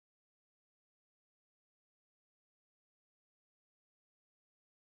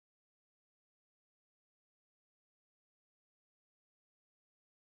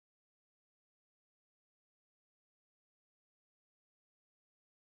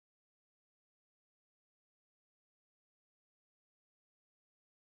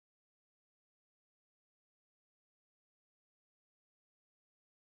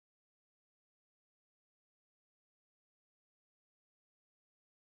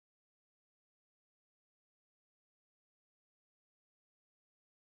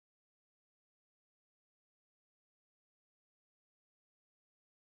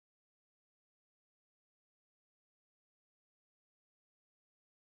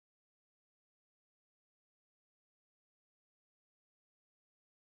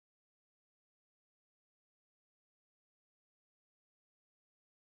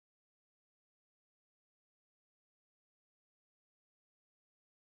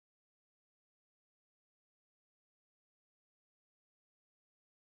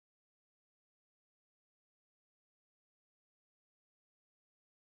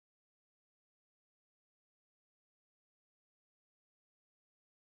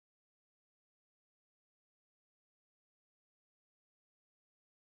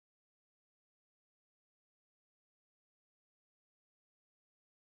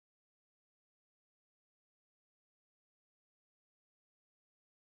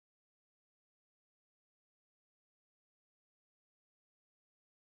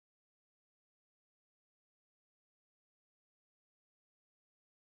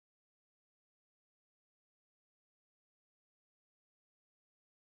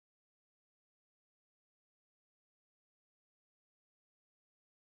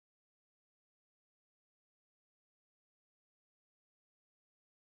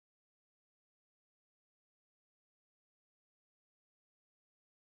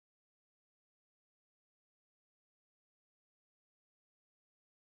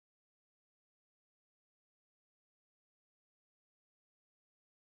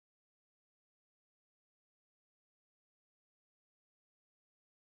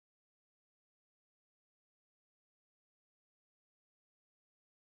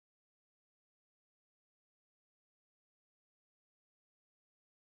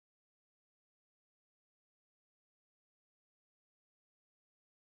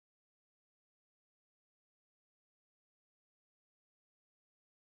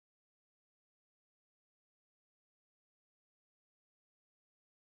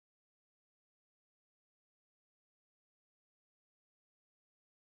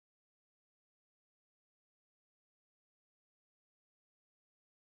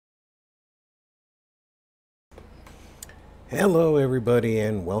Hello everybody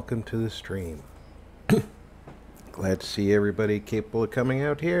and welcome to the stream. Glad to see everybody capable of coming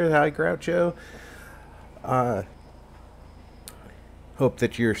out here. Hi Groucho. Uh, Hope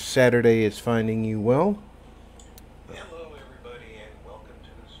that your Saturday is finding you well. Hello everybody and welcome to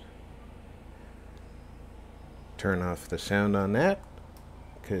the stream. Turn off the sound on that,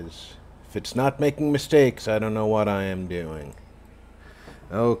 because if it's not making mistakes, I don't know what I am doing.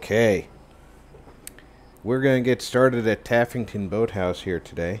 Okay. We're going to get started at Taffington Boat House here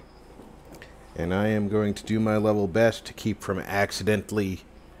today. And I am going to do my level best to keep from accidentally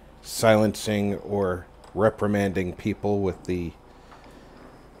silencing or reprimanding people with the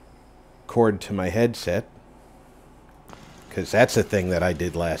cord to my headset. Because that's a thing that I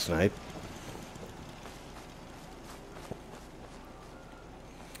did last night.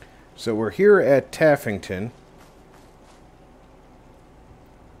 So we're here at Taffington,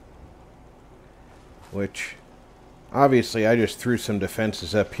 which obviously I just threw some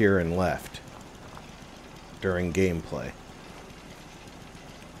defenses up here and left during gameplay.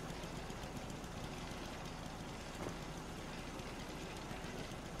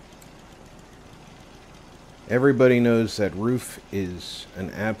 Everybody knows that roof is an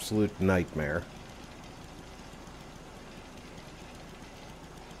absolute nightmare.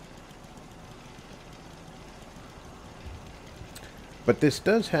 But this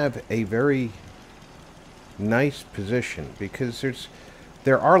does have a very nice position because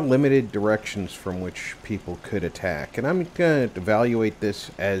there are limited directions from which people could attack, and I'm going to evaluate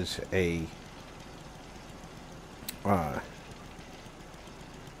this as a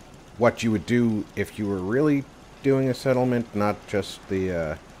what you would do if you were really doing a settlement, not just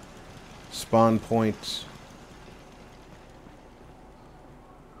the spawn points.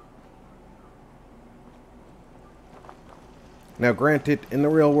 Now granted, in the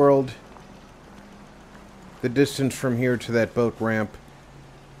real world, the distance from here to that boat ramp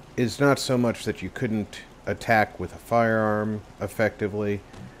is not so much that you couldn't attack with a firearm effectively.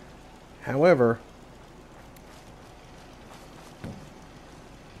 However,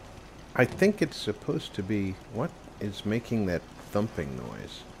 I think it's supposed to be... What is making that thumping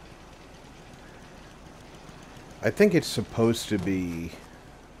noise? I think it's supposed to be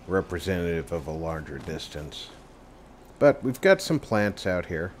representative of a larger distance. But we've got some plants out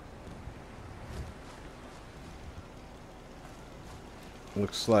here.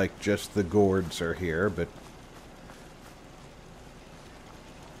 Looks like just the gourds are here, but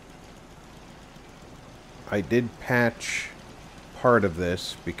I did patch part of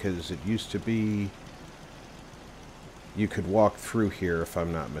this because it used to be you could walk through here if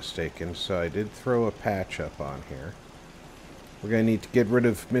I'm not mistaken, so I did throw a patch up on here. We're going to need to get rid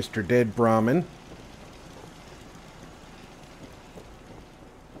of Mr. Dead Brahmin.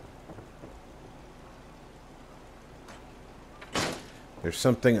 There's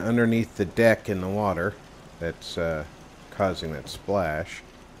something underneath the deck in the water that's causing that splash.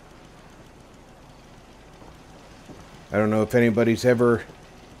 I don't know if anybody's ever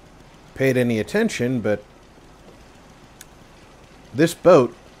paid any attention, but this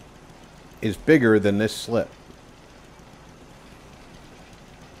boat is bigger than this slip.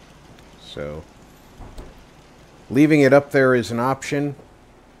 So, leaving it up there is an option.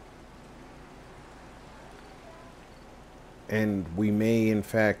 And we may, in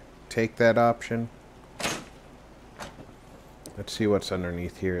fact, take that option. Let's see what's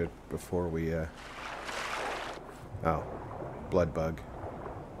underneath here before we, Oh, blood bug.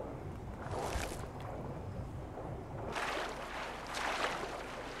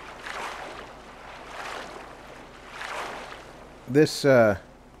 This,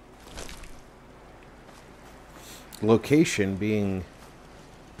 location being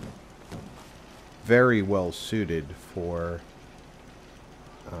very well suited for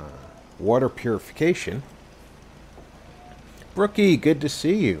water purification. Brookie, good to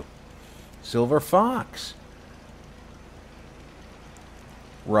see you. Silver Fox.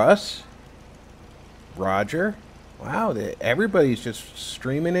 Russ. Roger. Wow, everybody's just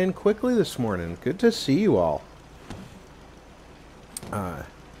streaming in quickly this morning. Good to see you all.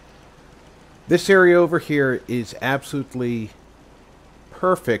 This area over here is absolutely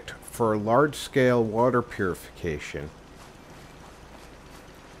perfect for large-scale water purification,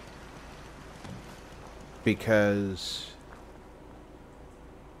 because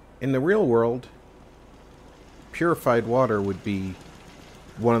in the real world, purified water would be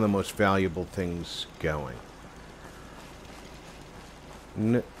one of the most valuable things going.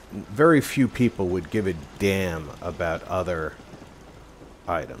 Very few people would give a damn about other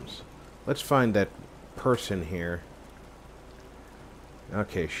items. Let's find that person here.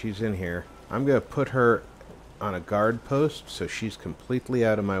 Okay, she's in here. I'm going to put her on a guard post, so she's completely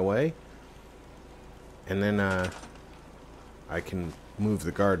out of my way. And then I can move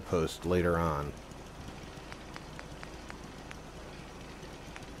the guard post later on.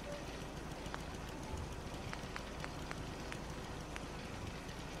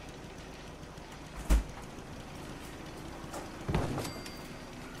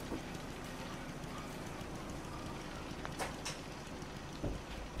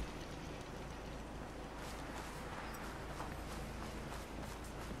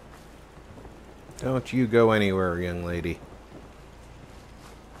 Don't you go anywhere, young lady.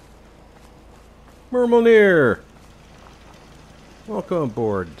 Mermelneer! Welcome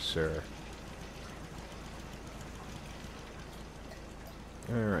aboard, sir.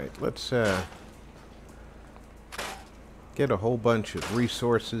 Alright, let's get a whole bunch of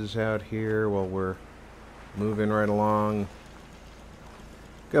resources out here while we're moving right along.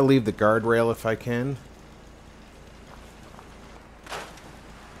 Gotta leave the guardrail if I can.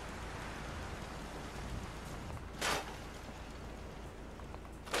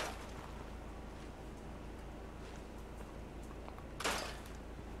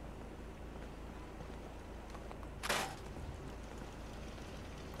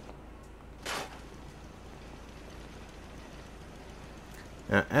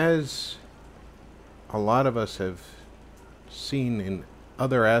 Now, as a lot of us have seen in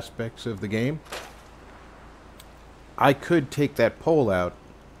other aspects of the game, I could take that pole out,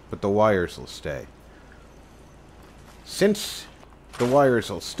 but the wires will stay. Since the wires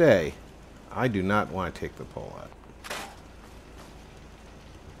will stay, I do not want to take the pole out.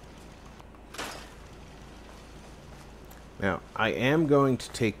 Now, I am going to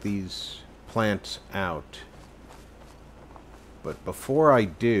take these plants out. But before I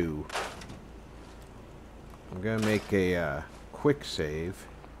do, I'm going to make a quick save.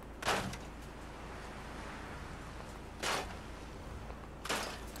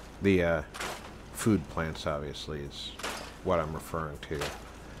 The food plants, obviously, is what I'm referring to.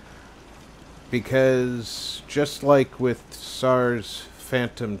 Because just like with SARS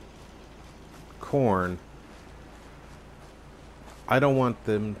Phantom Corn, I don't want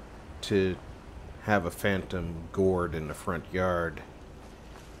them to have a phantom gourd in the front yard.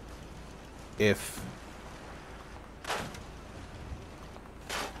 If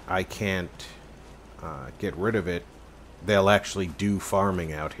I can't get rid of it, they'll actually do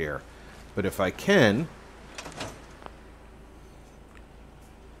farming out here. But if I can,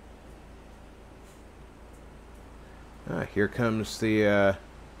 here comes the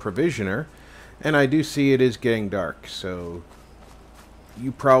provisioner, and I do see it is getting dark, so you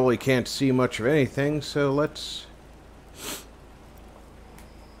probably can't see much of anything, so let's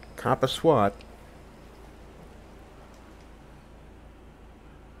cop a SWAT.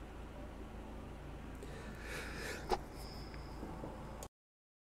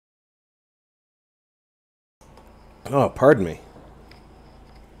 Oh, pardon me.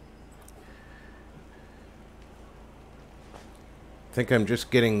 I think I'm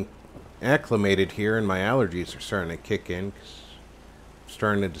just getting acclimated here and my allergies are starting to kick in.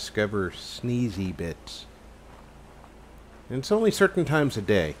 Starting to discover sneezy bits. And it's only certain times a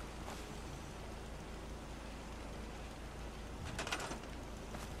day.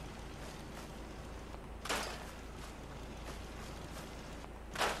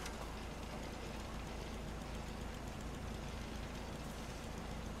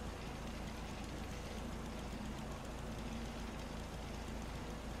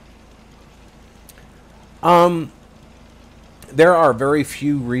 There are very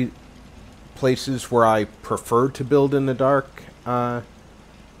few places where I prefer to build in the dark,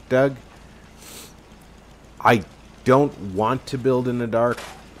 Doug. I don't want to build in the dark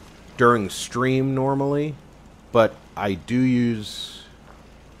during stream normally, but I do use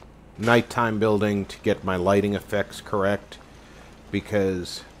nighttime building to get my lighting effects correct,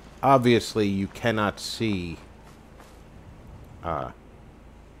 because obviously you cannot see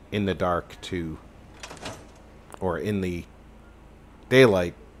in the dark or in the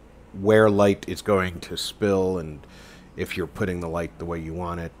daylight where light is going to spill and if you're putting the light the way you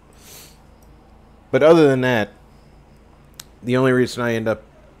want it. But other than that, the only reason I end up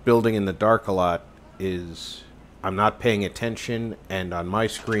building in the dark a lot is I'm not paying attention, and on my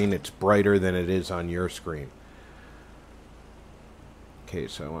screen it's brighter than it is on your screen. Okay,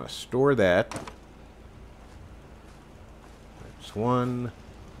 so I want to store that. That's 1,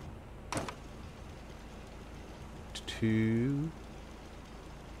 2,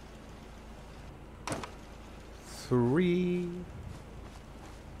 3,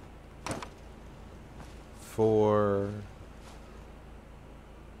 4,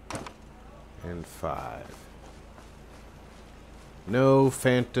 and 5. No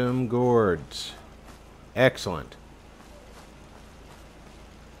phantom gourds. Excellent.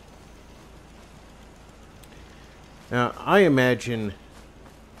 Now, I imagine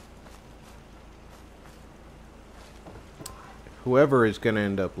whoever is going to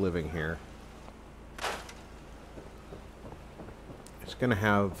end up living here is going to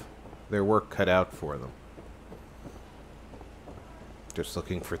have their work cut out for them. Just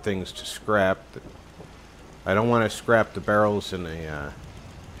looking for things to scrap. I don't want to scrap the barrels in a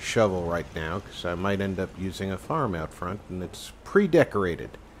shovel right now, because I might end up using a farm out front, and it's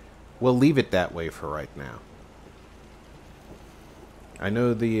pre-decorated. We'll leave it that way for right now. I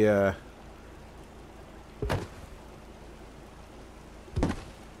know the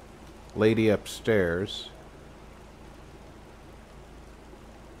lady upstairs.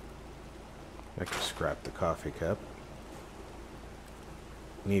 I can scrap the coffee cup.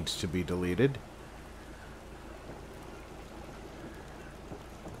 Needs to be deleted.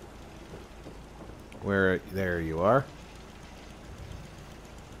 There you are.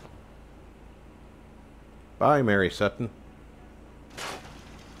 Bye, Mary Sutton.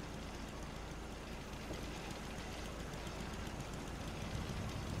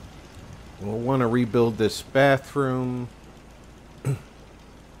 We'll want to rebuild this bathroom.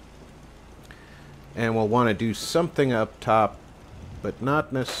 And we'll want to do something up top, but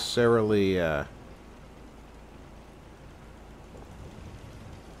not necessarily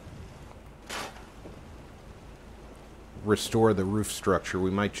restore the roof structure.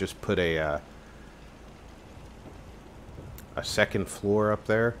 We might just put a second floor up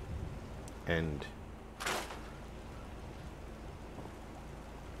there, and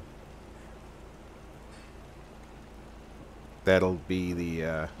that'll be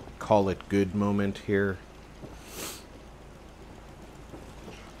the call it good moment here.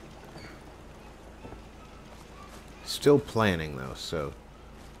 Still planning though, so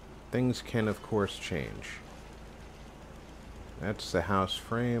things can of course change. That's the house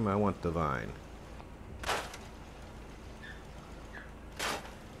frame. I want the vine.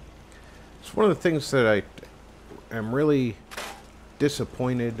 It's one of the things that I am really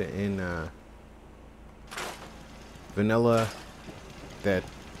disappointed in vanilla, that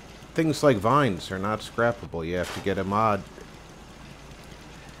things like vines are not scrappable. You have to get a mod.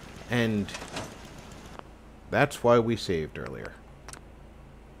 And that's why we saved earlier.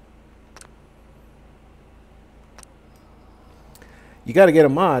 You got to get a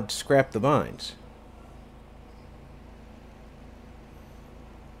mod to scrap the vines.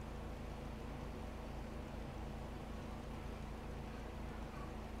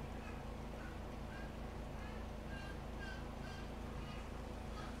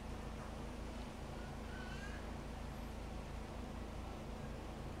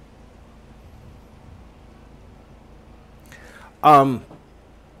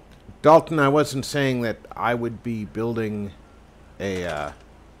 Dalton, I wasn't saying that I would be building a,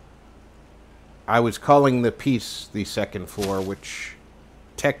 I was calling the piece the second floor, which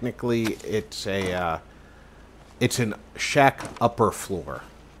technically it's an shack upper floor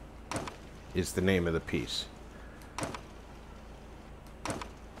is the name of the piece.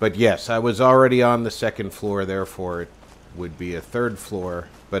 But yes, I was already on the second floor, therefore it would be a third floor,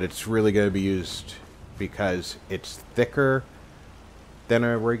 but it's really going to be used because it's thicker than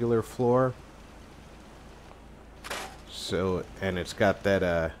a regular floor. So, and it's got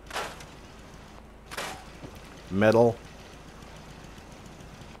that metal.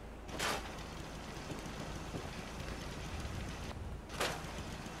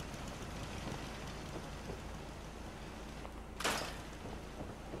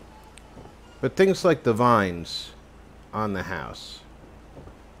 But things like the vines on the house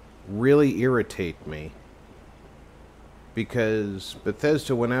really irritate me, because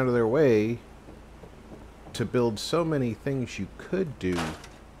Bethesda went out of their way to build so many things you could do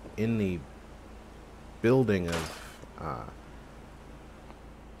in the building of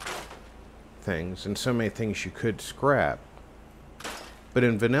things, and so many things you could scrap. But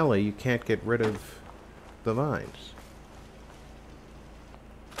in vanilla, you can't get rid of the vines.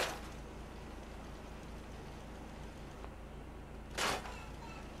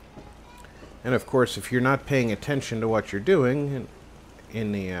 And of course, if you're not paying attention to what you're doing,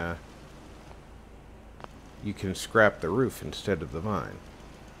 in the you can scrap the roof instead of the vine.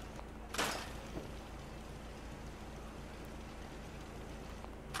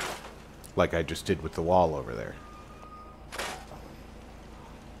 Like I just did with the wall over there.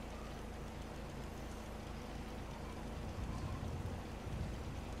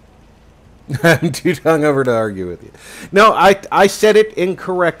 I'm too hungover to argue with you. No, I said it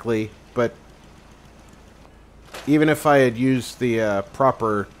incorrectly, but Even if I had used the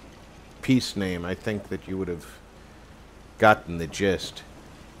proper piece name, I think that you would have gotten the gist.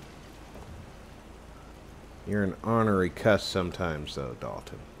 You're an ornery cuss sometimes, though,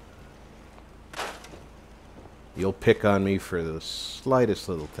 Dalton. You'll pick on me for the slightest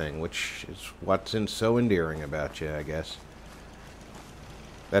little thing, which is what's so endearing about you, I guess.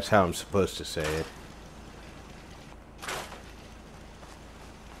 That's how I'm supposed to say it.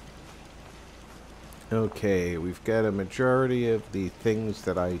 Okay, we've got a majority of the things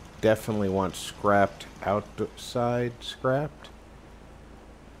that I definitely want scrapped outside scrapped.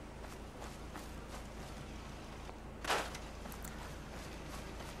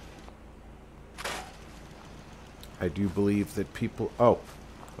 I do believe that people... Oh,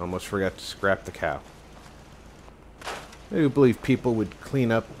 almost forgot to scrap the cow. I do believe people would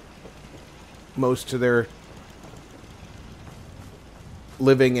clean up most of their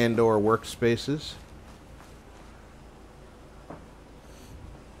living and or workspaces.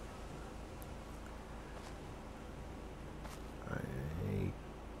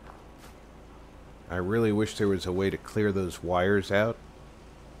 I really wish there was a way to clear those wires out.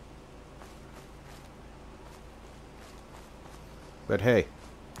 But hey,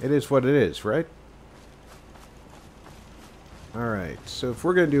 it is what it is, right? Alright, so if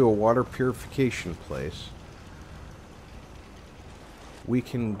we're going to do a water purification place, we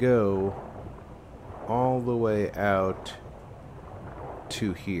can go all the way out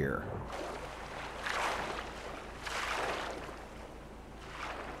to here.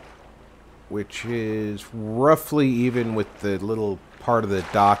 Which is roughly even with the little part of the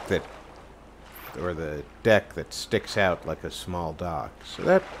dock that, or the deck that sticks out like a small dock. So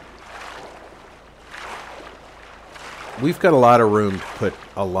that, we've got a lot of room to put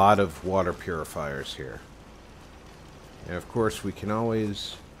a lot of water purifiers here. And of course we can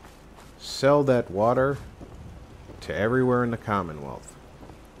always sell that water to everywhere in the Commonwealth.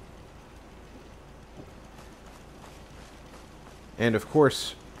 And of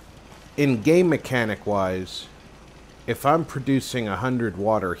course, in game mechanic wise, if I'm producing 100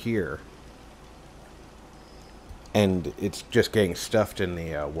 water here and it's just getting stuffed in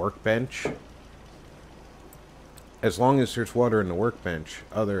the workbench, as long as there's water in the workbench,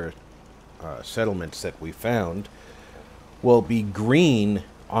 other settlements that we found will be green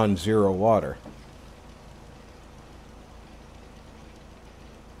on 0 water.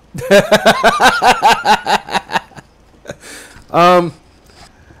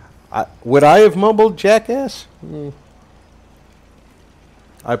 Would I have mumbled jackass?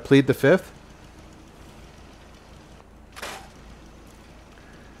 I plead the fifth.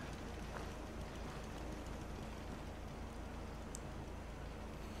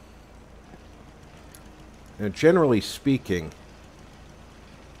 Now, generally speaking,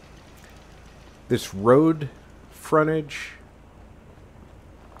 this road frontage,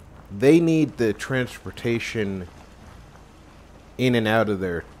 they need the transportation in and out of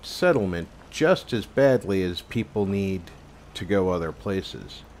their settlement just as badly as people need to go other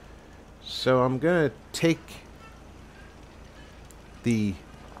places. So I'm going to take the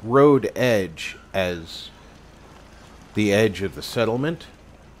road edge as the edge of the settlement.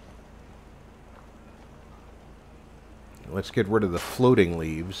 Let's get rid of the floating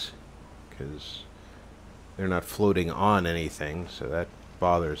leaves, because they're not floating on anything, so that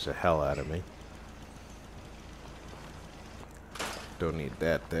bothers the hell out of me. Don't need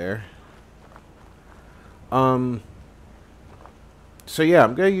that there. So yeah,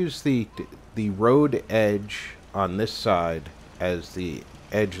 I'm going to use the road edge on this side as the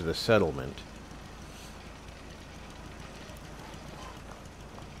edge of the settlement.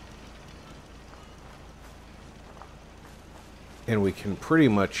 And we can pretty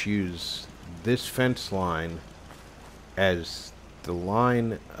much use this fence line as the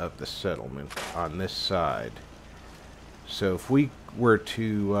line of the settlement on this side. So if we were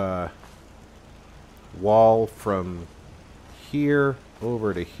to wall from here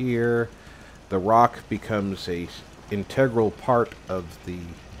over to here, the rock becomes a integral part of the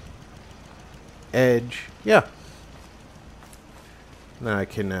edge. Yeah. Now I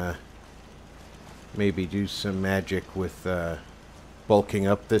can maybe do some magic with bulking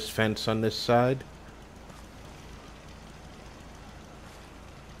up this fence on this side.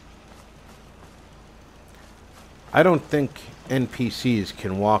 I don't think NPCs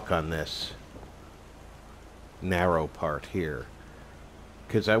can walk on this narrow part here,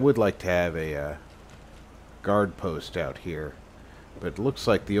 because I would like to have a guard post out here, but it looks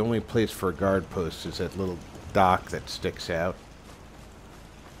like the only place for a guard post is that little dock that sticks out.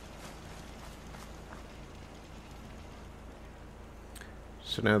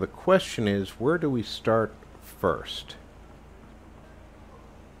 So now the question is, where do we start first.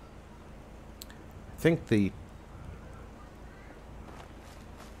 I think the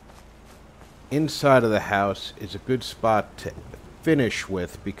inside of the house is a good spot to finish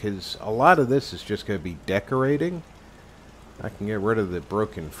with, because a lot of this is just going to be decorating. I can get rid of the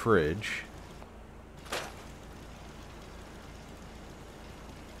broken fridge.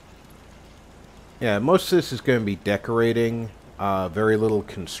 Yeah, most of this is going to be decorating. Very little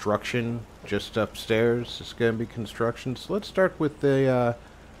construction. Just upstairs is going to be construction. So let's start with the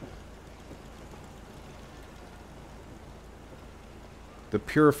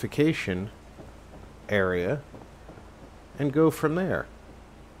purification area and go from there.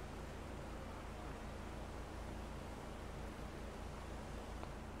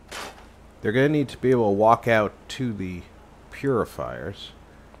 They're going to need to be able to walk out to the purifiers.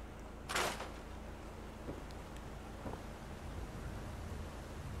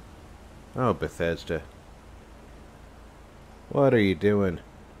 Oh, Bethesda. What are you doing?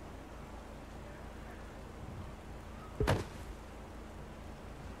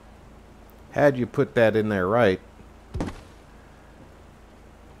 Had you put that in there right,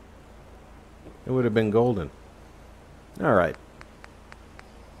 it would have been golden. Alright.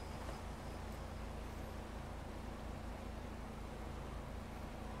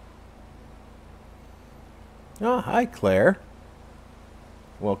 Oh, hi, Claire.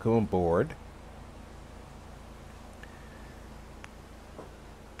 Welcome aboard.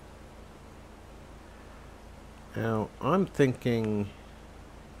 Now, I'm thinking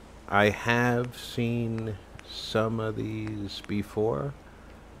I have seen some of these before,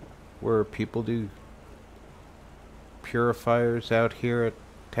 where people do purifiers out here at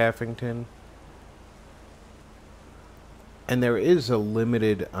Taffington. And there is a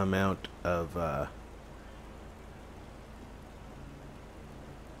limited amount of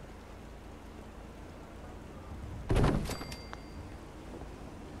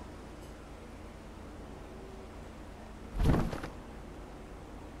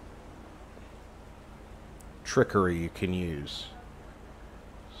trickery you can use.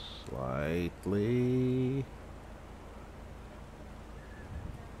 Slightly.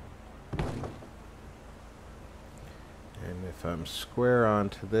 And if I'm square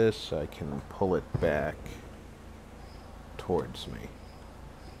onto this, I can pull it back towards me.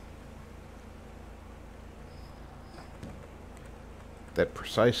 That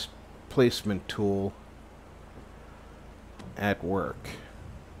precise placement tool at work.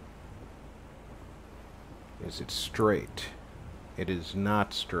 Is it straight? It is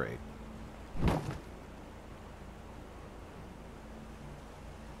not straight.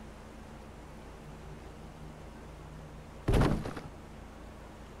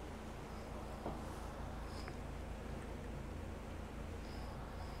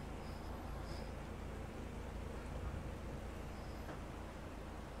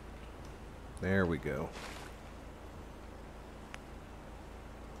 There we go.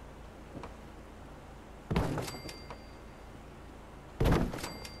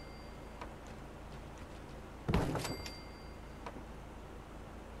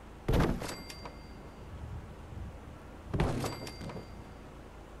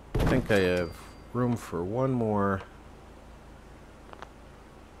 I think I have room for one more.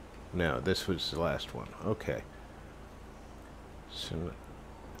 No, this was the last one. Okay. So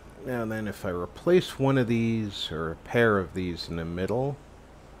now then, if I replace one of these, or a pair of these in the middle,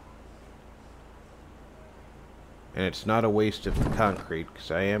 and it's not a waste of the concrete, because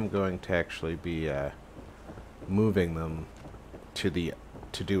I am going to actually be moving them to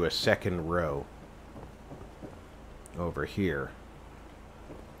do a second row over here.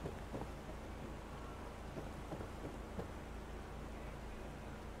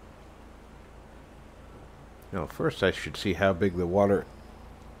 Now, first I should see how big the water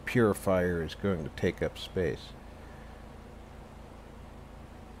purifier is going to take up space.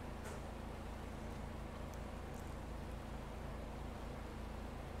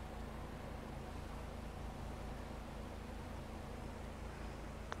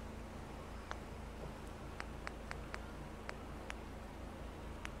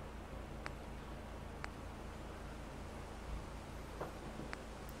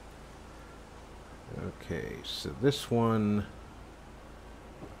 Okay, so this one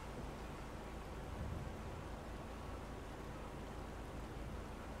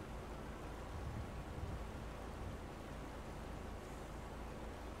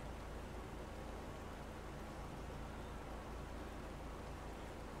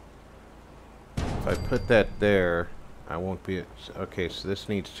if I put that there, I won't be... Okay, so this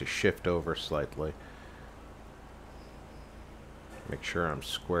needs to shift over slightly. Make sure I'm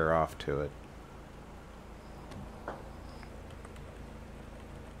square off to it.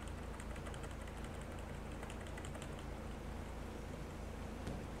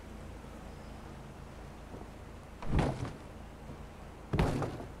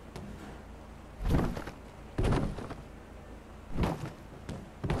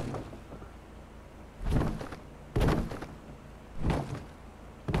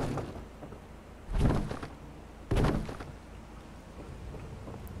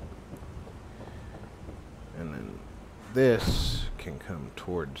 this can come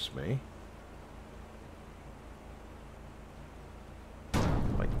towards me.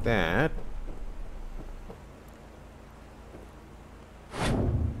 Like that.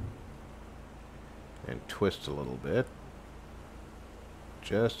 And twist a little bit.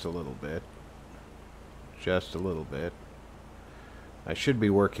 Just a little bit. Just a little bit. I should be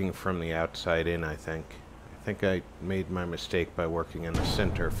working from the outside in, I think. I think I made my mistake by working in the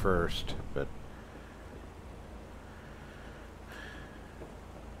center first, but...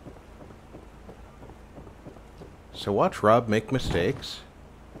 So watch Rob make mistakes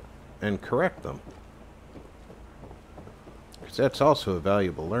and correct them. Because that's also a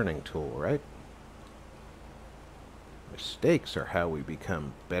valuable learning tool, right? Mistakes are how we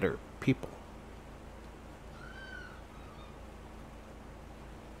become better people.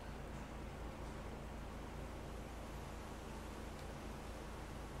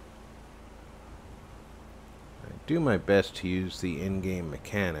 I do my best to use the in-game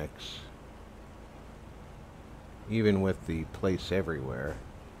mechanics, even with the place everywhere.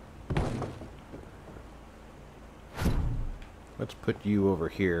 Let's put you over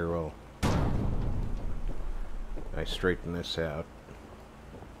here while I straighten this out.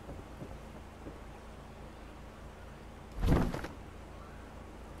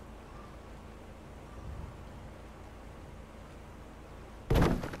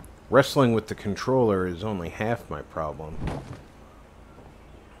 Wrestling with the controller is only half my problem.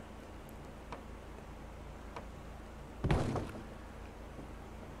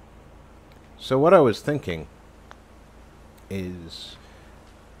 So what I was thinking is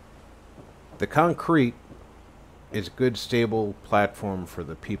the concrete is a good stable platform for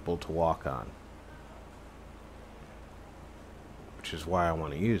the people to walk on, which is why I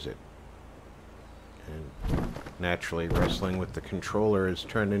want to use it. And naturally, wrestling with the controller has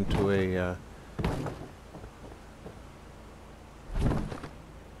turned into a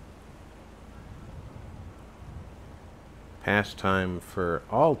pastime for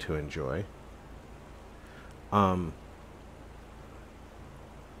all to enjoy. Come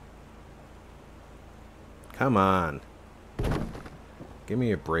on. Give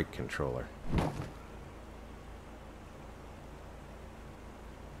me a brake controller.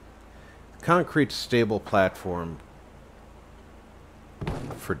 Concrete stable platform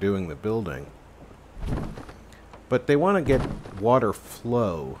for doing the building. But they want to get water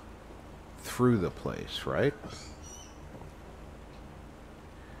flow through the place, right?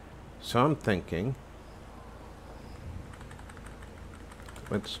 So I'm thinking,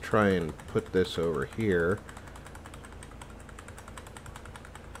 let's try and put this over here.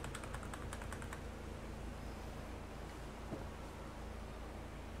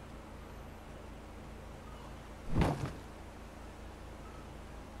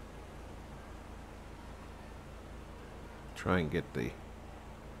 Try and get the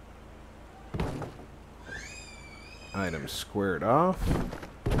items squared off.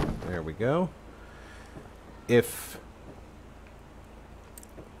 There we go. If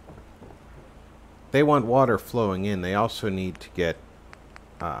they want water flowing in, they also need to get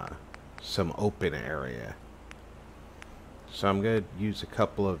some open area. So I'm going to use a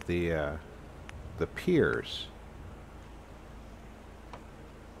couple of the piers.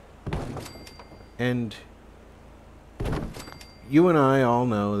 And you and I all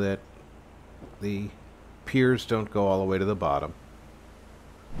know that the piers don't go all the way to the bottom.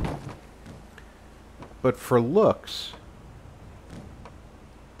 But for looks,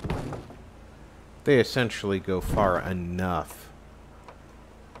 they essentially go far enough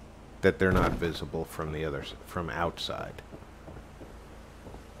that they're not visible from the others, from outside.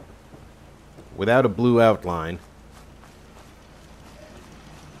 Without a blue outline,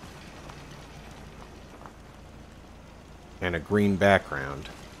 and a green background,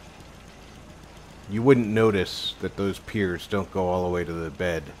 you wouldn't notice that those piers don't go all the way to the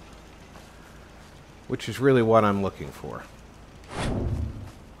bed, which is really what I'm looking for.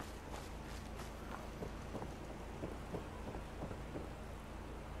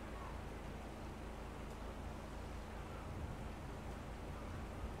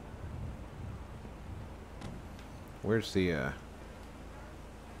 Where's the,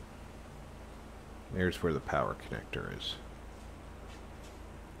 there's where the power connector is.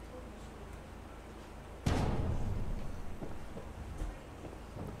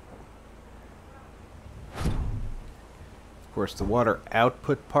 Of course, the water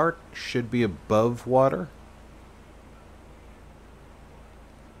output part should be above water.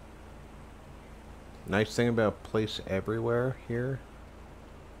 Nice thing about place everywhere here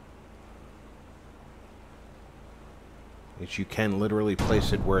is you can literally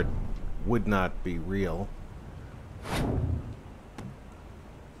place it where it would not be real.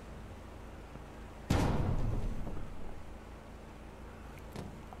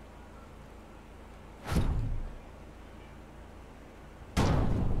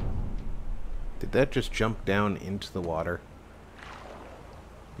 Did that just jump down into the water?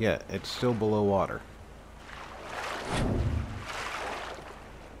 Yeah, it's still below water.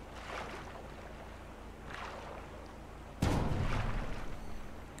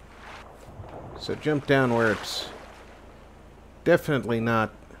 So jump down where it's definitely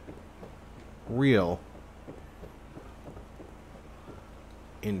not real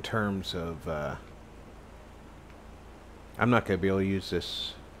in terms of... I'm not going to be able to use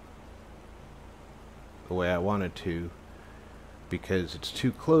this the way I wanted to because it's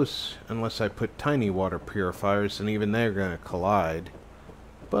too close unless I put tiny water purifiers, and even they're going to collide.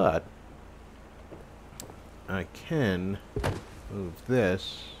 But I can move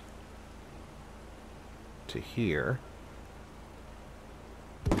this to here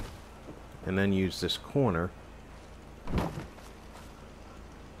and then use this corner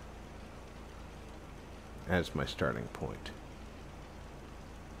as my starting point.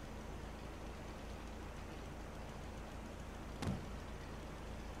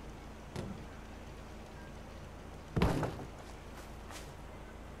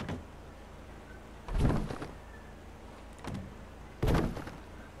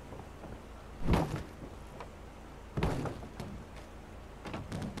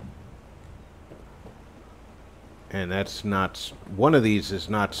 And that's not... one of these is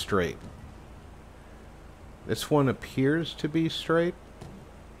not straight. This one appears to be straight,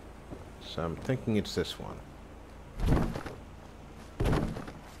 so I'm thinking it's this one.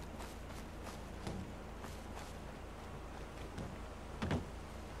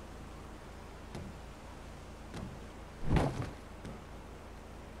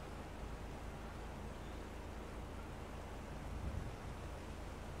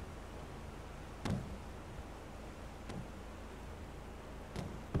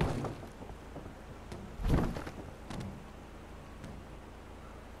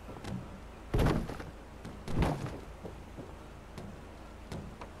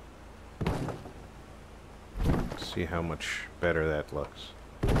 See how much better that looks.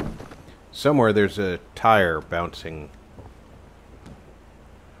 Somewhere there's a tire bouncing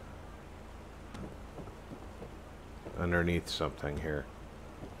underneath something here.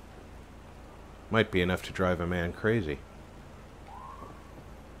 Might be enough to drive a man crazy.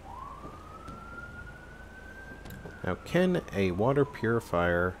 Now, can a water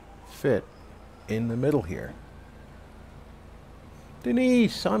purifier fit in the middle here?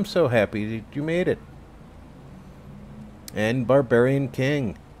 Denise, I'm so happy that you made it. And Barbarian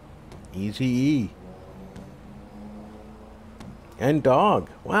King. Easy E. And Dog.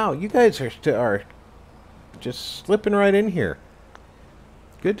 Wow, you guys are just slipping right in here.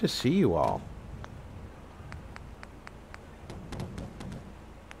 Good to see you all.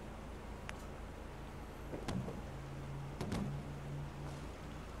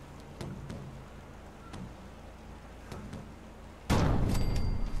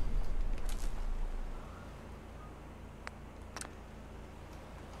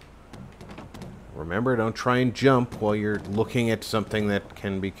 Remember, don't try and jump while you're looking at something that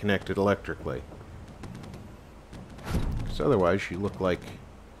can be connected electrically. Because otherwise you look like...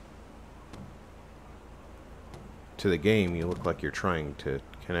 to the game, you look like you're trying to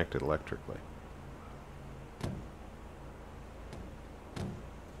connect it electrically.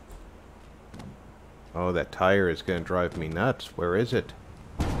 Oh, that tire is going to drive me nuts. Where is it?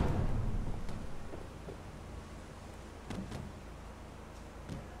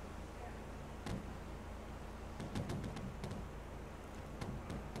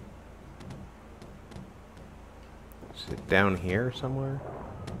 Is it down here somewhere?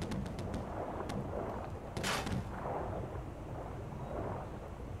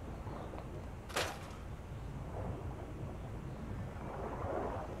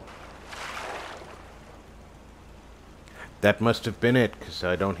 That must have been it, because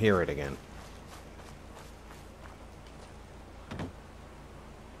I don't hear it again.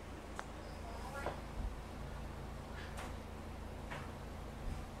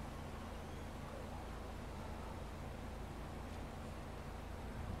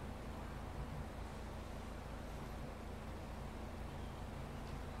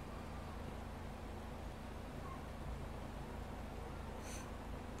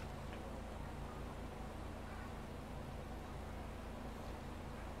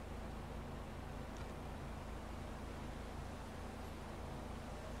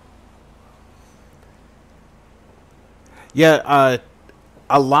 Yeah,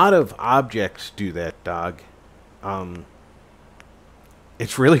 a lot of objects do that, Dog.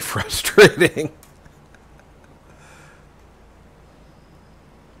 It's really frustrating.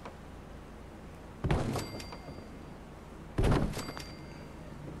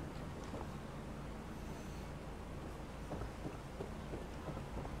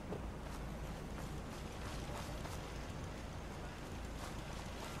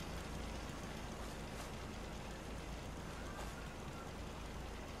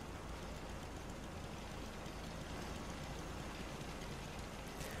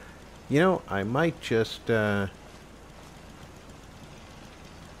 You know, I might just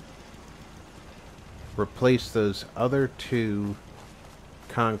replace those other two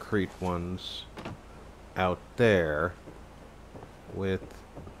concrete ones out there with...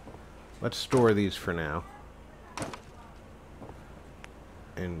 Let's store these for now.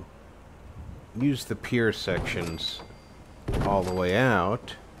 And use the pier sections all the way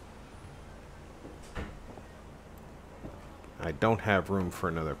out. I don't have room for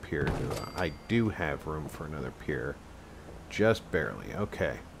another pier, do I? I do have room for another pier. Just barely.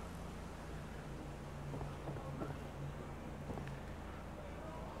 Okay.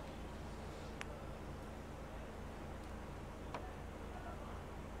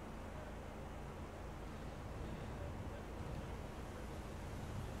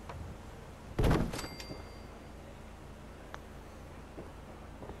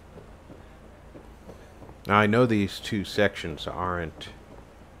 Now, I know these two sections aren't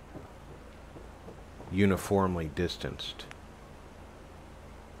uniformly distanced.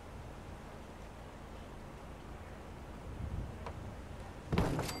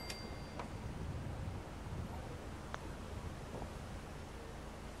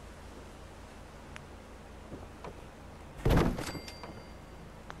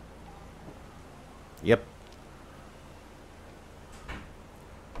 Yep.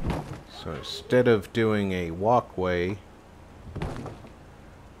 So instead of doing a walkway,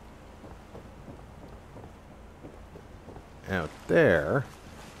 out there,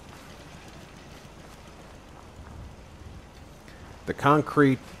 the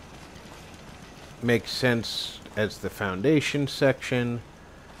concrete makes sense as the foundation section,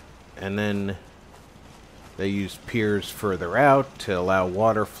 and then they use piers further out to allow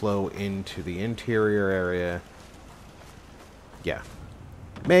water flow into the interior area. Yeah.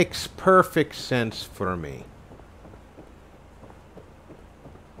 Makes perfect sense for me.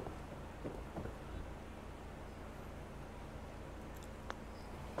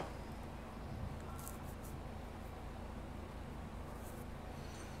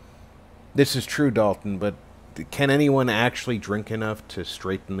 This is true, Dalton, but can anyone actually drink enough to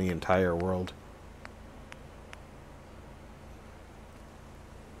straighten the entire world?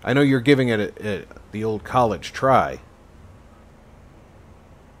 I know you're giving it the old college try.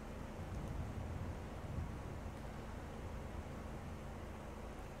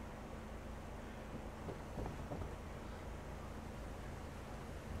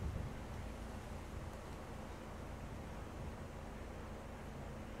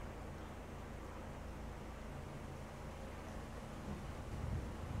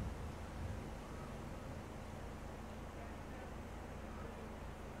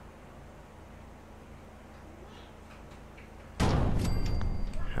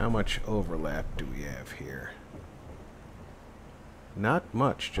 How much overlap do we have here? Not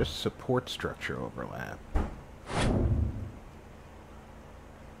much, just support structure overlap.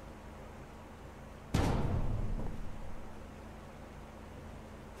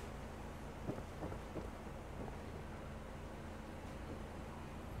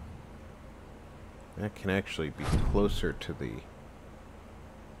 That can actually be closer to the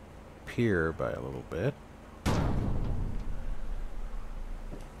pier by a little bit.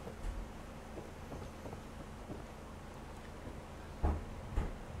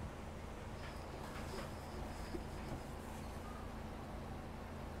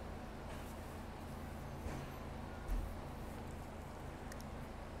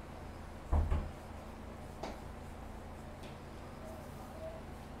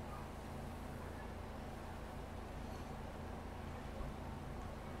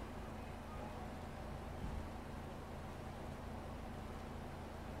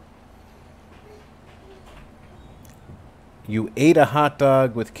 You ate a hot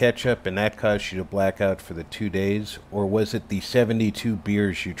dog with ketchup and that caused you to black out for the 2 days? Or was it the 72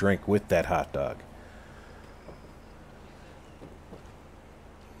 beers you drank with that hot dog?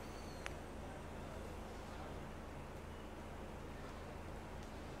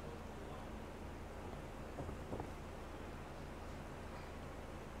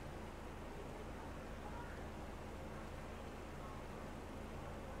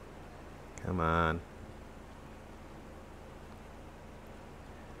 Come on.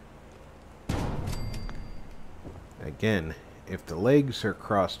 Again, if the legs are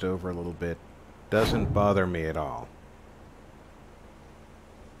crossed over a little bit, doesn't bother me at all.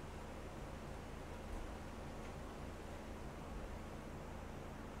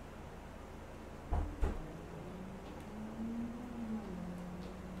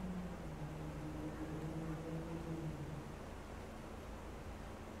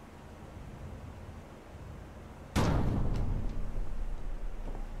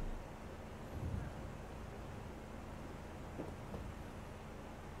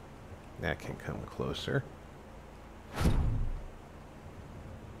 That can come closer.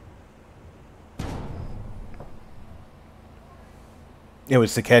 It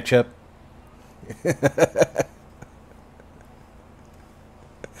was the ketchup.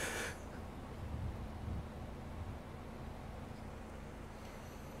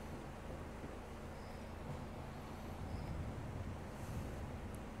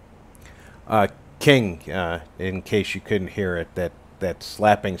 King, in case you couldn't hear it, that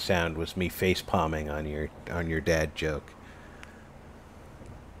slapping sound was me face palming on your dad joke.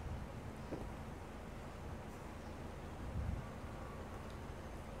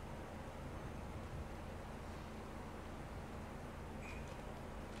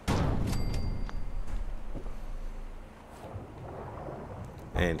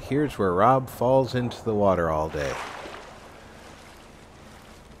 And here's where Rob falls into the water all day.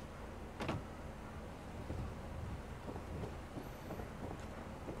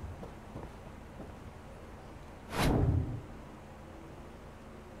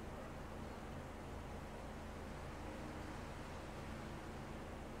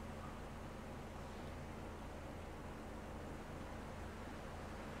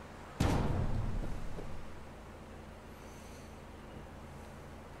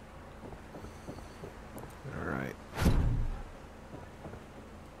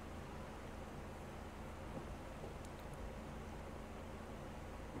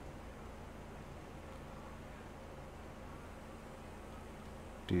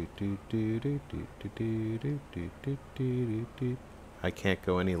 I can't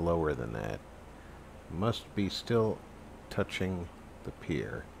go any lower than that. Must be still touching the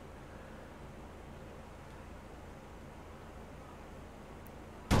pier.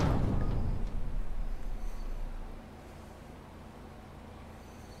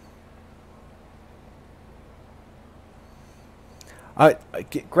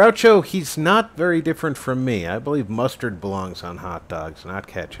 Groucho, he's not very different from me. I believe mustard belongs on hot dogs, not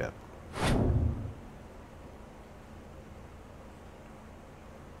ketchup.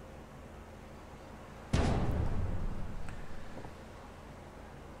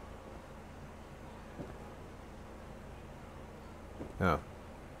 Oh.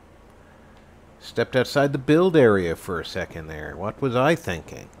 Stepped outside the build area for a second there. What was I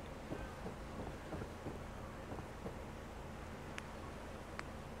thinking?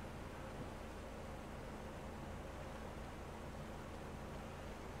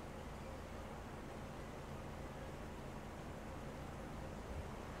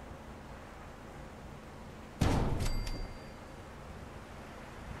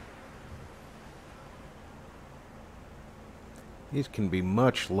 These can be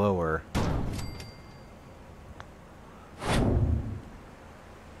much lower.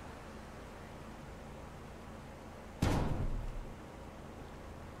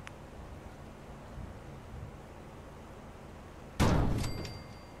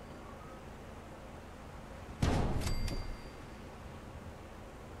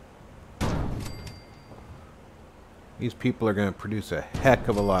 These people are going to produce a heck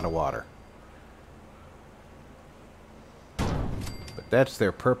of a lot of water. That's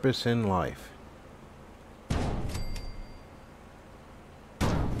their purpose in life.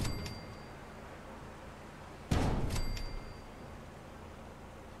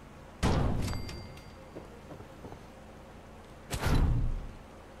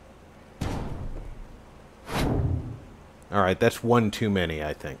 All right, that's one too many,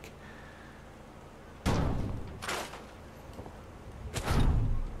 I think.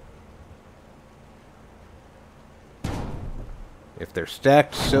 If they're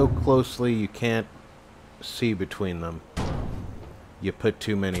stacked so closely you can't see between them, you put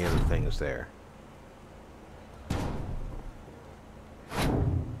too many of the things there.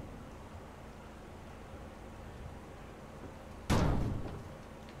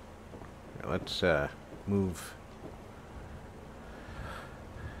 Let's move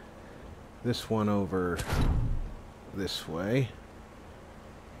this one over this way.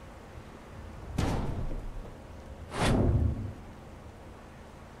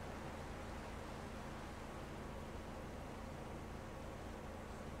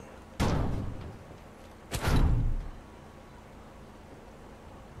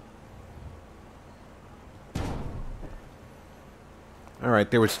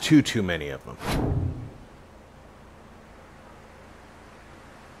 Alright, there was too many of them.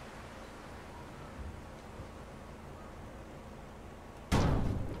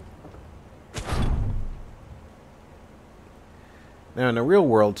 Now, in the real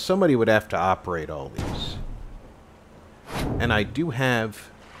world, somebody would have to operate all these. And I do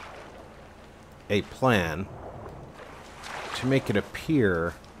have a plan to make it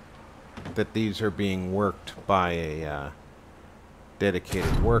appear that these are being worked by a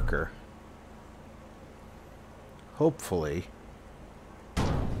dedicated worker. Hopefully,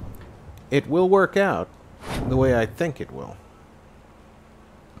 it will work out the way I think it will.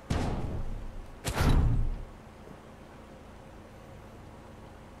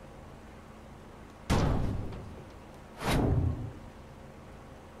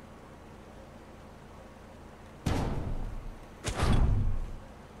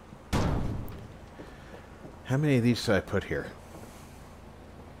 How many of these did I put here?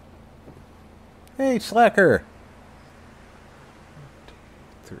 Hey, slacker! 1,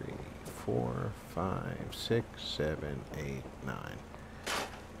 2, 3, 4, 5, 6, 7, 8, 9.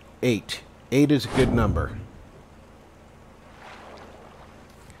 8. 8 is a good number.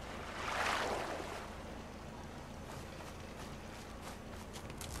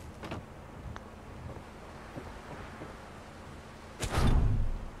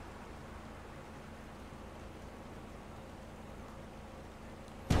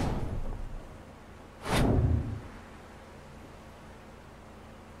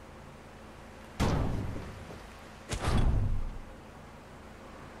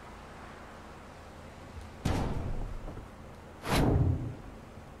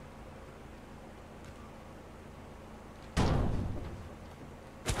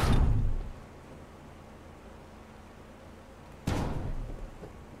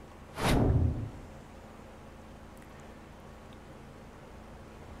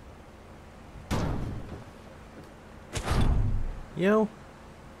 You know,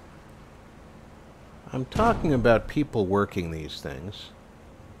 I'm talking about people working these things,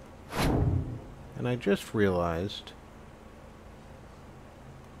 and I just realized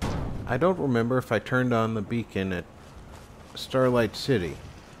I don't remember if I turned on the beacon at Starlight City.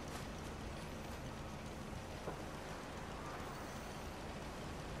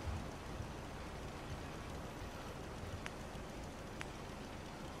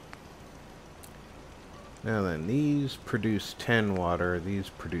 Now then, these produce 10 water, these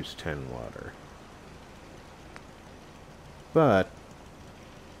produce 10 water. But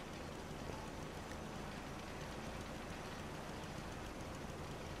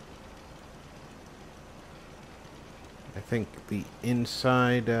I think the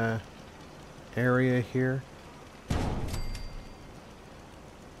inside area here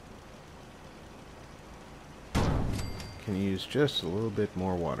can use just a little bit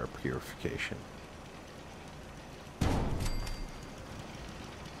more water purification.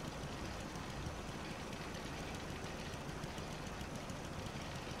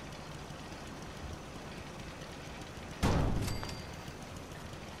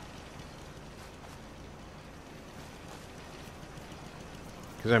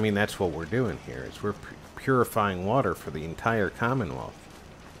 Because, I mean, that's what we're doing here, is we're purifying water for the entire Commonwealth.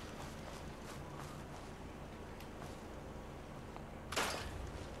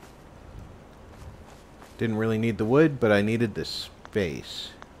 Didn't really need the wood, but I needed the space.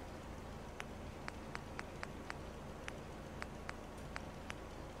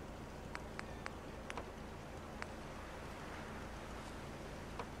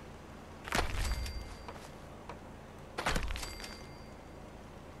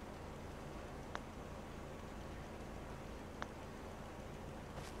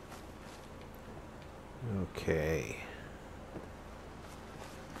 Okay.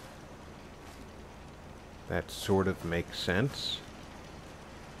 That sort of makes sense.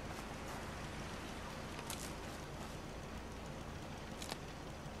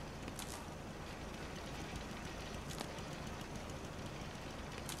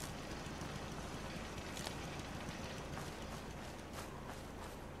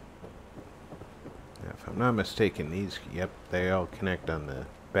 Now, if I'm not mistaken, these, yep, they all connect on the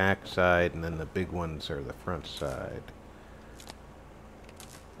back side, and then the big ones are the front side.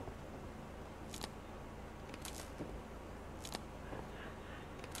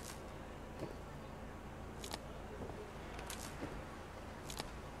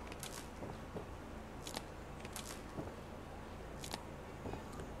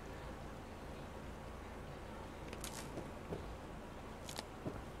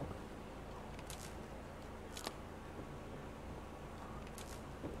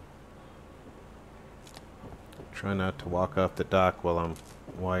 Try not to walk off the dock while I'm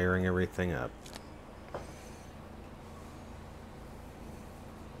wiring everything up.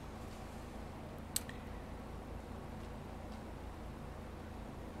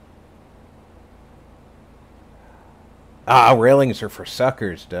 Ah, railings are for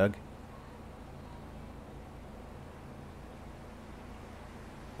suckers, Doug.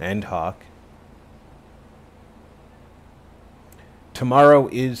 And Hawk. Tomorrow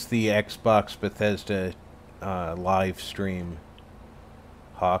is the Xbox Bethesda live stream,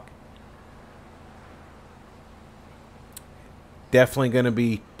 Hawk. Definitely going to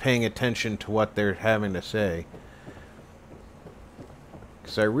be paying attention to what they're having to say.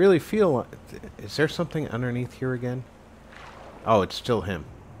 Because I really feel... Is there something underneath here again? Oh, it's still him.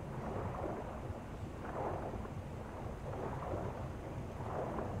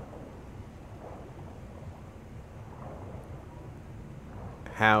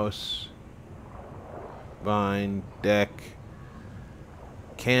 House. Vine. Deck.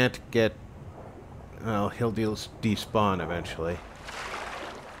 Can't get... Well, he'll despawn eventually.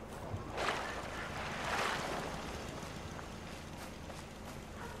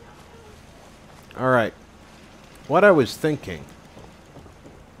 Alright. What I was thinking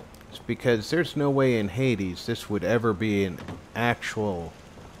is because there's no way in Hades this would ever be an actual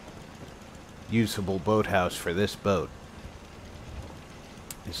usable boathouse for this boat.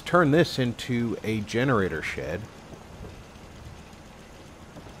 Is turn this into a generator shed.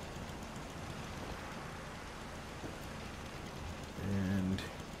 And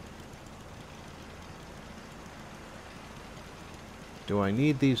do I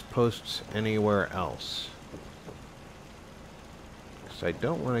need these posts anywhere else? Because I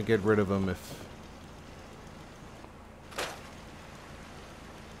don't want to get rid of them if...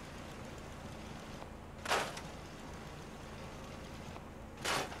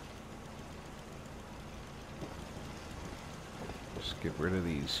 Get rid of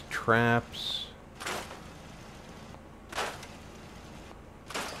these traps.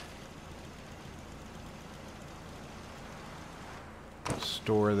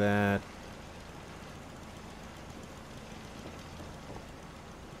 Store that.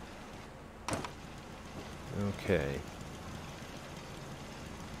 Okay.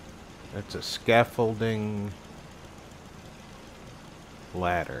 That's a scaffolding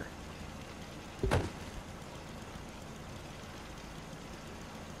ladder.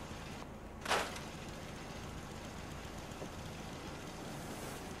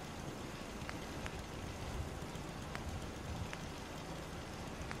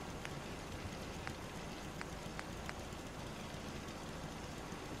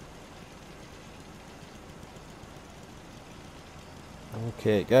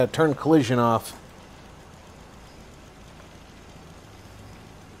 Okay, gotta turn collision off.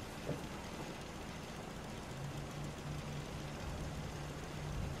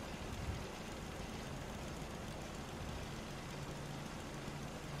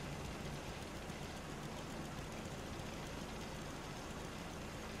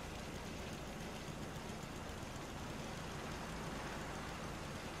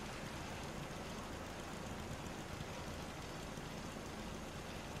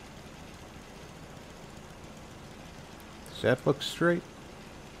 Does that look straight?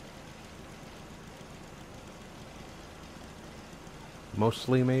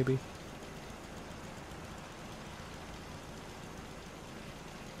 Mostly, maybe?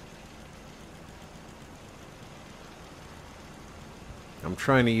 I'm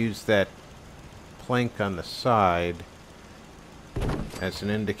trying to use that plank on the side as an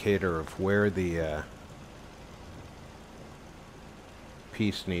indicator of where the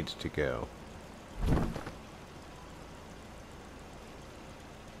piece needs to go.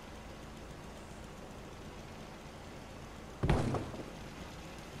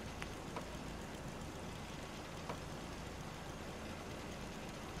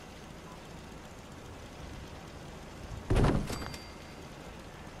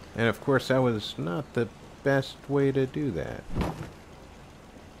 And of course, that was not the best way to do that.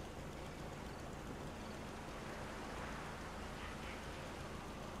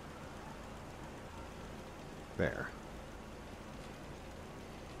 There.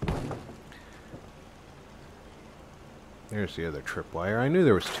 There's the other tripwire. I knew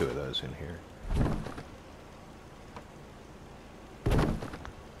there was two of those in here.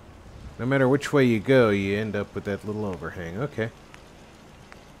 No matter which way you go, you end up with that little overhang. Okay.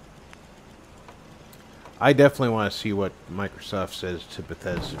 I definitely want to see what Microsoft says to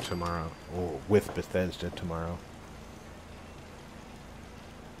Bethesda tomorrow, or with Bethesda tomorrow.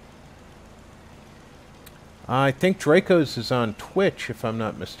 I think Draco's is on Twitch, if I'm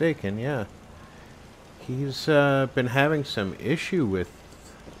not mistaken, yeah. He's been having some issue with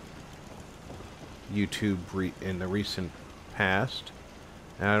YouTube in the recent past,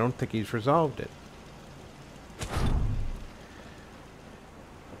 and I don't think he's resolved it.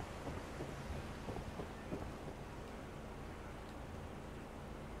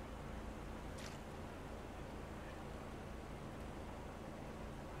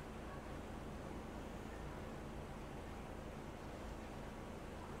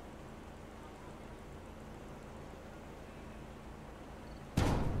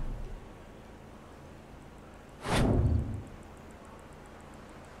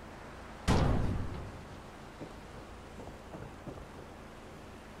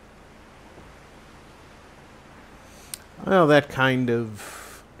 Well, that kind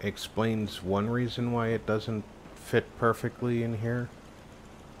of explains one reason why it doesn't fit perfectly in here.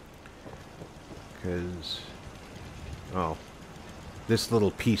 Because, oh, this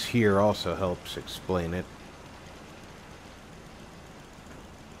little piece here also helps explain it.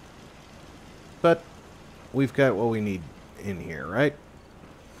 But we've got what we need in here, right?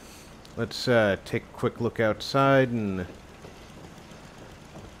 Let's take a quick look outside and...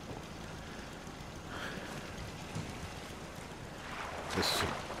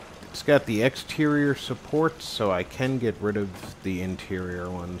 It's got the exterior supports, so I can get rid of the interior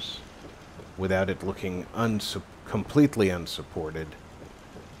ones without it looking completely unsupported.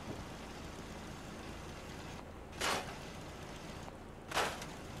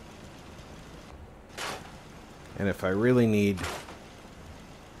 And if I really need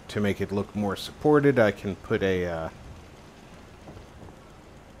to make it look more supported, I can put a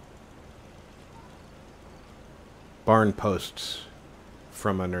barn posts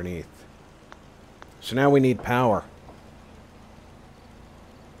from underneath. So now we need power.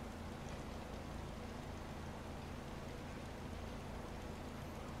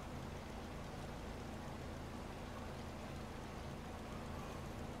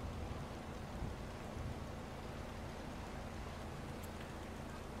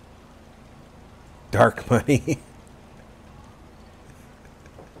 Dark money.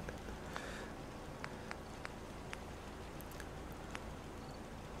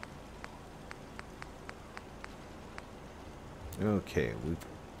 Okay, we've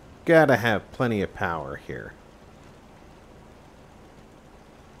got to have plenty of power here.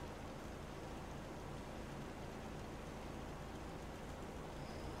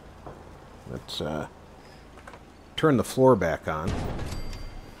 Let's turn the floor back on.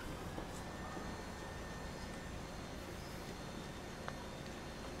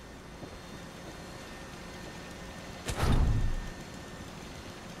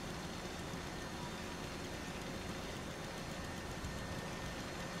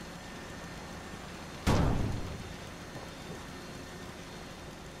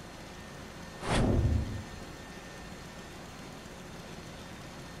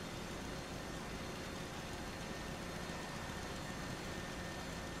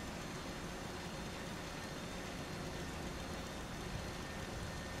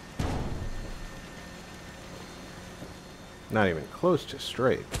 Not even close to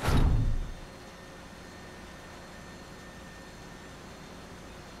straight.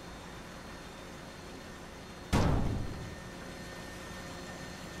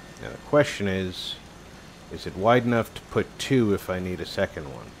 Now the question is it wide enough to put two if I need a second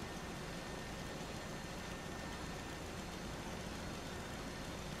one?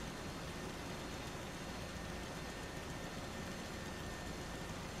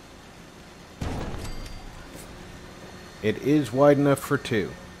 It is wide enough for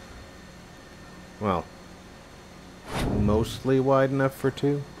two. Well, mostly wide enough for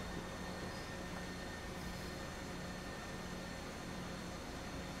two.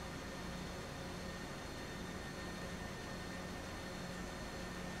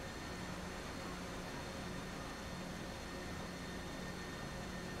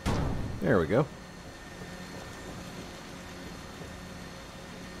 There we go.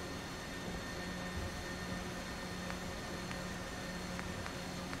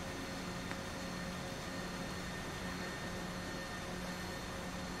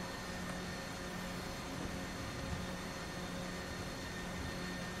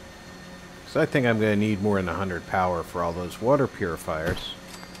 So I think I'm going to need more than 100 power for all those water purifiers.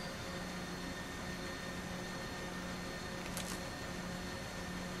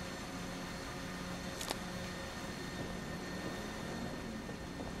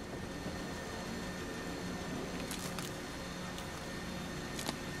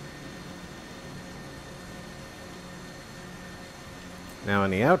 Now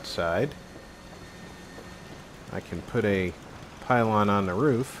on the outside, I can put a pylon on the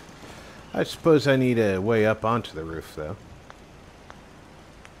roof. I suppose I need a way up onto the roof, though.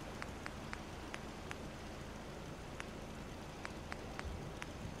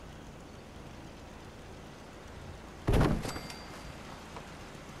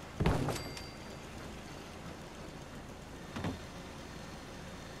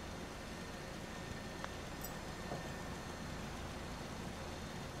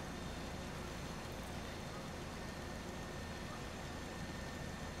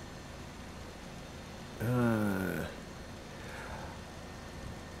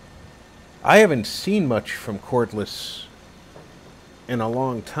 I haven't seen much from Cordless in a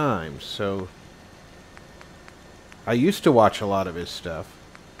long time, so I used to watch a lot of his stuff.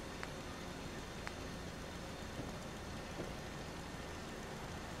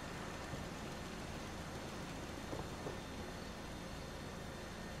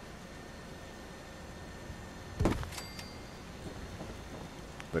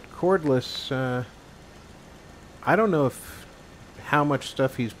 But Cordless, I don't know how much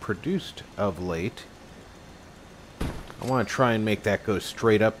stuff he's produced of late. I want to try and make that go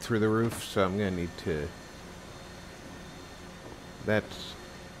straight up through the roof, so I'm going to need to... That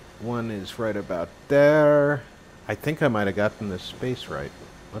one is right about there. I think I might have gotten the space right.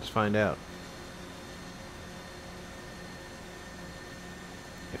 Let's find out.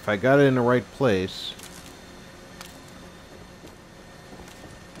 If I got it in the right place...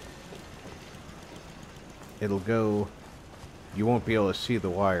 It'll go... You won't be able to see the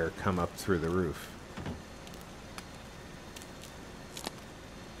wire come up through the roof.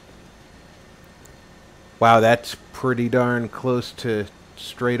 Wow, that's pretty darn close to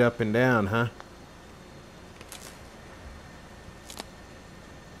straight up and down, huh?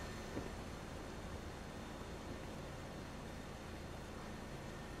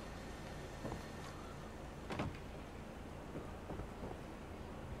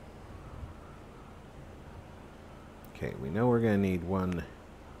 Okay, we know we're going to need one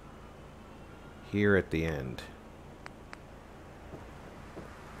here at the end.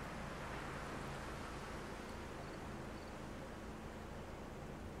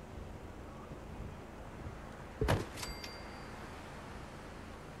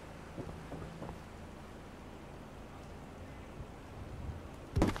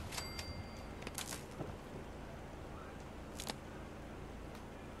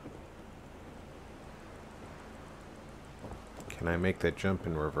 Can I make that jump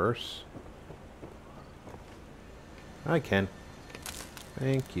in reverse? I can.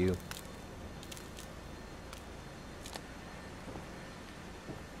 Thank you.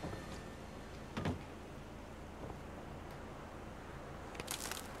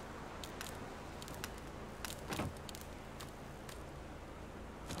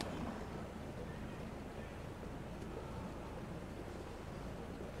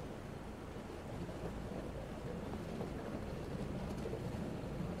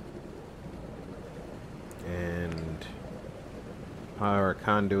 Power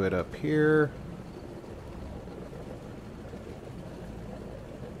conduit up here.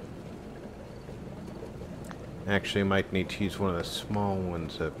 Actually, I might need to use one of the small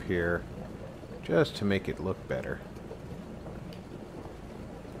ones up here just to make it look better.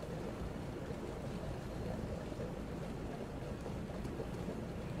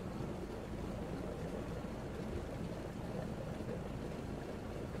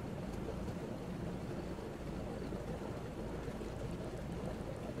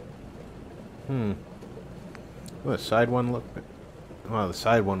 Will the side one look... Well, the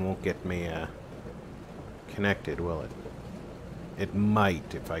side one won't get me connected, will it? It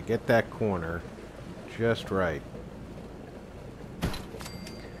might, if I get that corner just right.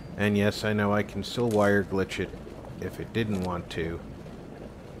 And yes, I know I can still wire glitch it if it didn't want to.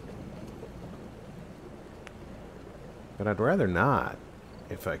 But I'd rather not,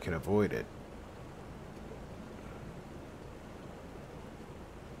 if I can avoid it.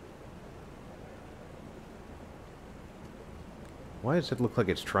 Why does it look like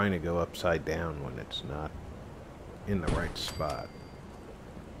it's trying to go upside down when it's not in the right spot?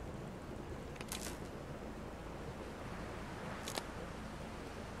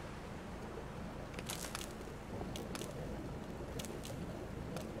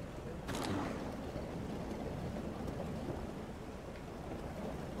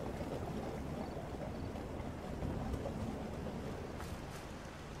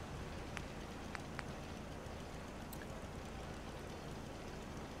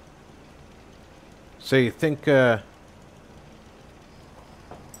 So you think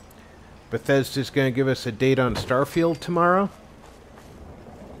Bethesda's going to give us a date on Starfield tomorrow?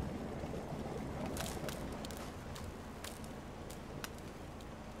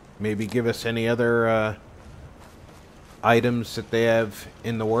 maybe give us any other items that they have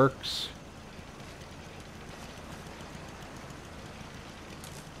in the works.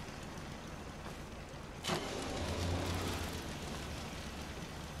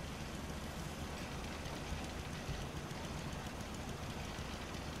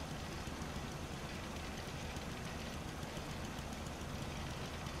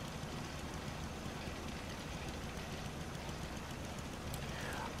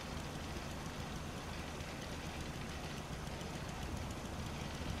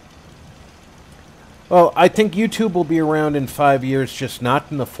 Well, I think YouTube will be around in 5 years, just not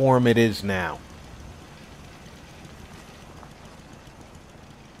in the form it is now.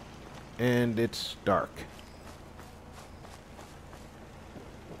 And it's dark.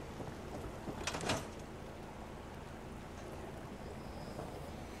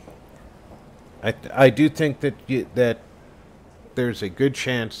 I do think that that there's a good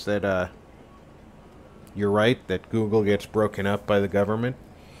chance that you're right, that Google gets broken up by the government.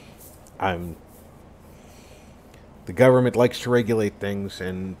 The government likes to regulate things,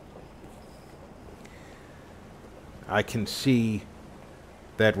 and I can see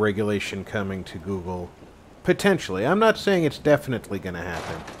that regulation coming to Google. Potentially. I'm not saying it's definitely going to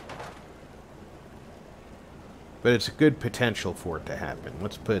happen. But it's a good potential for it to happen.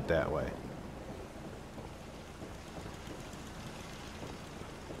 Let's put it that way.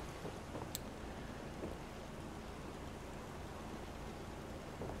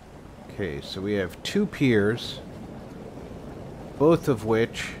 Okay, so we have 2 piers, both of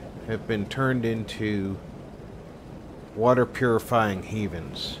which have been turned into water purifying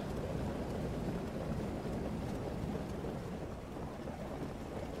havens.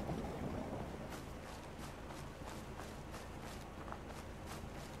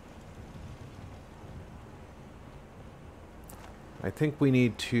 I think we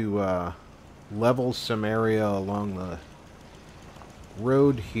need to level some area along the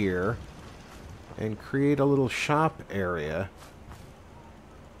road here and create a little shop area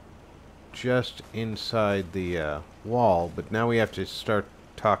just inside the wall, but now we have to start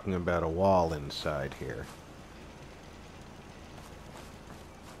talking about a wall inside here.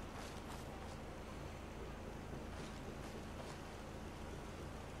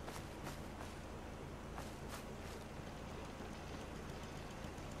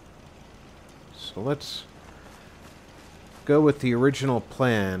 So let's go with the original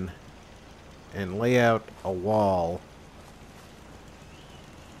plan and lay out a wall.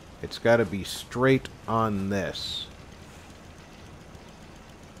 It's got to be straight on this.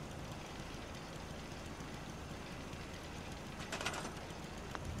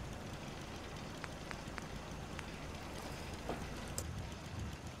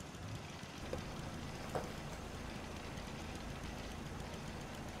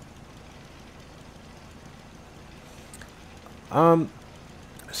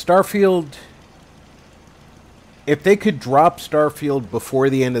 Starfield, if they could drop Starfield before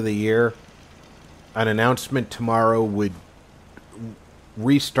the end of the year, an announcement tomorrow would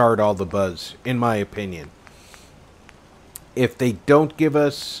restart all the buzz, in my opinion. If they don't give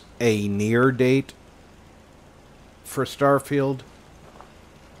us a near date for Starfield,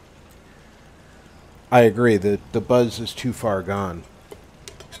 I agree that the buzz is too far gone.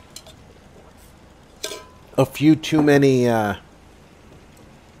 A few too many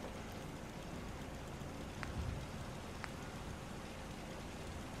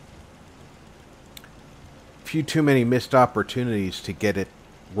missed opportunities to get it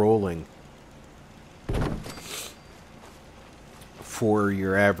rolling for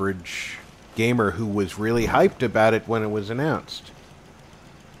your average gamer who was really hyped about it when it was announced.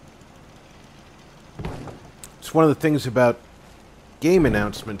 It's one of the things about game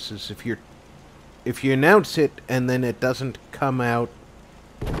announcements is if you announce it and then it doesn't come out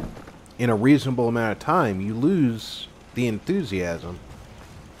in a reasonable amount of time, you lose the enthusiasm.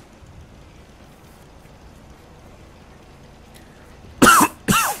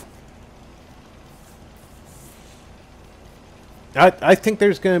 I think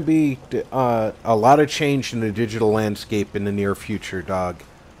there's going to be a lot of change in the digital landscape in the near future, dog.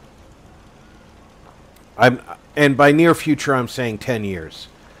 And by near future, I'm saying 10 years.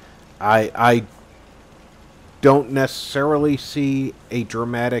 I don't necessarily see a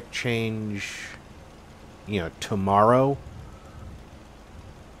dramatic change, tomorrow.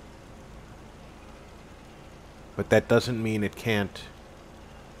 But that doesn't mean it can't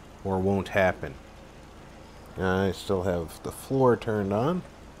or won't happen. I still have the floor turned on.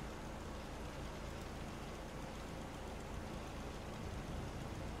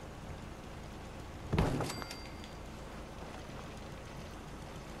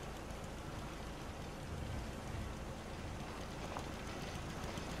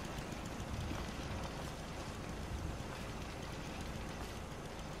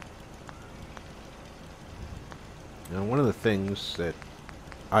 Now, one of the things that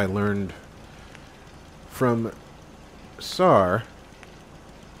I learned from SAR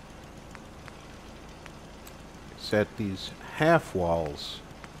is that these half walls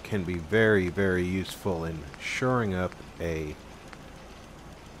can be very, very useful in shoring up a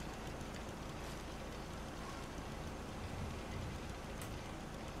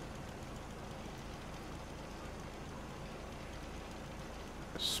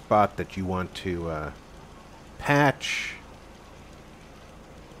spot that you want to patch,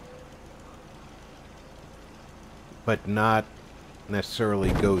 but not necessarily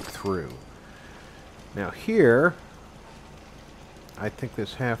go through. Now here, I think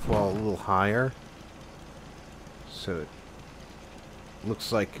this half wall a little higher, so it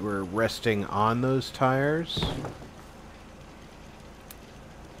looks like we're resting on those tires.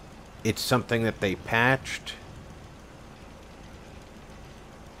 It's something that they patched.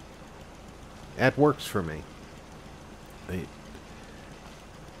 That works for me.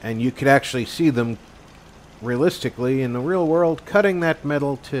 And you could actually see them realistically in the real world cutting that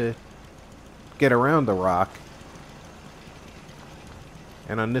metal to get around the rock.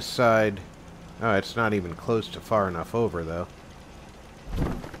 And on this side, oh, it's not even close to far enough over though.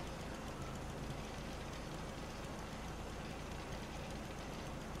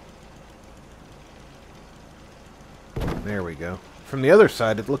 There we go. From the other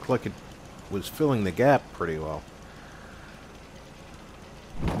side, it looked like it was filling the gap pretty well.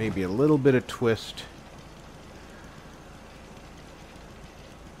 Maybe a little bit of twist.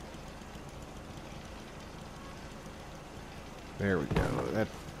 There we go. That,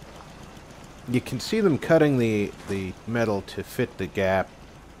 you can see them cutting the metal to fit the gap.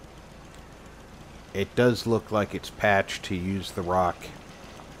 It does look like it's patched to use the rock.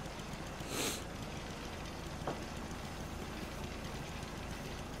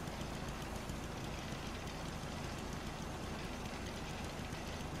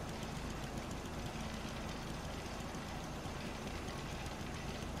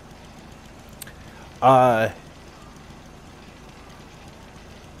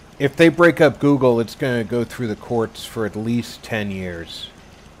 If they break up Google, it's going to go through the courts for at least 10 years.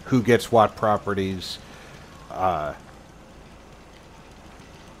 Who gets what properties,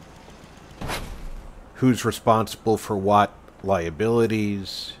 who's responsible for what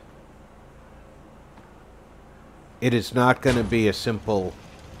liabilities. It is not going to be a simple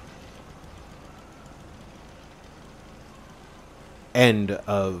end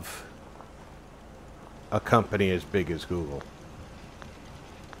of a company as big as Google.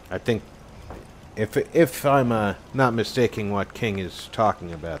 I think, if I'm not mistaking what King is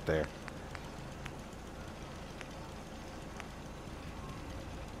talking about there.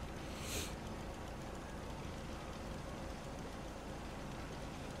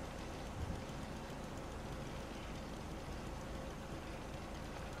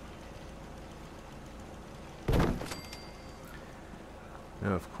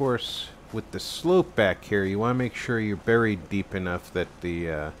 Now, of course, with the slope back here, you want to make sure you're buried deep enough that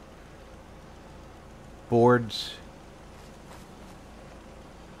the boards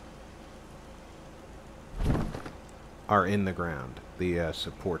are in the ground, the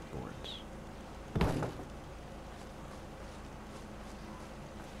support boards.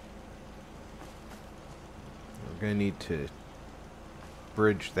 We're going to need to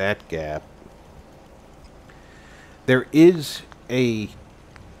bridge that gap. There is a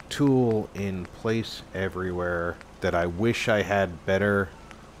tool in place everywhere that I wish I had better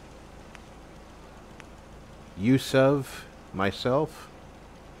use of myself.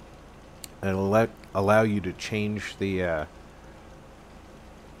 It'll allow you to change the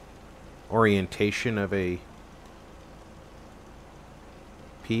orientation of a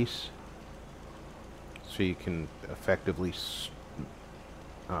piece, so you can effectively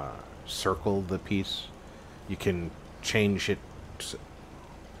circle the piece. You can change it.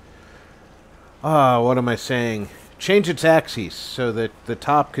 What am I saying? Change its axis so that the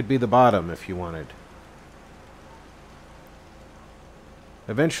top could be the bottom if you wanted.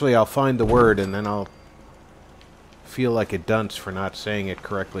 Eventually I'll find the word and then I'll feel like a dunce for not saying it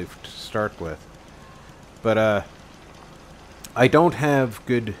correctly to start with. But I don't have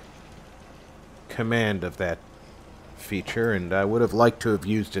good command of that feature, and I would have liked to have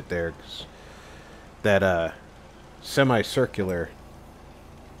used it there, 'cause that semicircular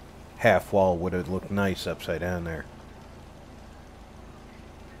half wall would have looked nice upside down there.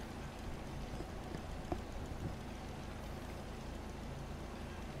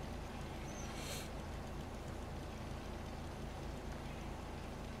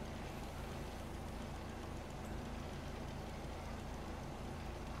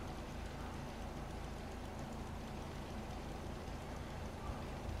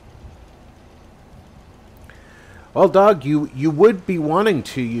 Well, dog, you would be wanting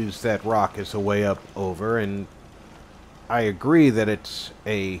to use that rock as a way up over, and I agree that it's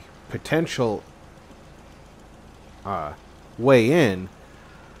a potential way in,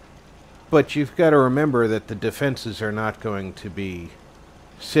 but you've got to remember that the defenses are not going to be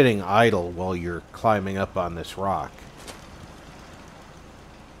sitting idle while you're climbing up on this rock.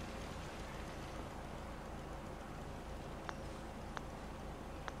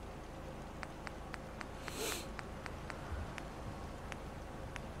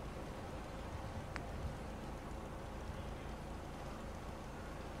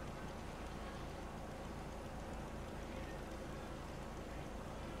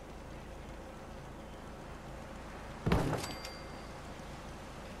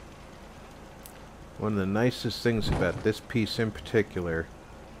 One of the nicest things about this piece in particular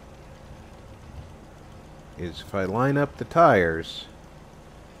is if I line up the tires,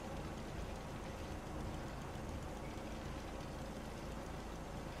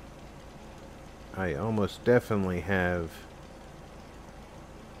 I almost definitely have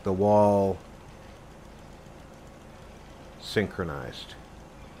the wall synchronized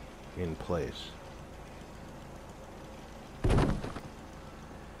in place.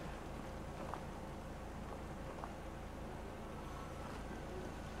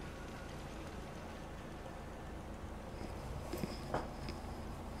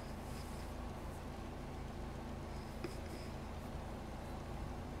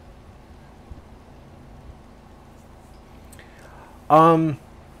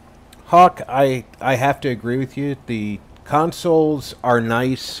 Hawk, I have to agree with you. The consoles are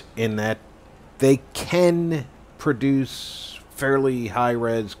nice in that they can produce fairly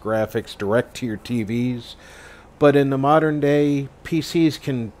high-res graphics direct to your TVs, but in the modern day, PCs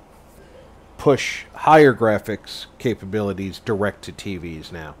can push higher graphics capabilities direct to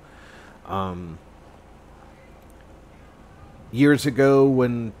TVs now. Years ago,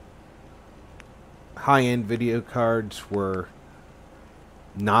 when high-end video cards were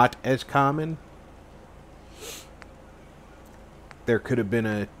not as common, there could have been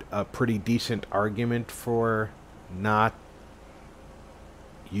a pretty decent argument for not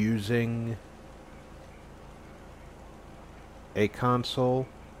using a console,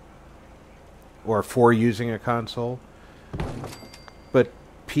 or for using a console. But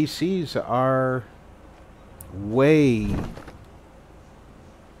PCs are way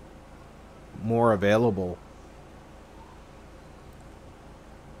more available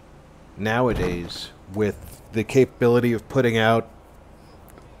nowadays, with the capability of putting out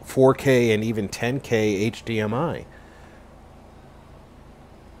 4K and even 10K HDMI.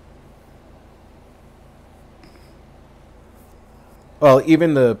 Well,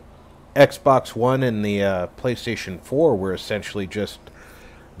 even the Xbox One and the PlayStation 4 were essentially just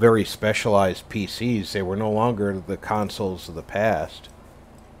very specialized PCs. They were no longer the consoles of the past.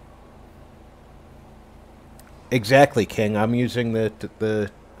 Exactly, King. I'm using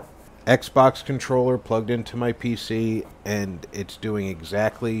the Xbox controller plugged into my PC, and it's doing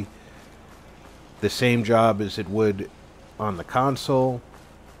exactly the same job as it would on the console.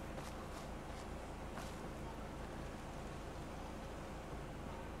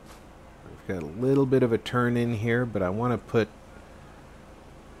 I've got a little bit of a turn in here, but I want to put...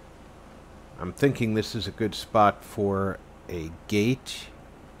 I'm thinking this is a good spot for a gate,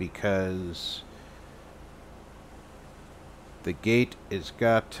 because the gate has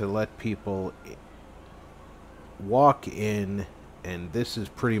got to let people walk in, and this is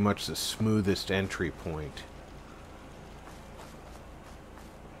pretty much the smoothest entry point.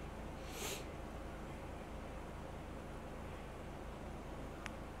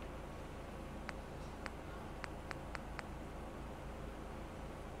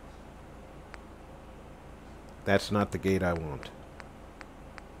 That's not the gate I want.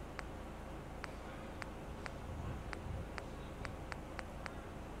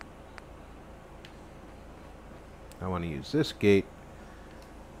 I want to use this gate,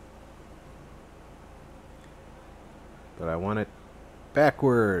 but I want it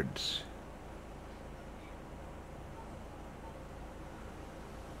backwards.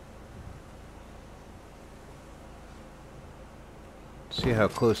 See how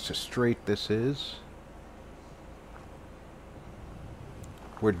close to straight this is.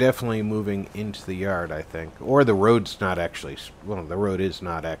 We're definitely moving into the yard, I think. Or the road's not actually... Well, the road is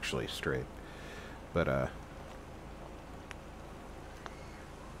not actually straight. But,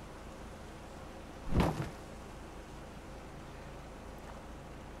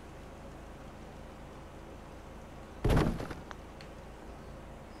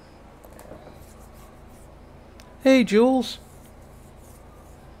 Hey, Jules.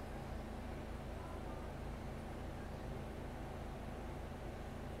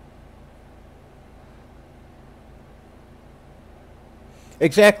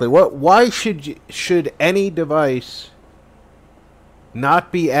 Exactly. Why should any device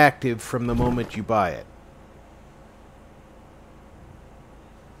not be active from the moment you buy it?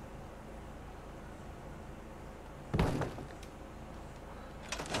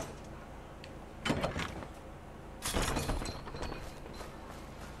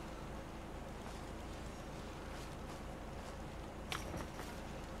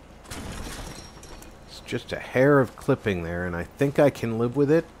 It's just a hair of clipping there, and I think I can live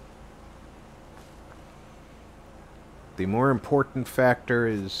with it. The more important factor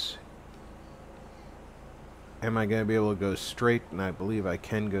is, am I going to be able to go straight? And I believe I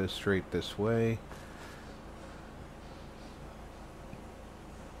can go straight this way.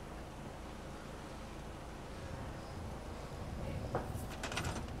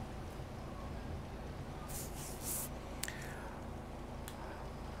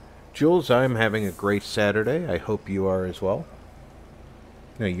 Jules, I'm having a great Saturday. I hope you are as well.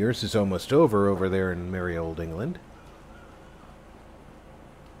 Now, yours is almost over there in merry old England.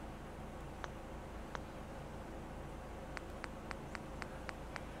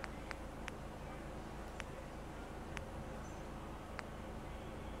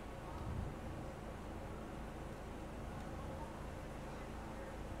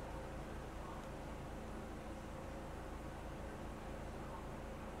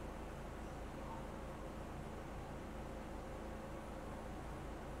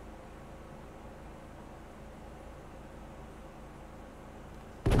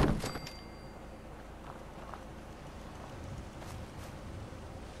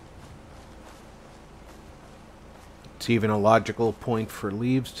 It's even a logical point for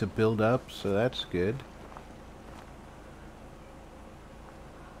leaves to build up, so that's good.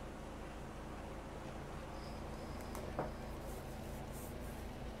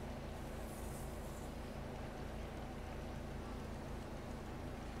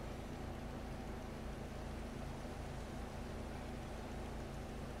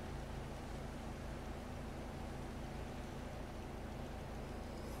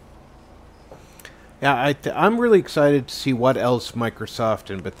 Yeah, I'm really excited to see what else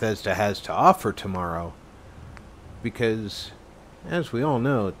Microsoft and Bethesda has to offer tomorrow. Because, as we all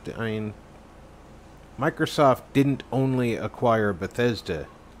know, I mean, Microsoft didn't only acquire Bethesda.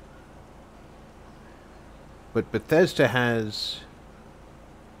 But Bethesda has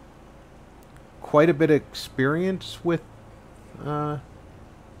quite a bit of experience with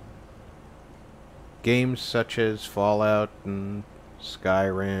games such as Fallout and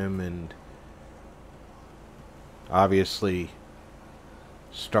Skyrim and obviously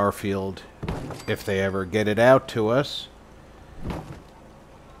Starfield, if they ever get it out to us.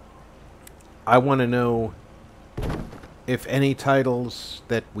 I want to know if any titles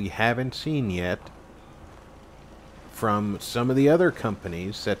that we haven't seen yet from some of the other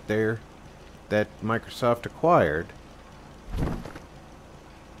companies that Microsoft acquired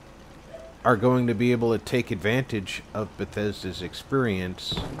are going to be able to take advantage of Bethesda's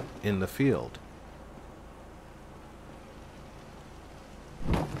experience in the field.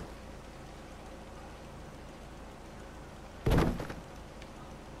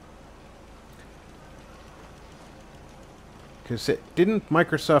 Because didn't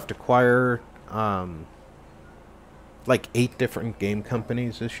Microsoft acquire like 8 different game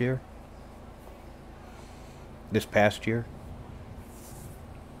companies this year? This past year?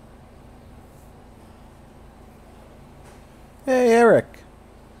 Hey, Eric.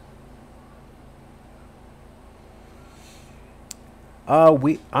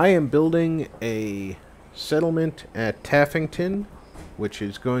 I am building a settlement at Taffington, which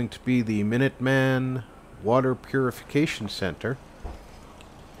is going to be the Minuteman Water Purification Center.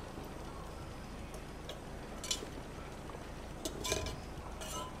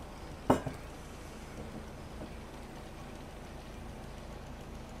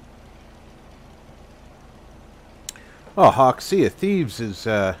 Oh, Hawk, Sea of Thieves is,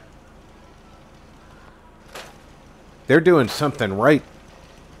 they're doing something right,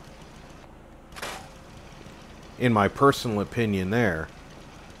 in my personal opinion there,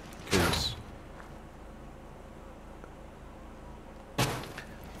 because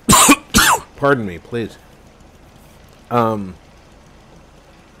pardon me, please. I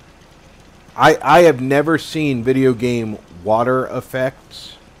have never seen video game water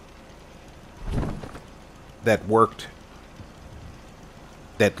effects that worked,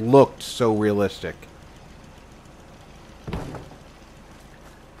 that looked so realistic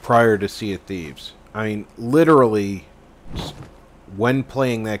prior to Sea of Thieves. I mean, literally, when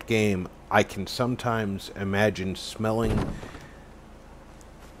playing that game, I can sometimes imagine smelling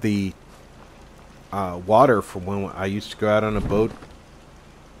the water from when I used to go out on a boat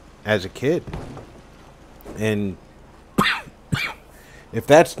as a kid. And if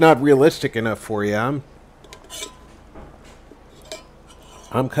that's not realistic enough for you,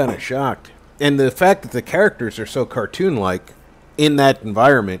 I'm kind of shocked. And the fact that the characters are so cartoon-like in that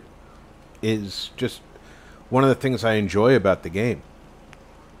environment is just one of the things I enjoy about the game.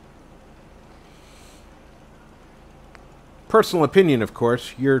 Personal opinion, of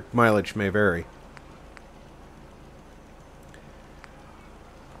course. Your mileage may vary.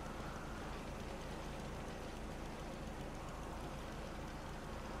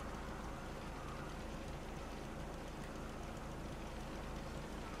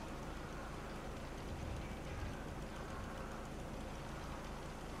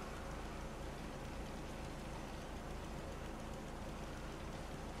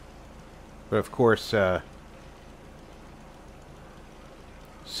 But of course,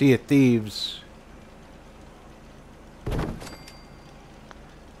 Sea of Thieves.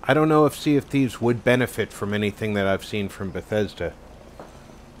 I don't know if Sea of Thieves would benefit from anything that I've seen from Bethesda.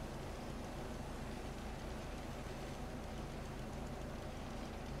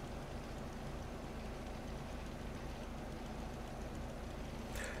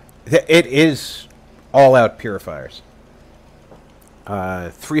 It is all-out purifiers.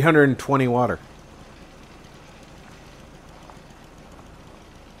 320 water.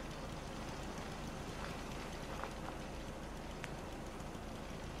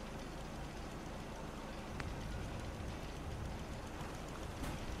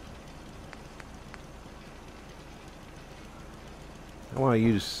 I want to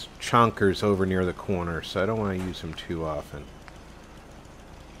use chonkers over near the corner, so I don't want to use them too often.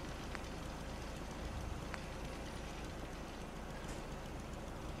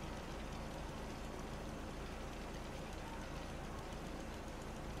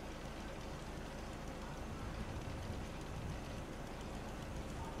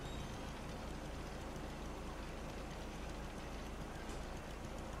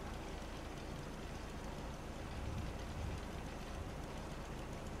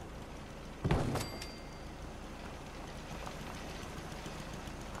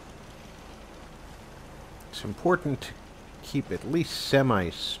 It's important to keep at least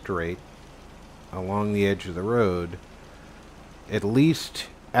semi-straight along the edge of the road, at least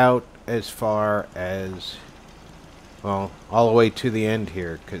out as far as, well, all the way to the end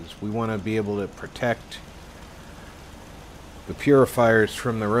here, because we want to be able to protect the purifiers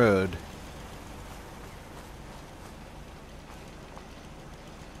from the road.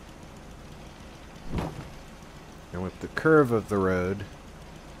 And with the curve of the road,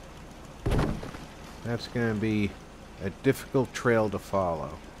 that's going to be a difficult trail to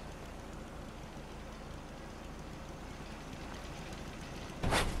follow.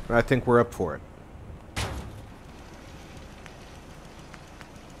 But I think we're up for it.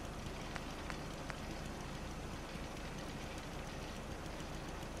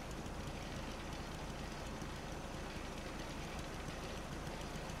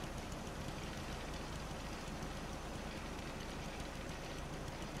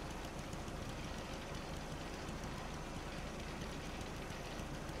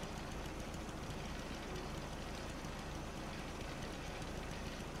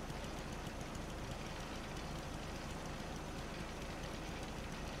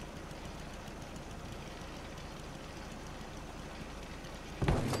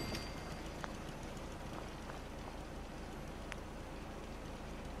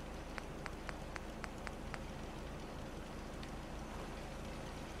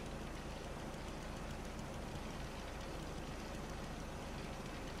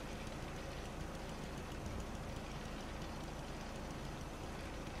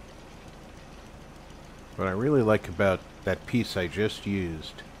 What I really like about that piece I just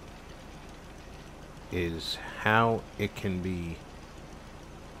used is how it can be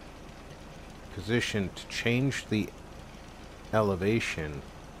positioned to change the elevation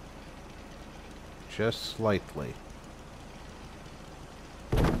just slightly.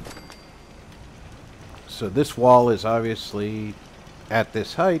 So this wall is obviously at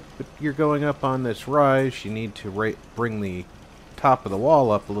this height, but you're going up on this rise. You need to bring the top of the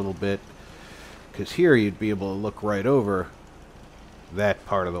wall up a little bit, because here you'd be able to look right over that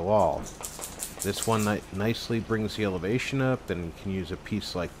part of the wall. This one nicely brings the elevation up, then you can use a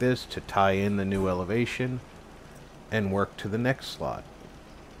piece like this to tie in the new elevation and work to the next slot.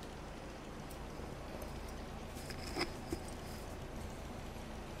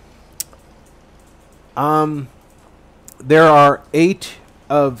 There are 8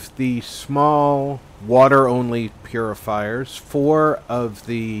 of the small water-only purifiers, 4 of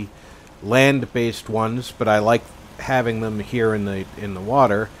the land-based ones, but I like having them here in the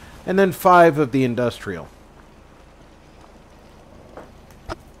water. and then 5 of the industrial.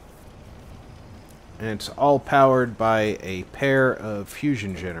 And it's all powered by a pair of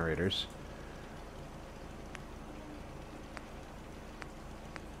fusion generators.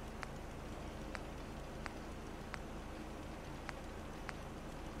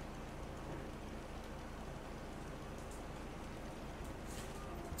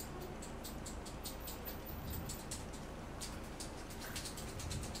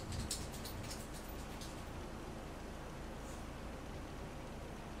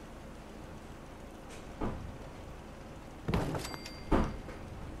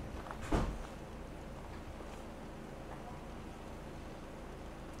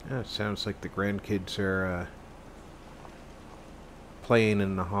 It sounds like the grandkids are playing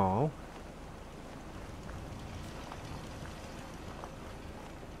in the hall.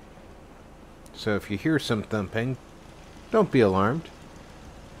 So if you hear some thumping, don't be alarmed.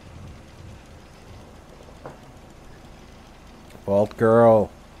 Vault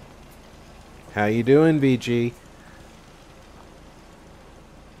girl. How you doing, VG?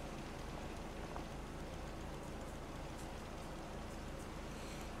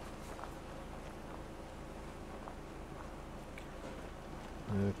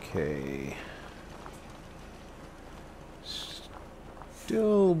 Okay.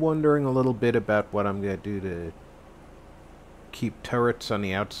 Still wondering a little bit about what I'm going to do to keep turrets on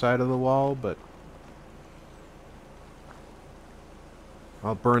the outside of the wall, but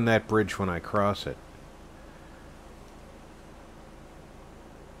I'll burn that bridge when I cross it.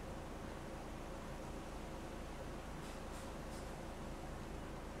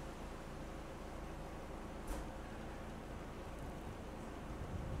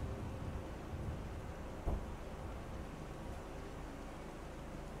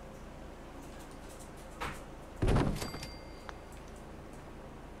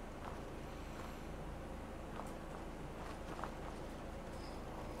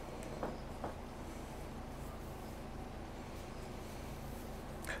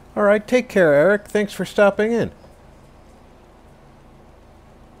 All right, take care, Eric. Thanks for stopping in.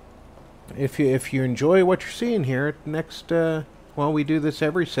 If you enjoy what you're seeing here, next, well, we do this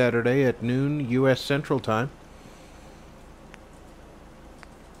every Saturday at noon U.S. Central Time.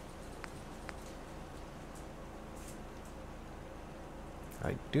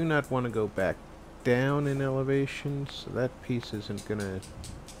 I do not want to go back down in elevation, so that piece isn't going to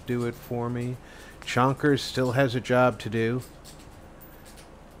do it for me. Chonkers still has a job to do.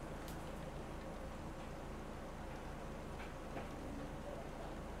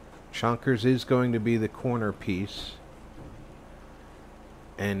 Chonkers is going to be the corner piece,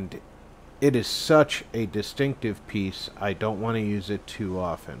 and it is such a distinctive piece, I don't want to use it too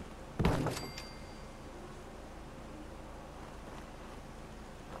often.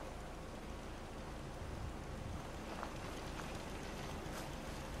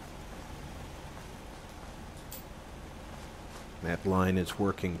 That line is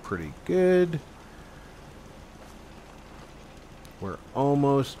working pretty good. We're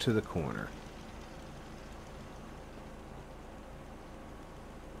almost to the corner.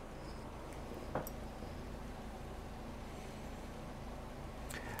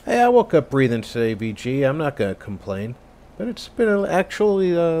 Hey, I woke up breathing today, VG. I'm not going to complain. But it's been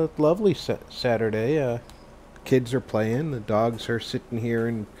actually a lovely Saturday. Kids are playing. The dogs are sitting here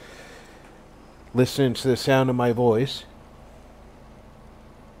and listening to the sound of my voice.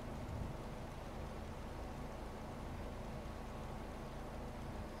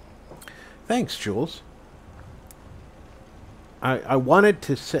 Thanks, Jules. I wanted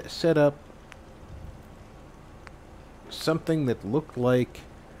to set up something that looked like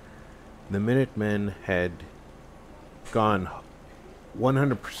the Minutemen had gone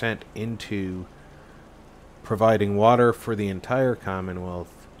 100% into providing water for the entire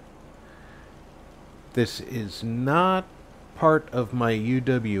Commonwealth. This is not part of my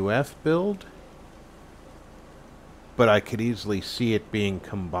UWF build, but I could easily see it being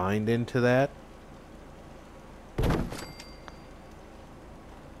combined into that.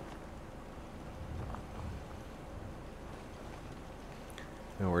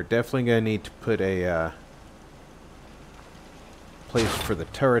 Now we're definitely going to need to put a place for the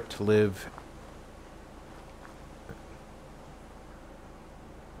turret to live.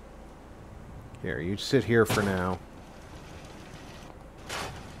 Here, you sit here for now.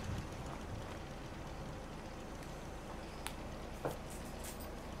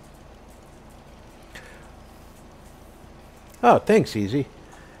 Oh, thanks, Easy.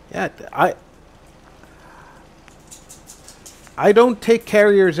 Yeah, I don't take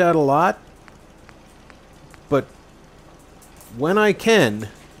carriers out a lot, but when I can,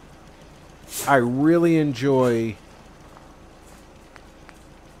 I really enjoy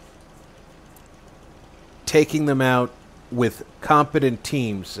taking them out with competent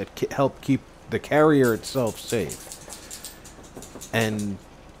teams that help keep the carrier itself safe. And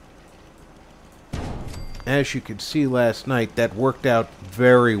as you could see last night, that worked out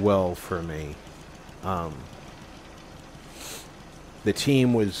very well for me. The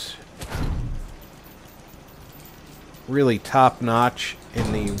team was really top-notch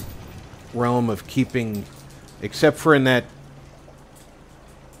in the realm of keeping, except for in that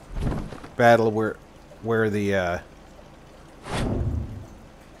battle where the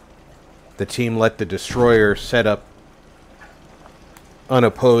team let the destroyer set up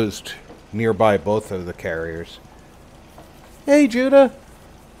unopposed nearby both of the carriers. Hey, Judah!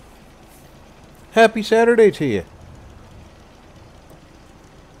 Happy Saturday to you.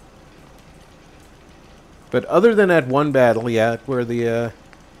 But other than that one battle, yeah, where the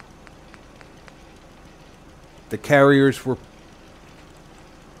carriers were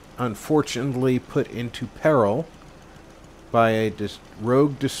unfortunately put into peril by a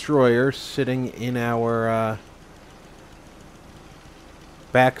rogue destroyer sitting in our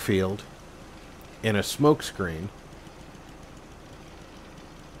backfield in a smoke screen.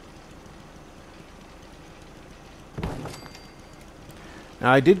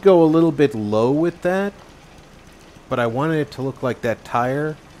 Now, I did go a little bit low with that, but I wanted it to look like that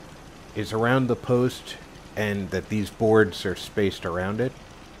tire is around the post and that these boards are spaced around it.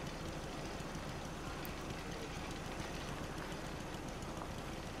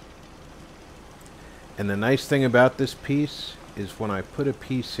 And the nice thing about this piece is when I put a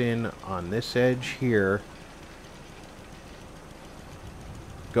piece in on this edge here,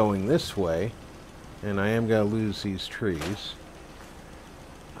 going this way, and I am going to lose these trees,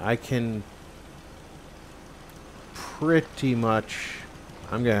 I can pretty much,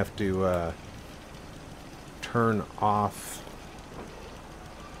 I'm going to have to turn off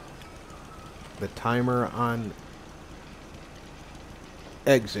the timer on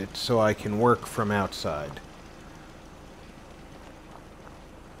exit so I can work from outside.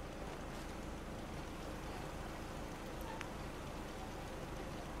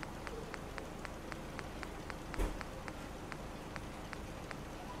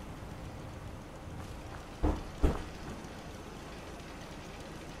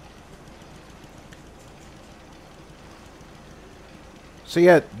 So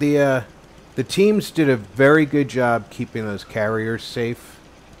yeah, the teams did a very good job keeping those carriers safe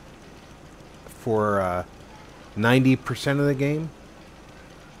for 90% of the game.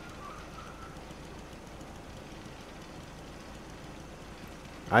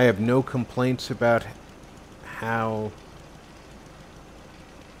 I have no complaints about how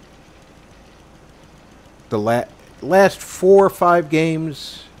the last 4 or 5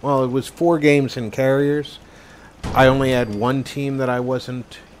 games, well, it was 4 games in carriers. I only had one team that I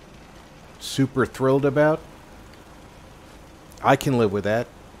wasn't super thrilled about. I can live with that.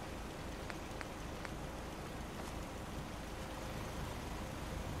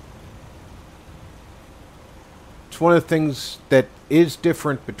 It's one of the things that is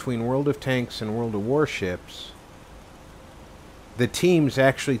different between World of Tanks and World of Warships. The teams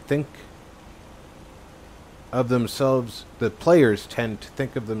actually think of themselves, the players tend to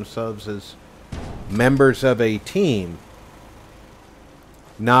think of themselves as members of a team,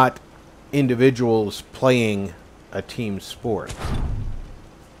 not individuals playing a team sport.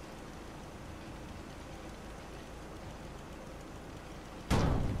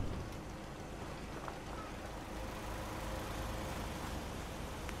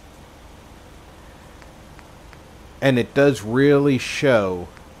 And it does really show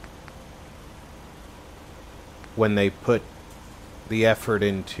when they put the effort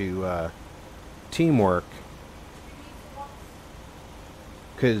into teamwork.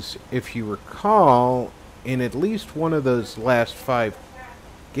 Because if you recall, in at least one of those last 5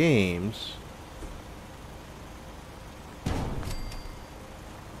 games,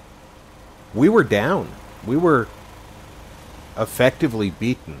 we were down. We were effectively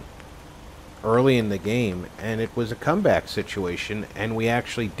beaten early in the game, and it was a comeback situation, and we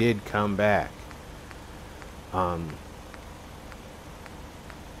actually did come back.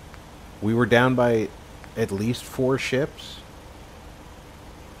 We were down by at least 4 ships.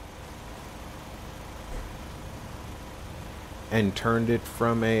 And turned it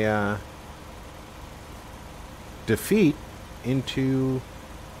from a defeat into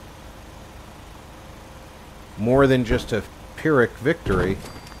more than just a Pyrrhic victory.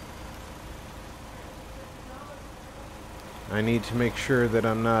 I need to make sure that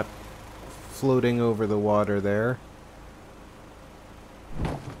I'm not floating over the water there.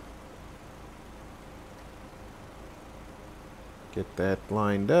 Get that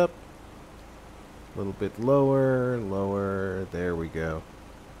lined up. A little bit lower, lower. There we go.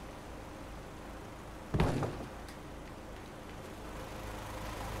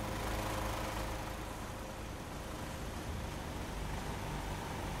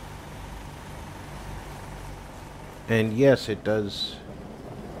 And yes, it does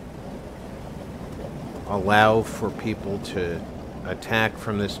allow for people to attack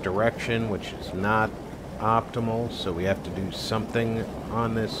from this direction, which is not optimal, so we have to do something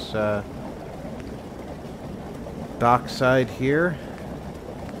on this dock side here.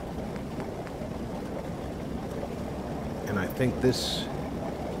 And I think this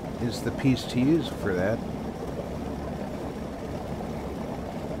is the piece to use for that.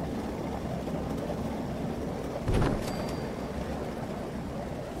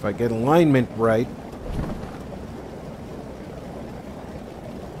 If I get alignment right,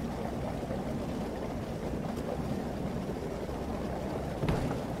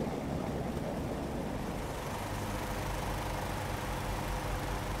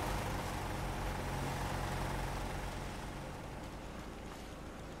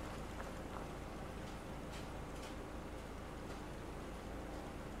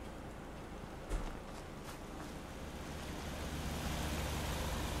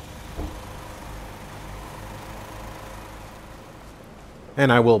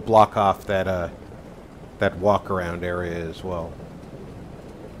 and I will block off that that walk-around area as well.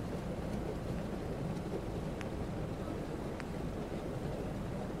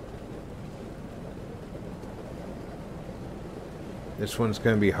 This one's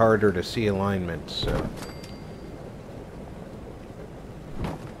going to be harder to see alignment, so...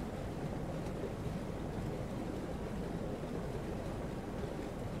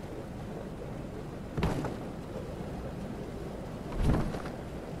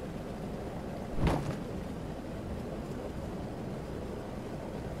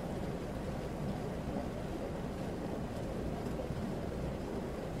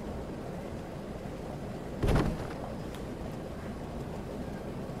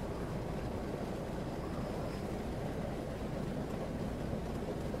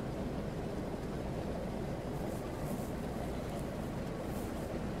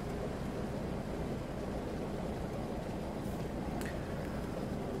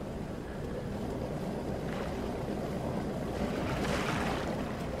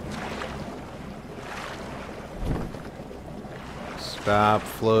 Stop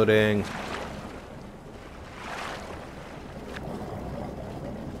floating.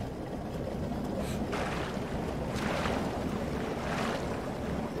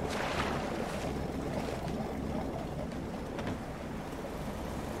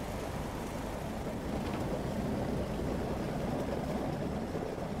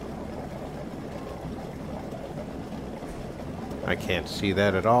 I can't see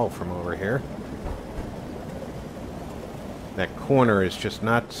that at all from over here. That corner is just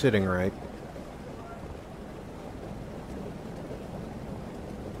not sitting right.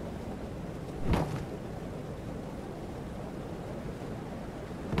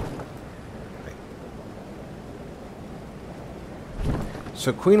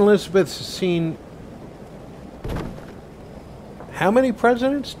 So Queen Elizabeth has seen how many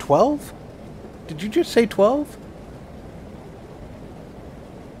presidents? 12? Did you just say 12?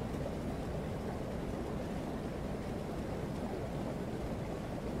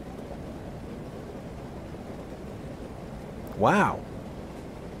 Wow.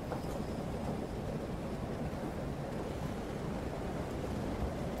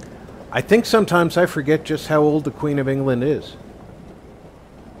 I think sometimes I forget just how old the Queen of England is.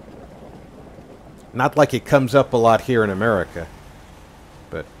 Not like it comes up a lot here in America,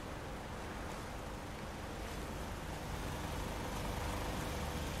 but...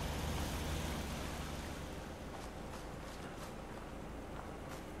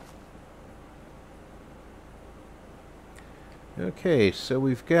 Okay, so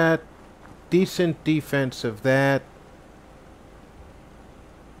we've got decent defense of that.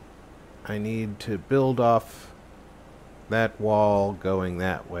 I need to build off that wall going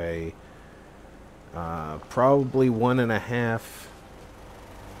that way. Probably 1.5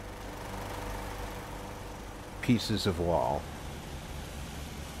 pieces of wall,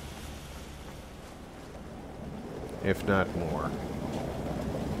 if not more.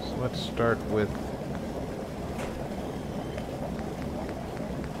 So let's start with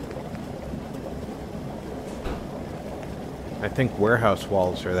I think warehouse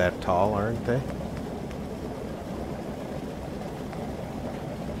walls are that tall, aren't they?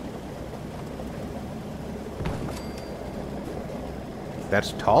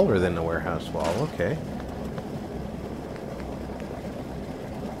 That's taller than the warehouse wall, okay.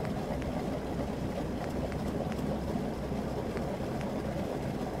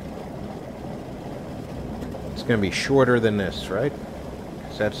 going to be shorter than this, right?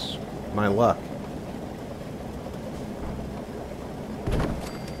 'Cause that's my luck.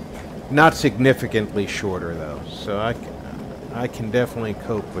 Not significantly shorter, though, so I can definitely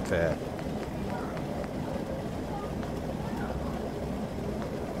cope with that.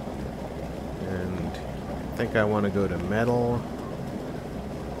 And I think I want to go to metal.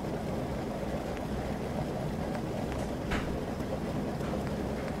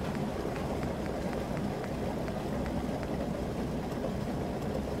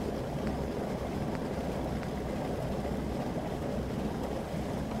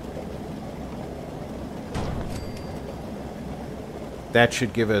 That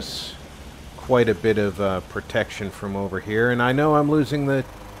should give us quite a bit of protection from over here. And I know I'm losing the,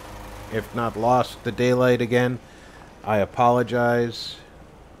 if not lost, the daylight again. I apologize.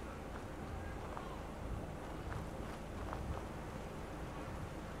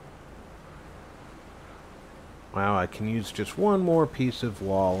 Wow, I can use just one more piece of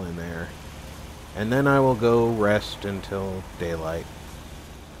wall in there. And then I will go rest until daylight.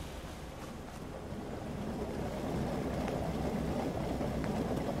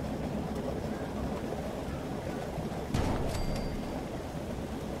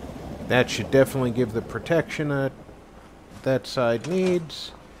 That should definitely give the protection that side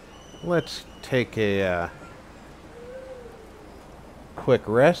needs. Let's take a quick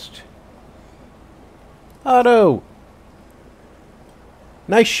rest. Otto!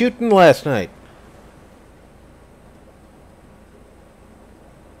 Nice shooting last night.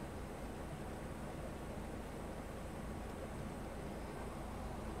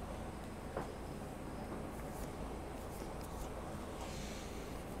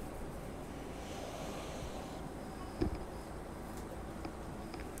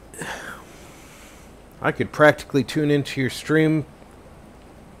 I could practically tune into your stream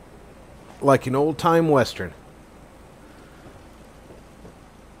like an old-time Western.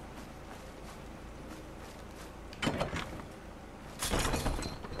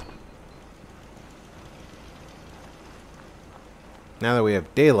 Now that we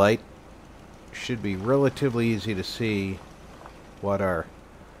have daylight, it should be relatively easy to see what our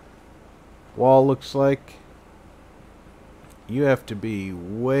wall looks like. You have to be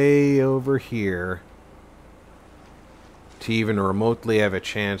way over here to even remotely have a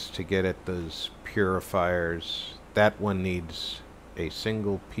chance to get at those purifiers. That one needs a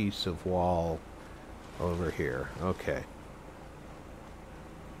single piece of wall over here. Okay.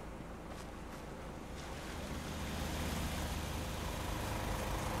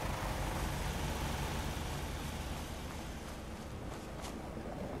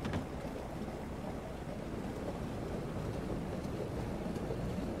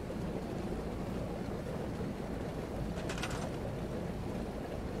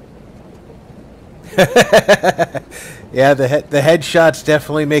 Yeah, the headshots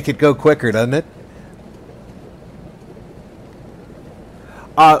definitely make it go quicker, doesn't it?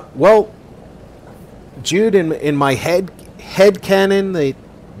 Well, Jude, in my head canon,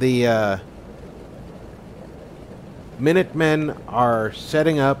 the Minutemen are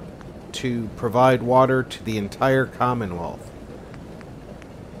setting up to provide water to the entire Commonwealth.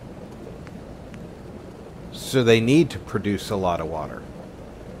 So they need to produce a lot of water.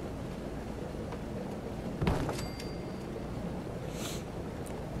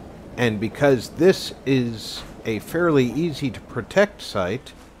 And because this is a fairly easy to protect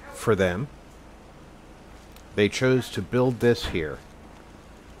site for them, they chose to build this here.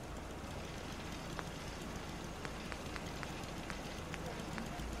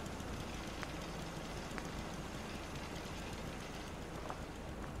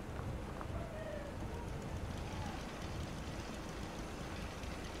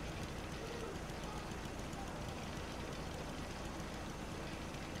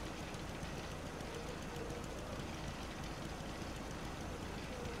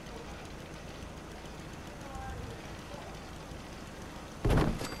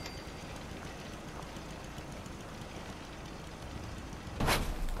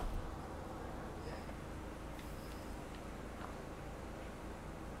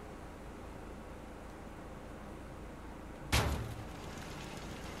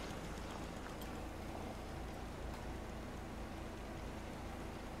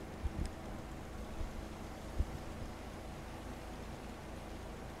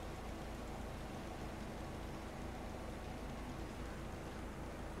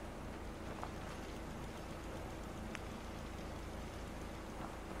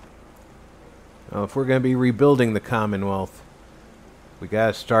 Now, if we're going to be rebuilding the Commonwealth, we got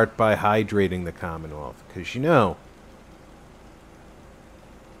to start by hydrating the Commonwealth. Because, you know,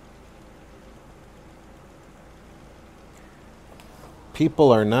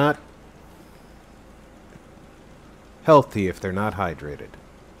 People are not healthy if they're not hydrated.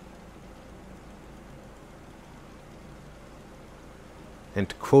 And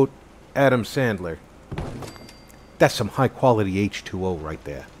to quote Adam Sandler, that's some high-quality H2O right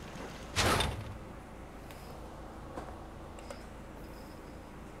there.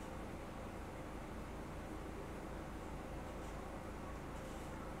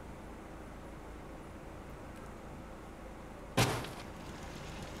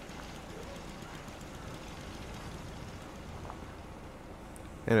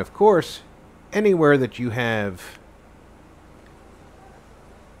 And of course, anywhere that you have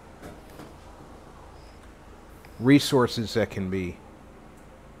resources that can be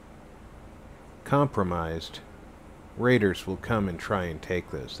compromised, raiders will come and try and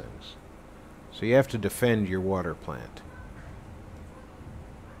take those things. So you have to defend your water plant.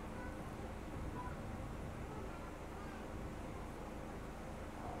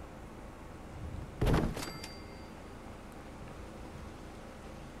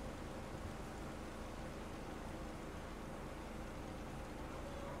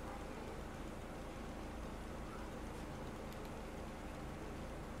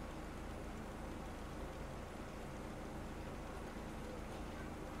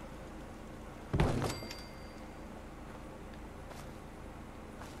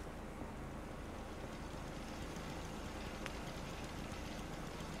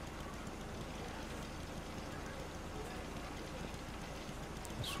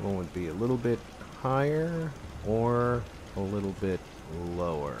 This one would be a little bit higher or a little bit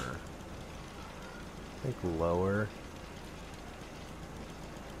lower. I think lower.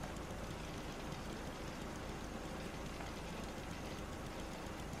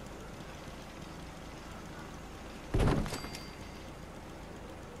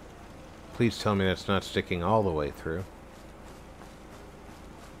 Please tell me that's not sticking all the way through.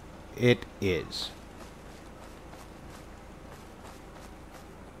 It is.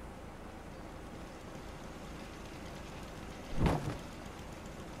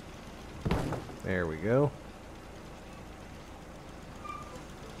 There we go.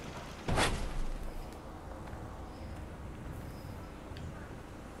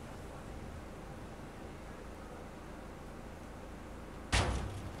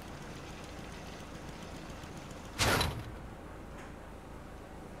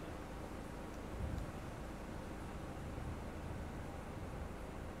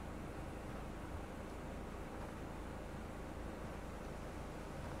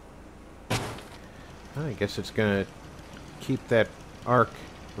 I guess it's gonna keep that arc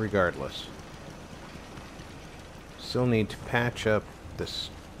regardless. Still need to patch up this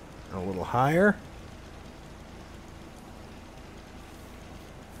a little higher.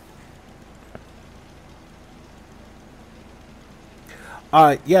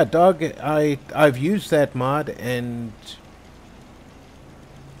 Yeah, dog, I've used that mod and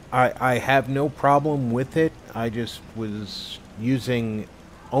I have no problem with it. I just was using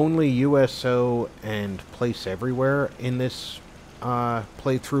only USO and Place Everywhere in this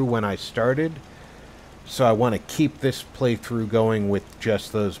playthrough when I started. So I want to keep this playthrough going with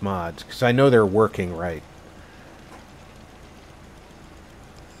just those mods, because I know they're working right.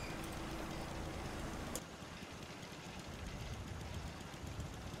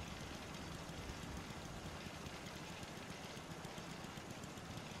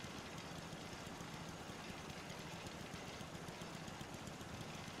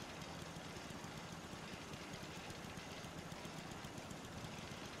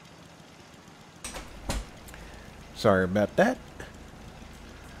 Sorry about that.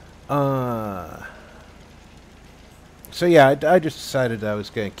 So yeah, I just decided I was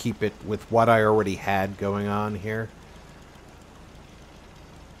going to keep it with what I already had going on here.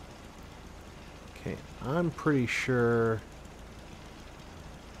 Okay, I'm pretty sure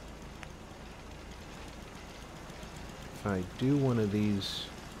if I do one of these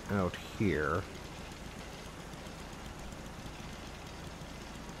out here,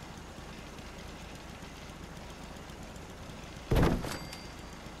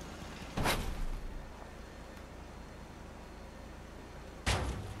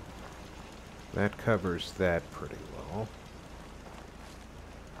 that covers that pretty well.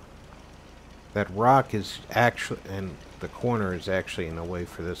 That rock is actually, and the corner is actually in the way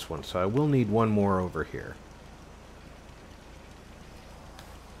for this one, so I will need one more over here.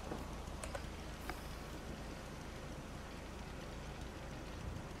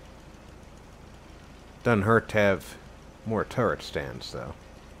 Doesn't hurt to have more turret stands, though.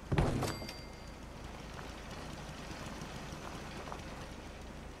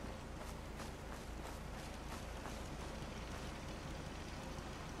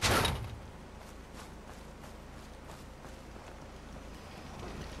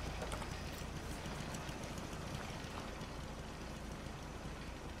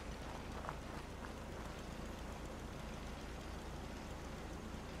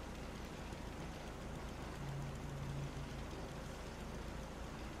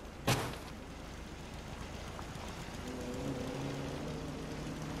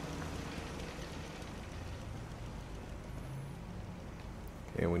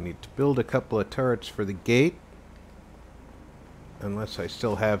 need to build a couple of turrets for the gate. Unless I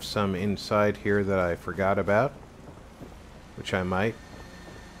still have some inside here that I forgot about. Which I might.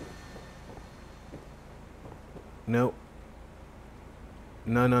 Nope.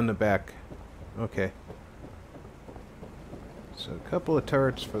 None on the back. Okay. So a couple of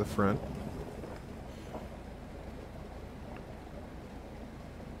turrets for the front.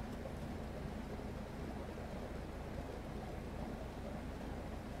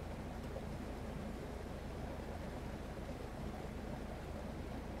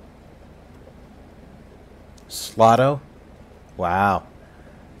 Slotto? Wow.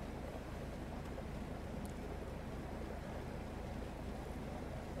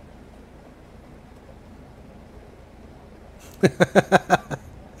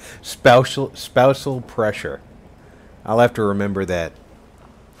 Spousal pressure. I'll have to remember that.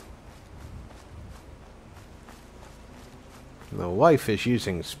 The wife is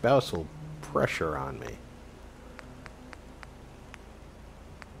using spousal pressure on me.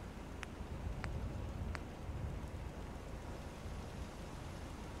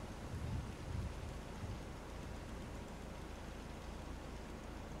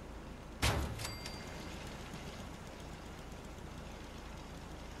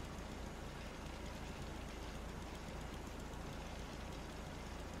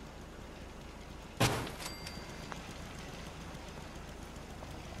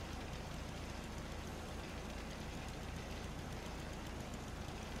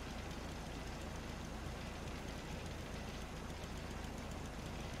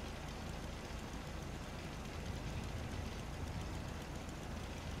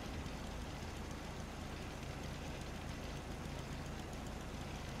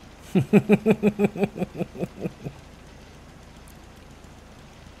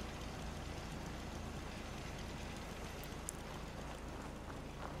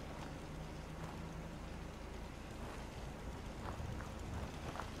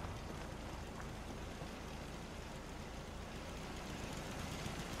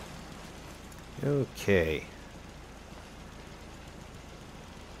 Okay.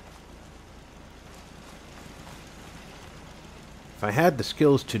 If I had the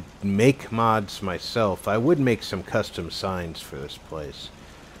skills to make mods myself, I would make some custom signs for this place.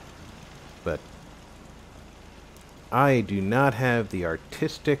 But I do not have the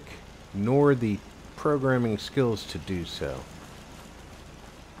artistic nor the programming skills to do so.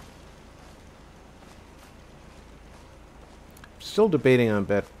 Still debating on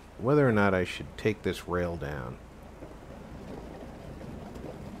whether or not I should take this rail down.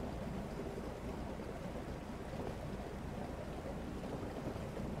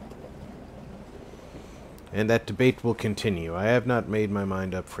 And that debate will continue. I have not made my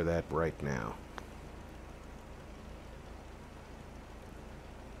mind up for that right now.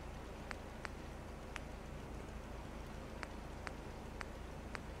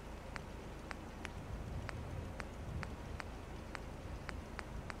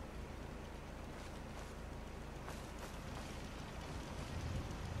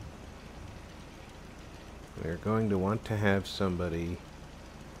 They're going to want to have somebody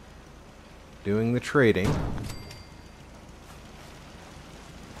doing the trading.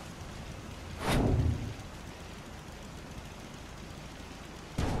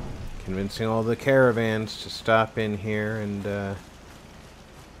 Convincing all the caravans to stop in here and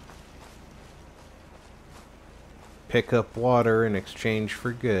pick up water in exchange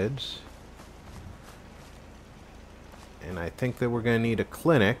for goods. And I think that we're going to need a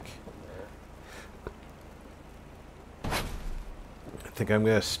clinic. I think I'm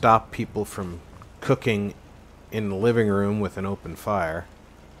going to stop people from cooking in the living room with an open fire.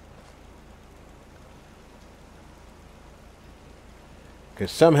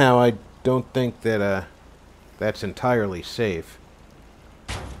 Because somehow I don't think that that's entirely safe.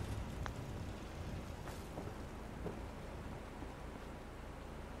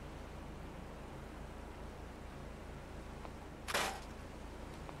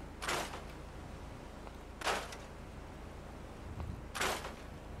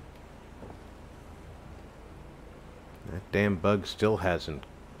 That damn bug still hasn't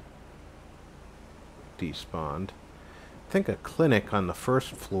despawned. I think a clinic on the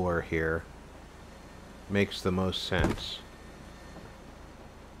first floor here makes the most sense.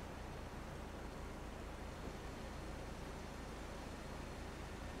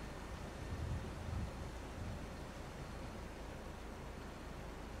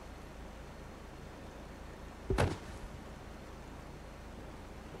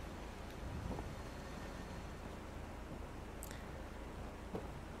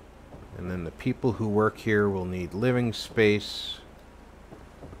 And then the people who work here will need living space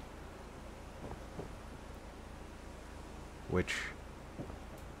which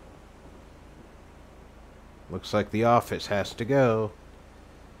looks like the office has to go.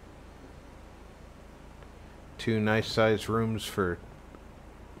 2 nice-sized rooms for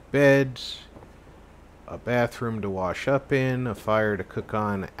beds, a bathroom to wash up in, a fire to cook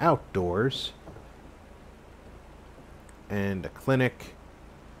on outdoors, and a clinic.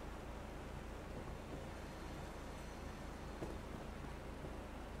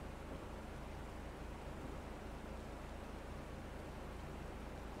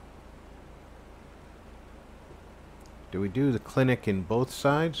 Do we do the clinic in both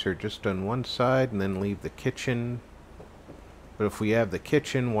sides, or just on one side and then leave the kitchen? But if we have the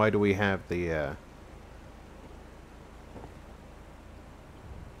kitchen, why do we have the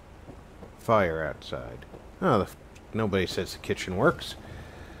fire outside? Oh, nobody says the kitchen works.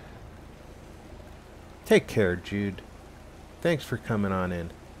 Take care, Jude. Thanks for coming on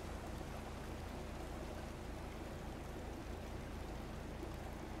in.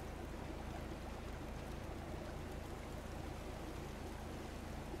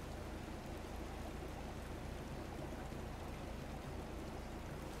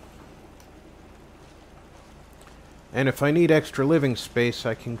 And if I need extra living space,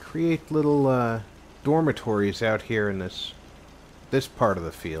 I can create little dormitories out here in this part of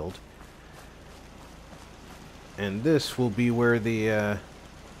the field. And this will be where the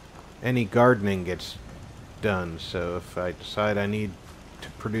any gardening gets done. So if I decide I need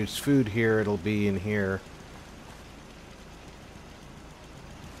to produce food here, it'll be in here.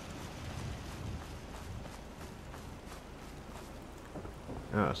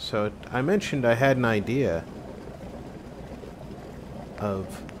 Oh, so I mentioned I had an idea of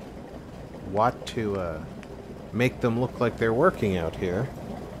what to make them look like they're working out here.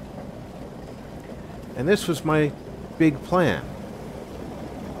 And this was my big plan.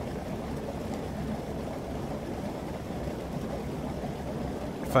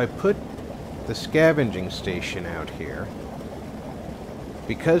 If I put the scavenging station out here,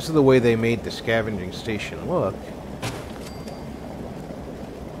 because of the way they made the scavenging station look,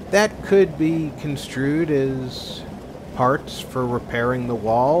 that could be construed as parts for repairing the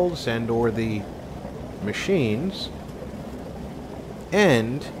walls and or the machines,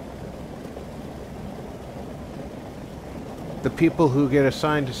 and the people who get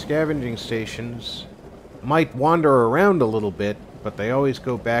assigned to scavenging stations might wander around a little bit, but they always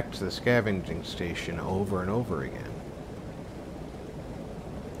go back to the scavenging station over and over again.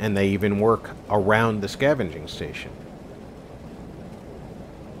 And they even work around the scavenging station.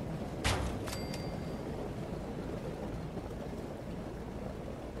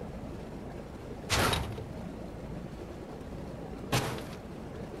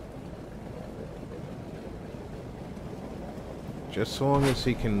 Just so long as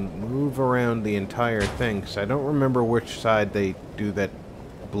he can move around the entire thing, because I don't remember which side they do that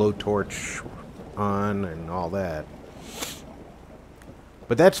blowtorch on and all that.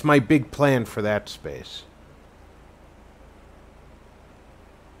 But that's my big plan for that space.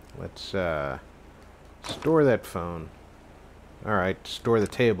 Let's store that phone. Alright, store the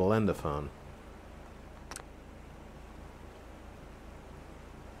table and the phone.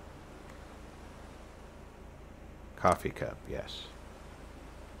 Coffee cup, yes.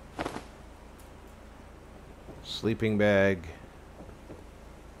 Sleeping bag.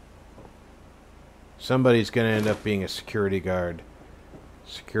 Somebody's going to end up being a security guard.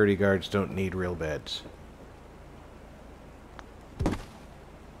 Security guards don't need real beds.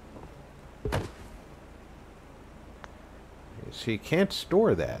 So you can't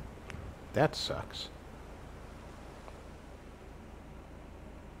store that. That sucks.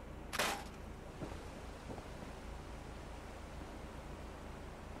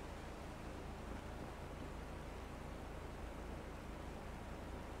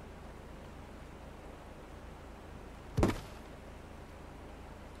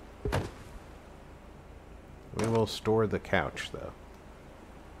 We will store the couch, though.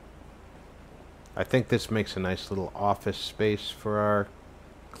 I think this makes a nice little office space for our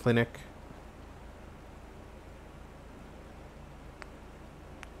clinic.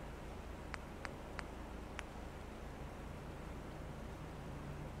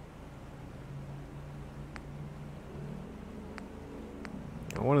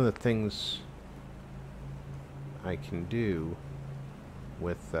 Now, one of the things I can do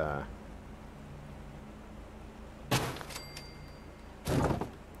with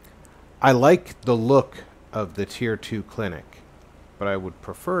I like the look of the Tier 2 clinic, but I would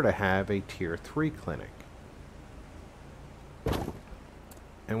prefer to have a Tier 3 clinic.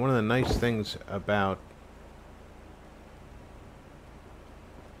 And one of the nice things about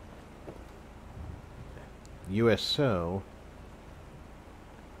USO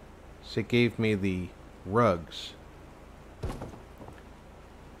So it gave me the rugs.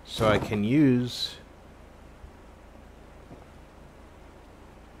 So I can use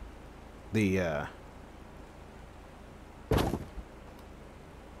the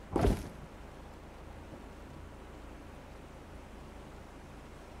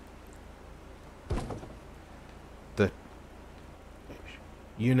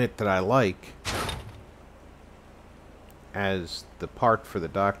unit that I like as the part for the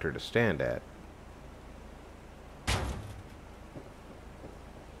doctor to stand at.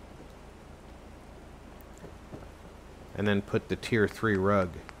 And then put the tier 3 rug.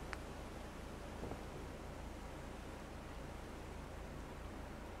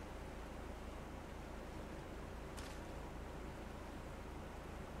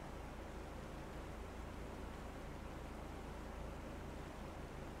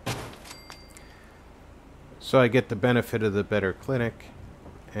 So I get the benefit of the better clinic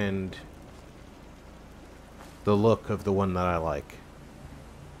and the look of the one that I like.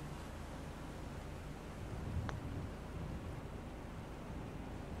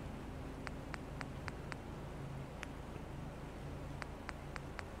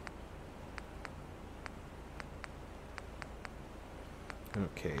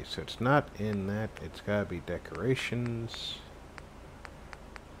 Okay, so it's not in that. It's gotta be decorations.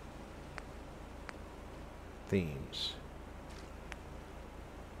 Themes.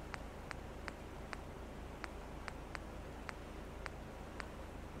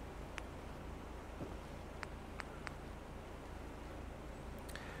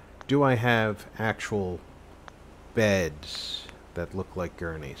 Do I have actual beds that look like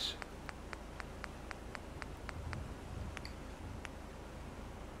gurneys?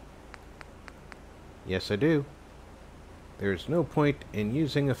 Yes, I do. There's no point in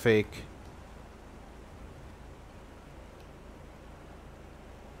using a fake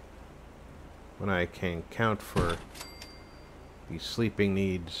when I can count for the sleeping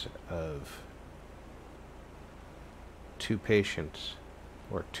needs of 2 patients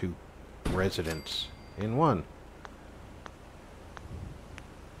or 2 residents in one.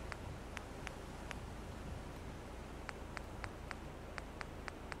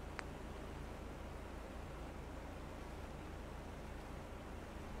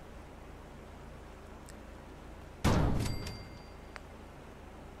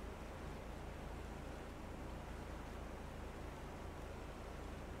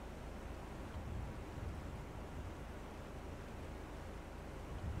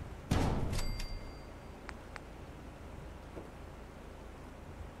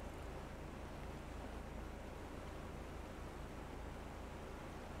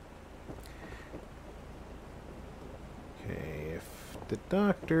 The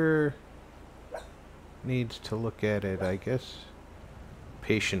doctor needs to look at it, I guess.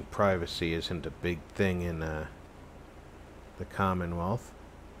 Patient privacy isn't a big thing in the Commonwealth.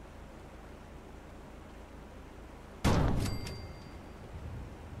 Put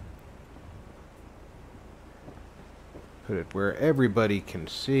it where everybody can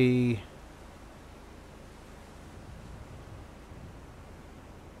see.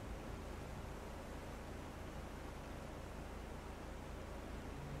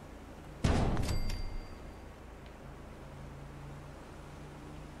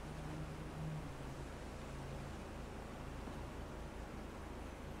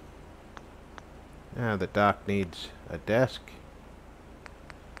 Now the doc needs a desk.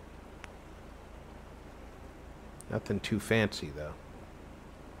 Nothing too fancy though.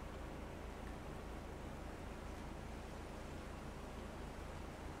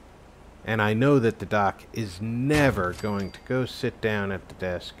 And I know that the doc is never going to go sit down at the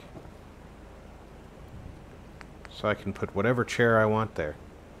desk. So I can put whatever chair I want there.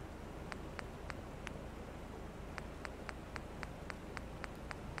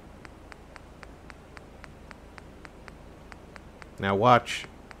 Now watch,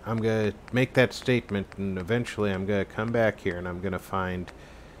 I'm going to make that statement and eventually I'm going to come back here and I'm going to find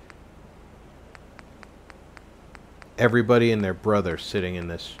everybody and their brother sitting in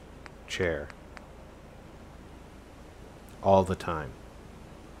this chair. All the time.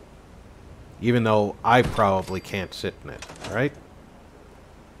 Even though I probably can't sit in it, right?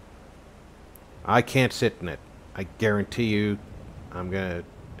 I can't sit in it. I guarantee you I'm going to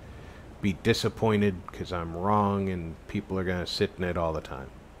be disappointed because I'm wrong and people are going to sit in it all the time.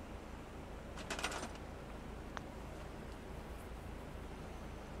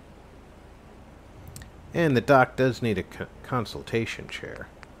 And the doc does need a consultation chair.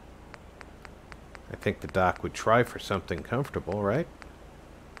 I think the doc would try for something comfortable, right?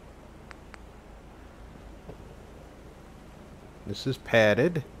 This is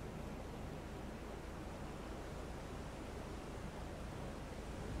padded.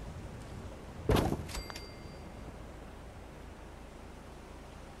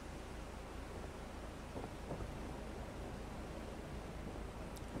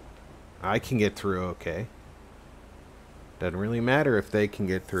 I can get through okay. Doesn't really matter if they can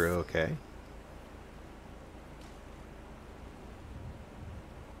get through okay.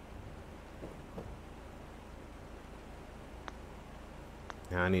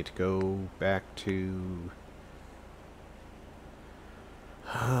 Now I need to go back to...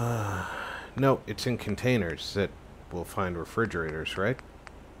 No, it's in containers that we'll find refrigerators, right?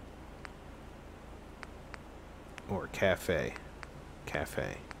 Or cafe.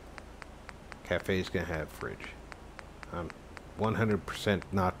 Cafe. Cafe's gonna have fridge. I'm 100%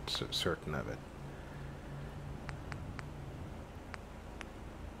 not certain of it.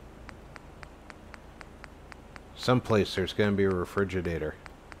 Someplace there's gonna be a refrigerator.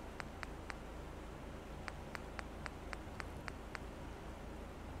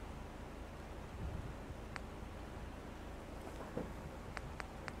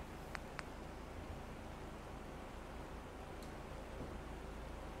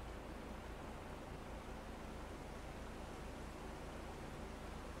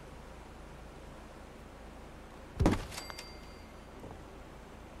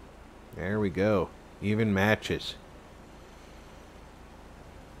 There we go. Even matches.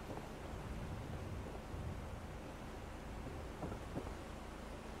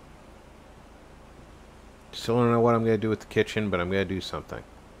 Still don't know what I'm going to do with the kitchen, but I'm going to do something.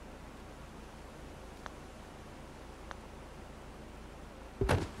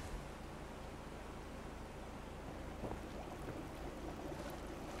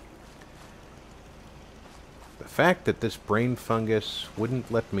 The fact that this brain fungus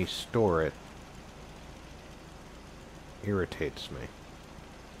wouldn't let me store it irritates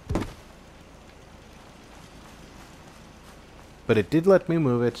me. But it did let me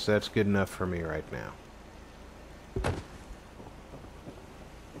move it, so that's good enough for me right now.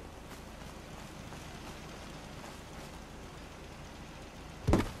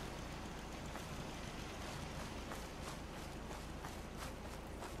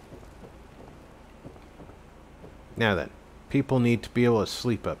 Now then, people need to be able to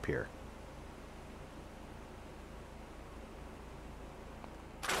sleep up here.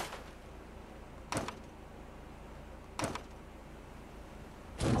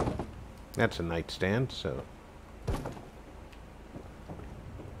 That's a nightstand, so...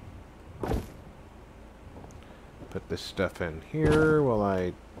 Put this stuff in here while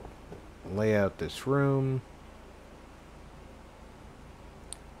I lay out this room.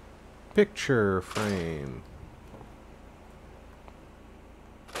 Picture frame.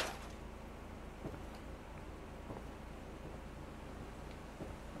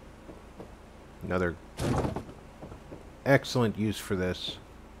 Another excellent use for this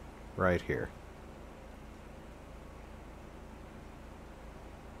right here.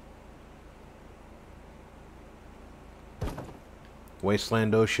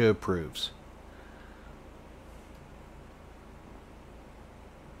 Wasteland OSHA approves.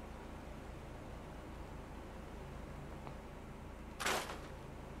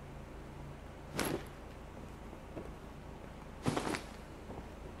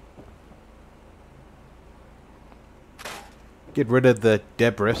 Get rid of the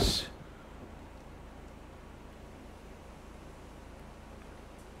debris.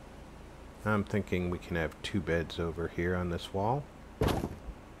 I'm thinking we can have 2 beds over here on this wall.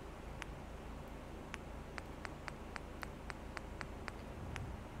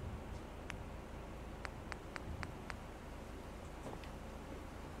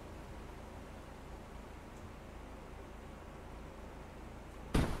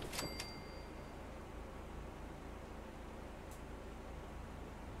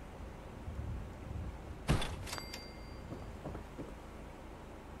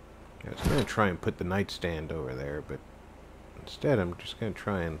 I was going to try and put the nightstand over there, but instead I'm just going to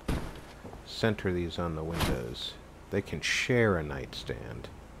try and center these on the windows. They can share a nightstand.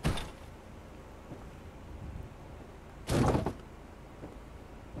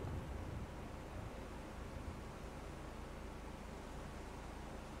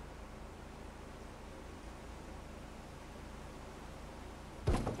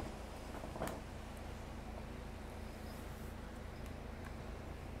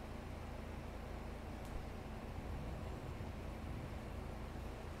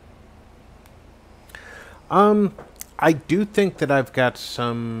 I do think that I've got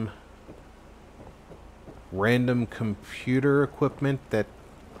some random computer equipment that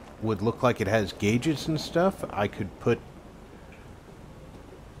would look like it has gauges and stuff. I could put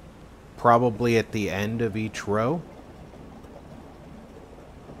probably at the end of each row.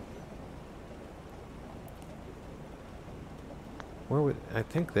 Where would I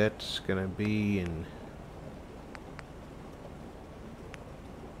think that's gonna be in...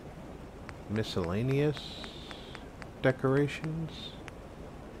 Miscellaneous decorations?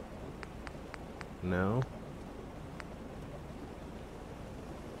 No.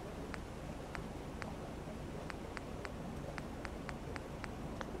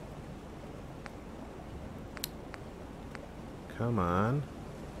 Come on.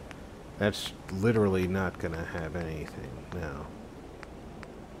 That's literally not gonna have anything, no.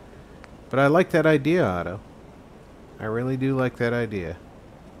 But I like that idea, Otto. I really do like that idea.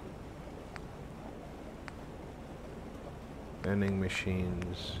 Vending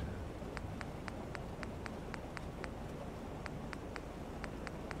machines.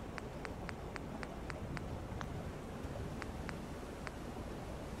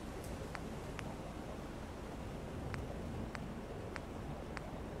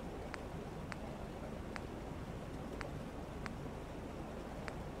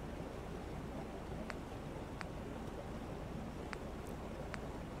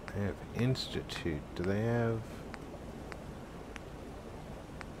 They have Institute. Do they have...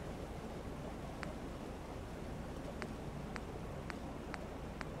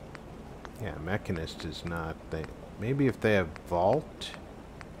 Yeah, Mechanist is not. They maybe if they have Vault.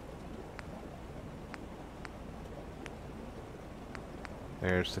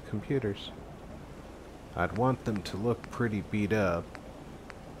 There's the computers. I'd want them to look pretty beat up,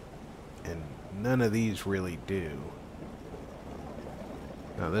 and none of these really do.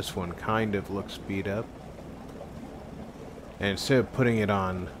 Now this one kind of looks beat up. And instead of putting it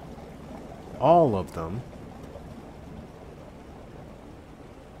on all of them,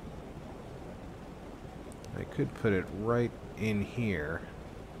 I could put it right in here.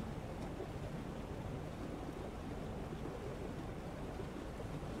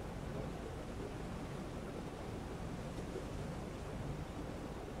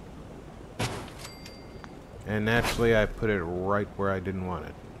 And naturally I put it right where I didn't want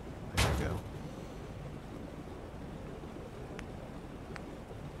it. There we go.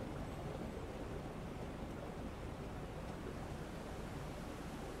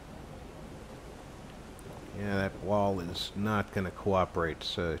 Yeah, that wall is not going to cooperate,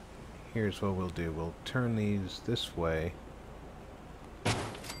 so here's what we'll do. We'll turn these this way.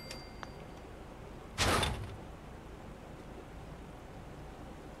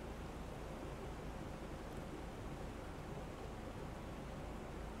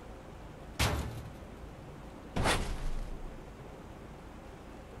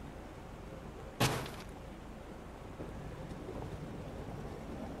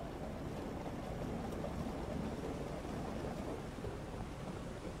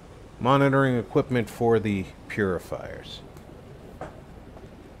 Monitoring equipment for the purifiers.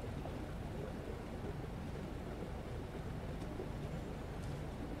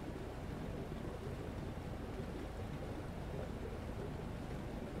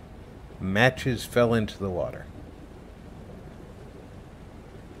 Matches fell into the water.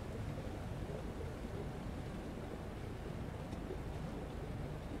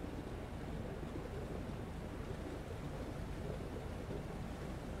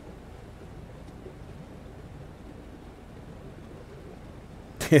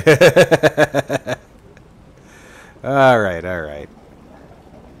 Alright, alright.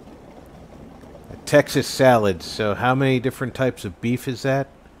 A Texas salad, so how many different types of beef is that?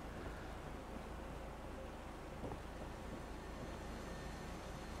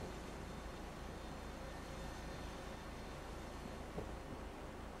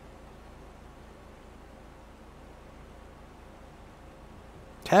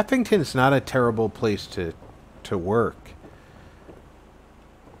 Taffington's not a terrible place to work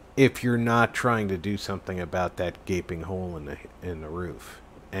if you're not trying to do something about that gaping hole in the roof.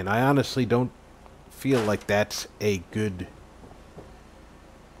 And I honestly don't feel like that's a good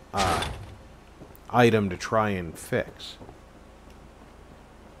item to try and fix.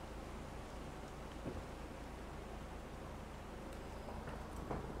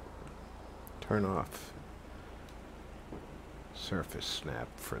 Turn off surface snap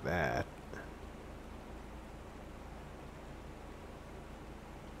for that.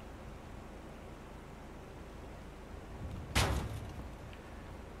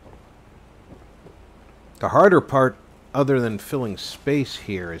 The harder part, other than filling space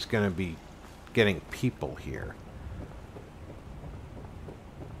here, is going to be getting people here.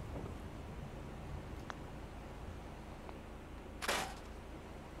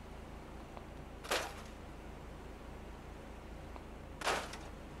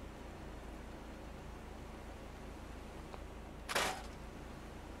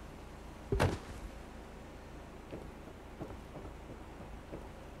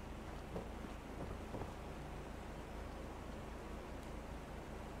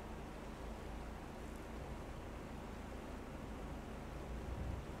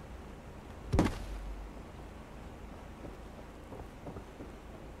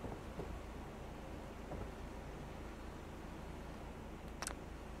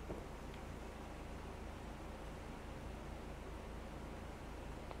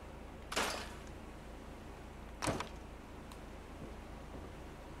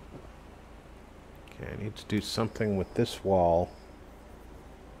 Need to do something with this wall.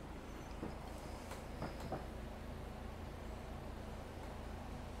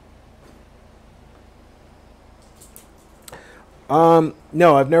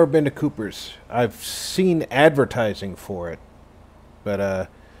 No, I've never been to Cooper's. I've seen advertising for it. But,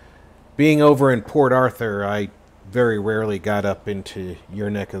 being over in Port Arthur, I very rarely got up into your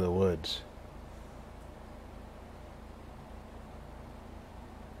neck of the woods.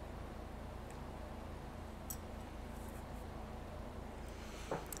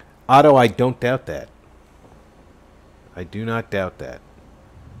 Otto, I don't doubt that. I do not doubt that.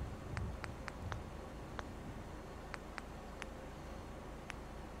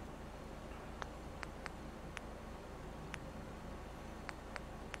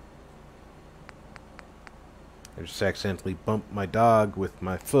 I just accidentally bumped my dog with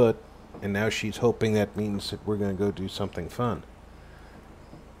my foot, and now she's hoping that means that we're going to go do something fun.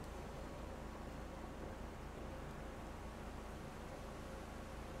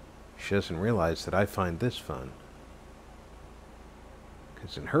 She doesn't realize that I find this fun.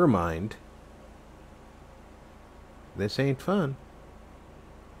 Because in her mind, this ain't fun.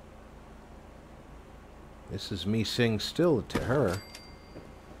 This is me sitting still to her.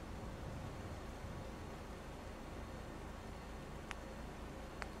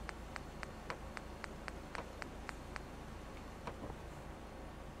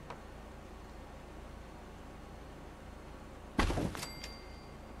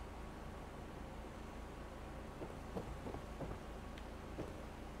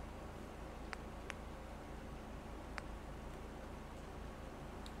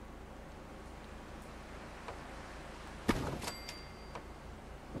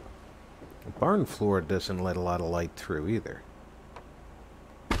 Barn floor doesn't let a lot of light through either.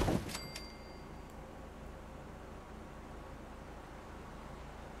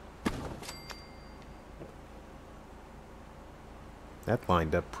 That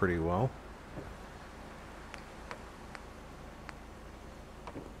lined up pretty well.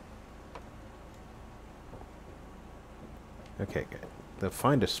 Okay, good. To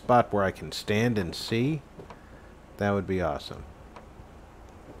find a spot where I can stand and see, that would be awesome.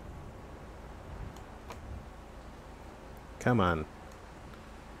 Come on.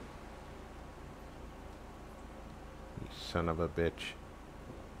 You son of a bitch.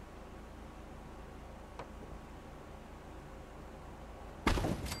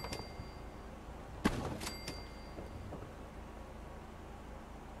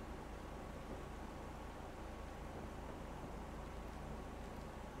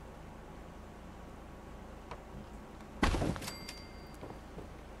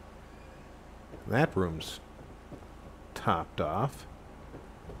 That room's topped off.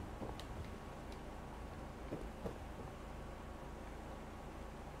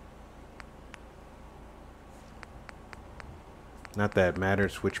 Not that it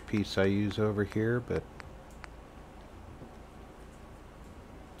matters which piece I use over here, but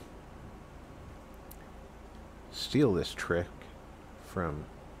steal this trick from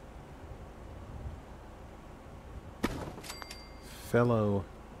fellow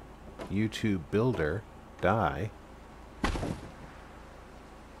YouTube builder, Die.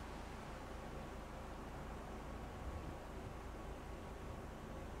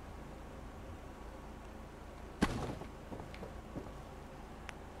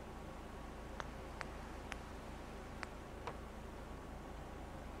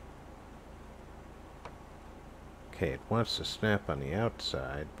 Okay, it wants to snap on the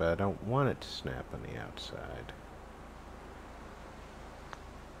outside, but I don't want it to snap on the outside.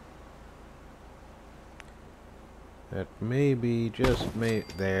 That maybe, just may...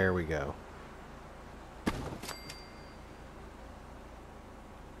 There we go.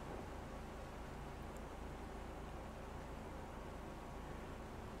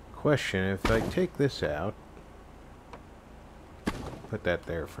 Question, if I take this out, put that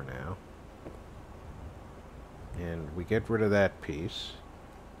there for now, and we get rid of that piece,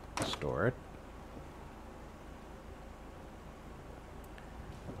 store it.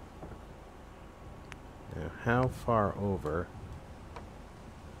 Now, how far over?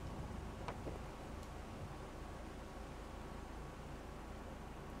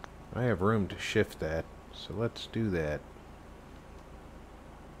 I have room to shift that, so let's do that.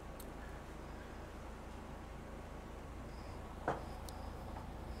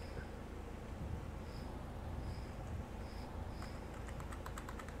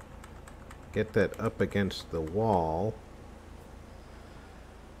 Get that up against the wall.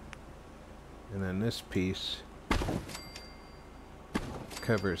 And then this piece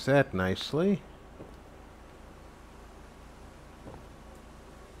covers that nicely.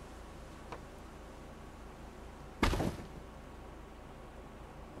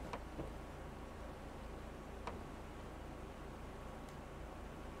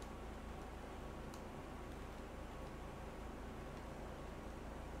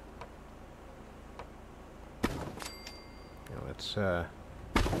 let's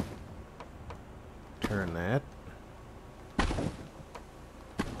turn that.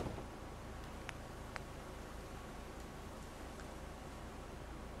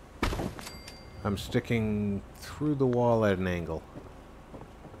 I'm sticking through the wall at an angle.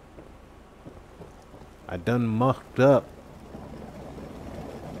 I done mucked up.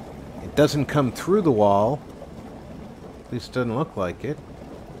 It doesn't come through the wall. At least it doesn't look like it.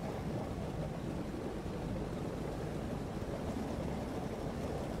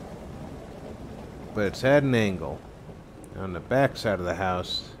 But it's at an angle. On the back side of the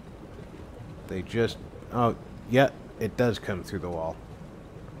house, they just... Oh, yeah, it does come through the wall.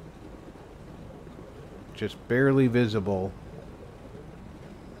 Just barely visible.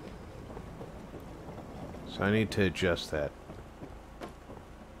 So I need to adjust that.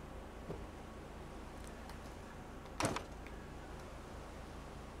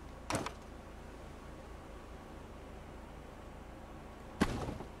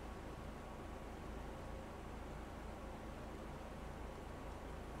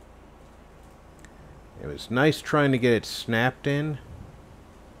 It was nice trying to get it snapped in.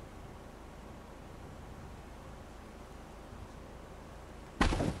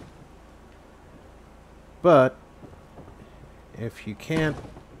 But if you can't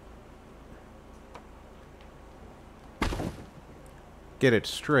get it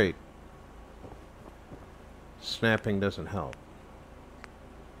straight, snapping doesn't help.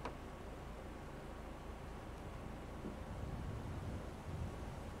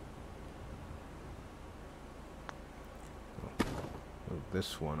 Move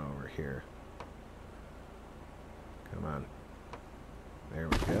this one over here. Come on. There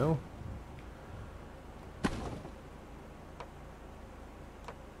we go.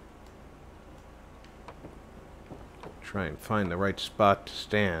 Try and find the right spot to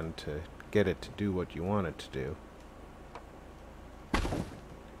stand to get it to do what you want it to do.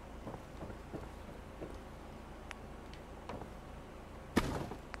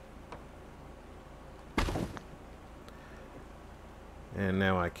 And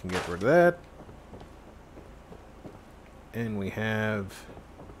now I can get rid of that. And we have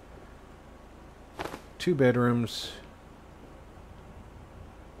 2 bedrooms.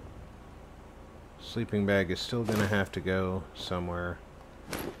 Sleeping bag is still going to have to go somewhere.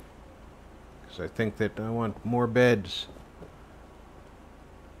 Because I think that I want more beds.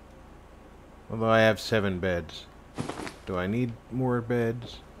 Although I have 7 beds. Do I need more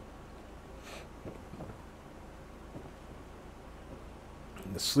beds?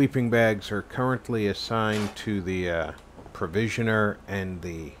 The sleeping bags are currently assigned to the provisioner and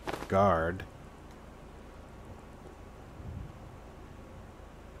the guard.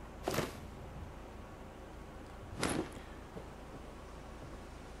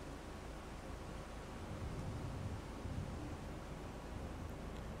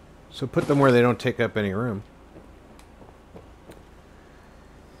 So put them where they don't take up any room.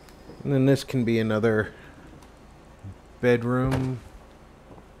 And then this can be another bedroom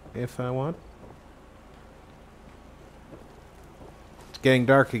if I want. It's getting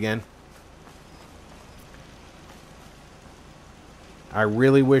dark again. I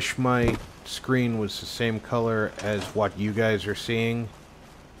really wish my screen was the same color as what you guys are seeing.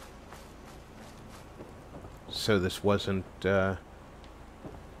 So this wasn't...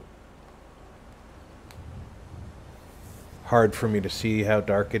 hard for me to see how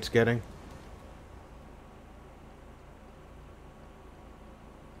dark it's getting.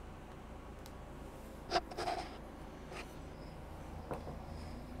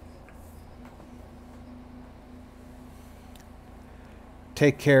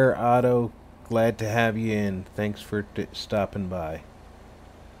 Take care, Otto. Glad to have you in. Thanks for stopping by.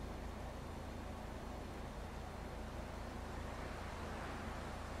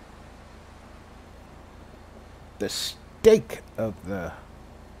 The steak of the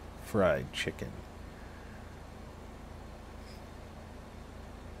fried chicken.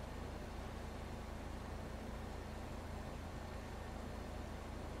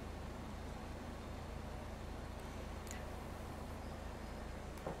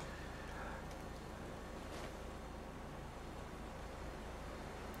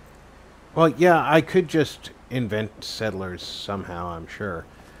 Well, yeah, I could just invent settlers somehow, I'm sure.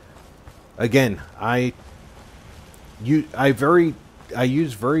 Again, I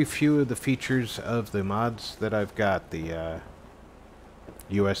use very few of the features of the mods that I've got. The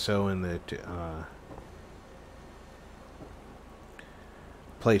USO and the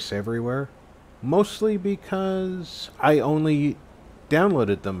Place Everywhere. Mostly because I only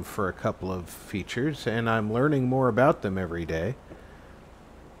downloaded them for a couple of features, and I'm learning more about them every day.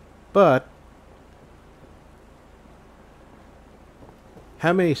 But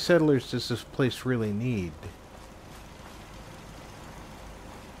How many settlers does this place really need?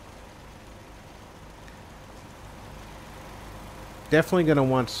 Definitely going to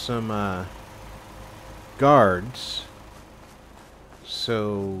want some guards.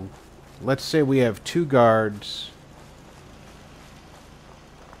 So, let's say we have 2 guards.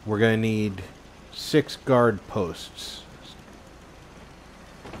 We're going to need 6 guard posts.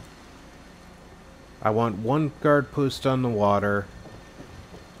 I want 1 guard post on the water,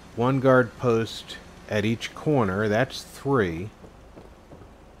 1 guard post at each corner. That's 3.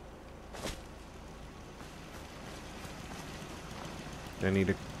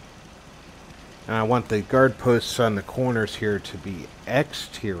 And I want the guard posts on the corners here to be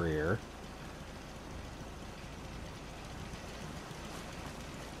exterior.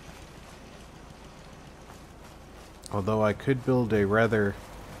 Although I could build a rather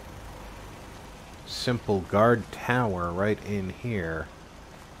simple guard tower right in here.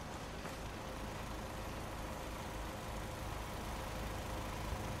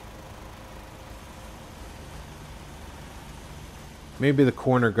 Maybe the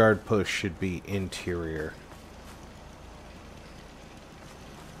corner guard post should be interior.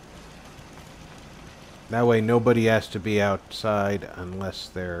 That way nobody has to be outside unless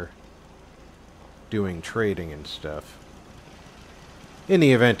they're doing trading and stuff. In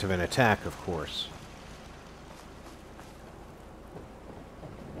the event of an attack, of course.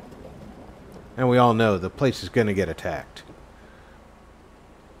 And we all know the place is going to get attacked.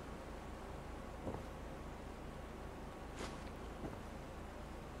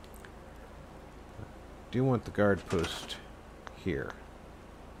 Do want the guard post here.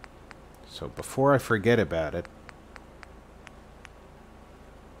 So before I forget about it,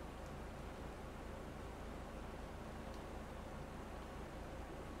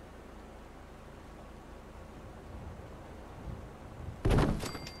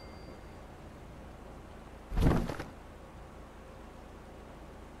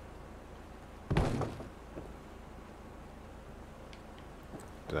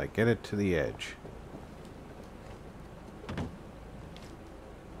 did I get it to the edge?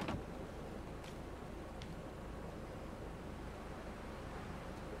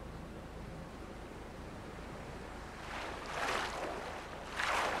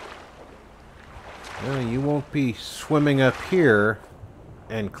 No, you won't be swimming up here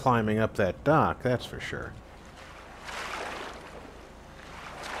and climbing up that dock, that's for sure.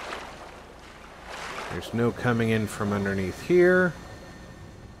 There's no coming in from underneath here.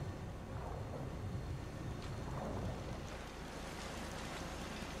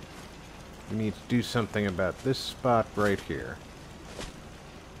 We need to do something about this spot right here.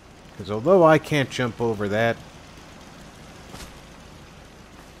 Because although I can't jump over that,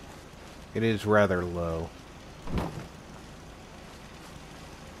 it is rather low.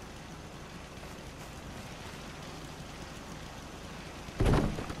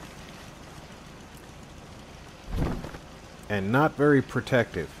 And not very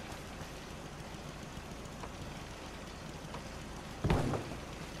protective.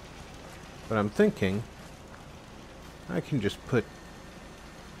 But I'm thinking I can just put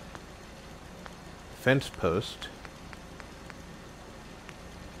fence post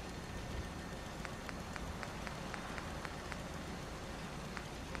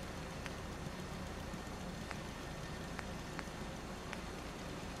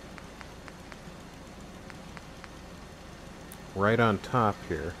right on top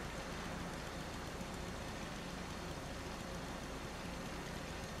here.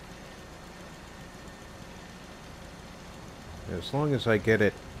 As long as I get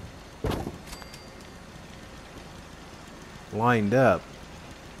it lined up,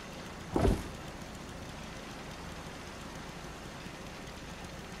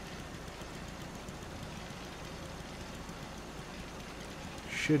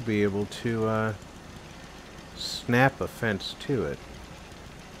 should be able to snap a fence to it.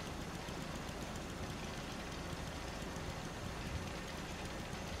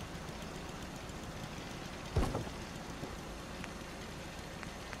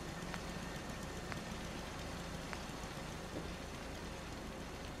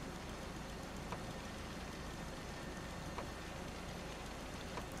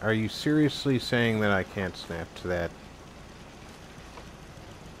 Are you seriously saying that I can't snap to that?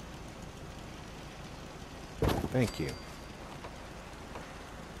 Thank you.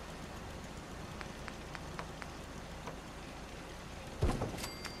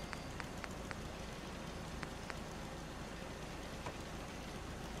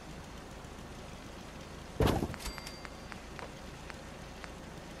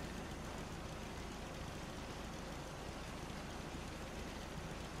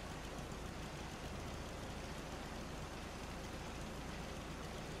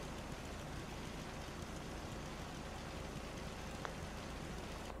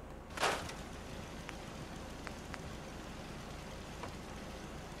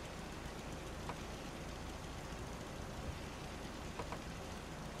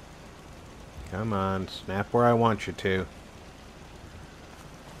 Come on, snap where I want you to.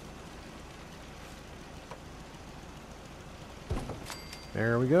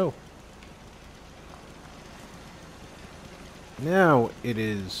 There we go. Now it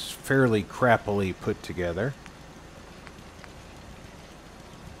is fairly crappily put together.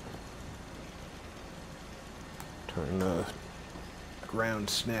 Turn the ground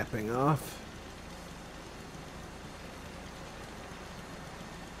snapping off.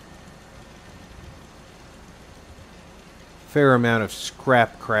 Fair amount of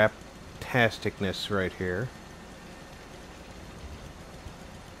scrap crap-tasticness right here.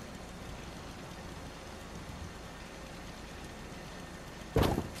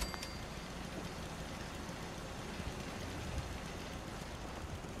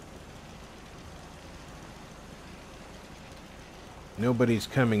 Nobody's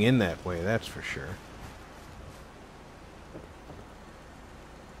coming in that way, that's for sure.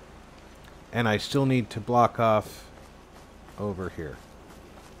 And I still need to block off over here.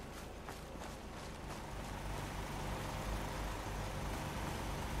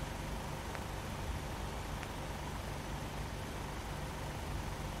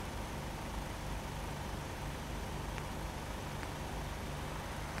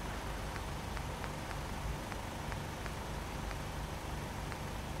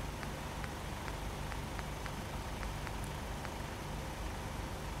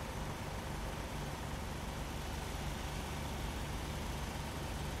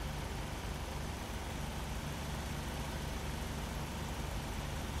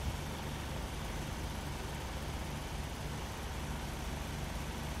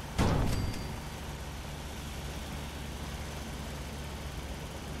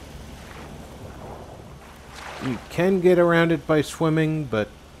 You can get around it by swimming, but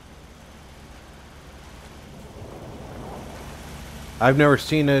I've never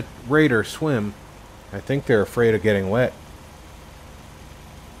seen a raider swim. I think they're afraid of getting wet.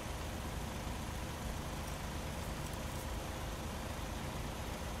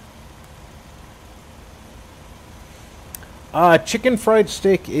 Chicken fried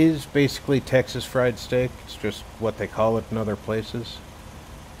steak is basically Texas fried steak. It's just what they call it in other places.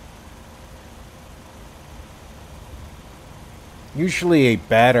 Usually a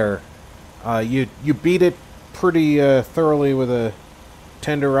batter, you beat it pretty thoroughly with a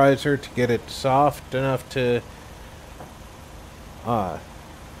tenderizer to get it soft enough to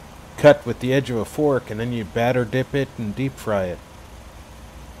cut with the edge of a fork, and then you batter dip it and deep fry it.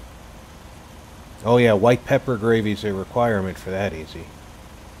 Oh yeah, white pepper gravy's a requirement for that easy.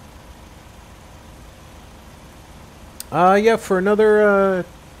 Yeah, for another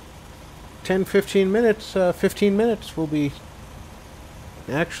 10-15 minutes, 15 minutes we'll be...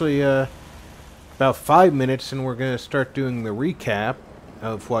 Actually, about 5 minutes, and we're going to start doing the recap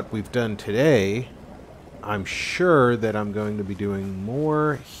of what we've done today. I'm sure that I'm going to be doing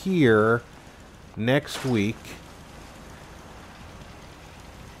more here next week.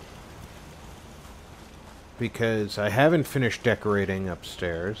 Because I haven't finished decorating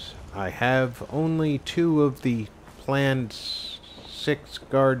upstairs. I have only 2 of the planned 6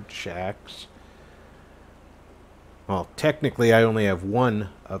 guard shacks. Well, technically I only have 1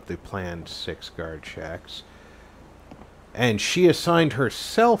 of the planned 6 guard shacks. And she assigned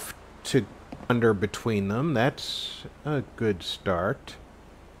herself to wander between them. That's a good start.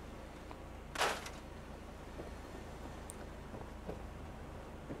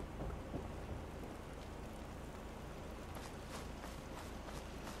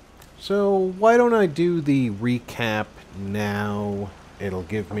 So why don't I do the recap now? It'll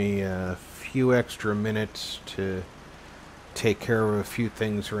give me a few extra minutes to take care of a few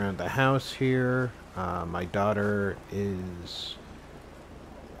things around the house here. My daughter is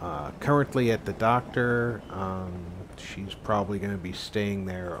currently at the doctor. She's probably going to be staying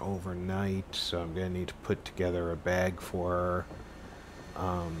there overnight, so I'm going to need to put together a bag for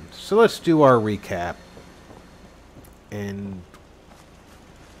her. So let's do our recap. And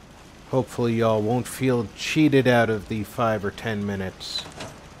hopefully y'all won't feel cheated out of the 5 or 10 minutes.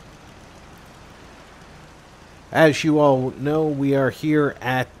 As you all know, we are here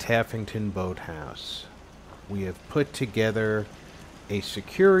at Taffington Boat House. We have put together a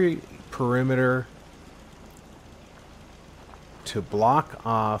security perimeter to block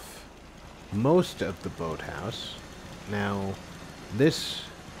off most of the boathouse. Now, this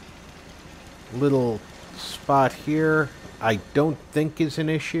little spot here, I don't think is an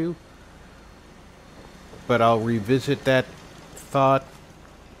issue, but I'll revisit that thought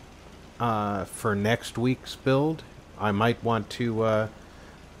for next week's build. I might want to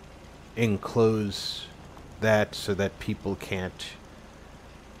enclose that so that people can't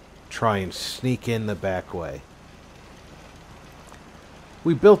try and sneak in the back way.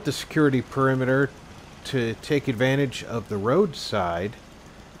 We built the security perimeter to take advantage of the roadside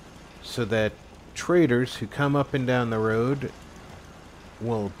so that traders who come up and down the road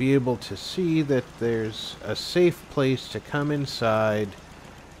will be able to see that there's a safe place to come inside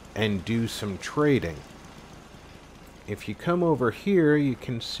and do some trading. If you come over here, you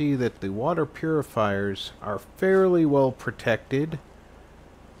can see that the water purifiers are fairly well protected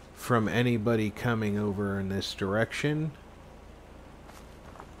from anybody coming over in this direction.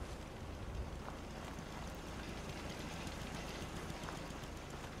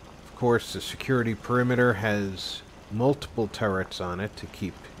 Of course, the security perimeter has multiple turrets on it to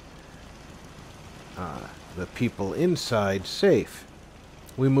keep the people inside safe.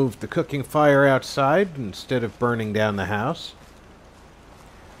 We moved the cooking fire outside instead of burning down the house.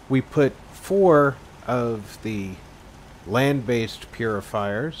 We put 4 of the land-based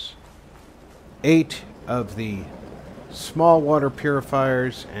purifiers, 8 of the small water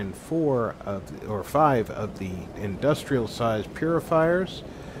purifiers, and 5 of the industrial-sized purifiers.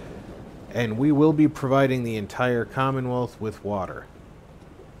 And we will be providing the entire Commonwealth with water.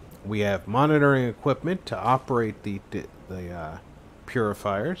 We have monitoring equipment to operate the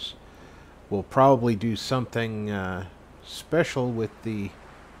purifiers. We'll probably do something special with the...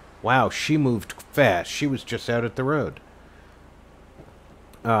 Wow, she moved fast. She was just out at the road.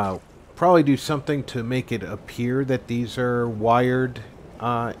 Probably do something to make it appear that these are wired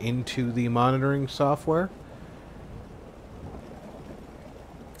into the monitoring software.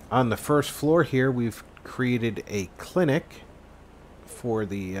 On the first floor here, we've created a clinic for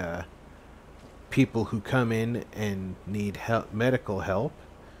the people who come in and need medical help.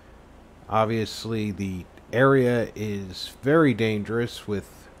 Obviously, the area is very dangerous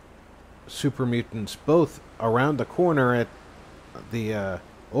with super mutants both around the corner at the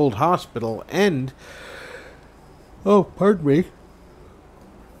old hospital and, oh, pardon me,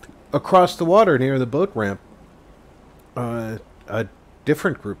 across the water near the boat ramp. A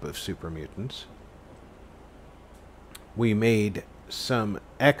different group of super mutants. We made some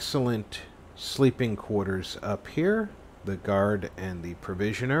excellent sleeping quarters up here. The guard and the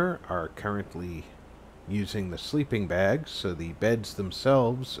provisioner are currently using the sleeping bags, so the beds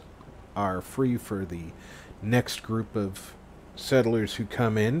themselves are free for the next group of settlers who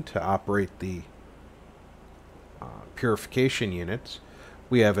come in to operate the purification units.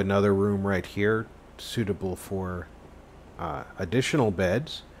 We have another room right here suitable for additional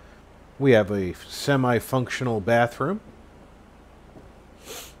beds. We have a semi-functional bathroom,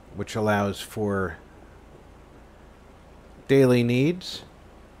 which allows for daily needs,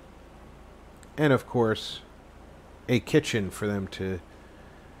 and of course a kitchen for them to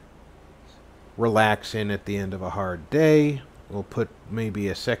relax in at the end of a hard day. We'll put maybe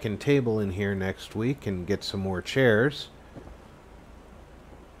a second table in here next week and get some more chairs.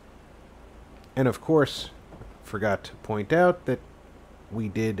 And of course, forgot to point out that we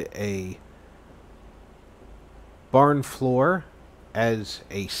did a barn floor as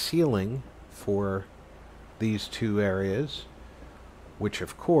a ceiling for these 2 areas, which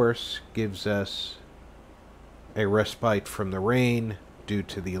of course gives us a respite from the rain due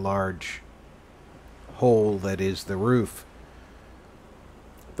to the large hole that is the roof.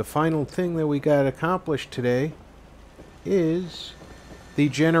 The final thing that we got accomplished today is the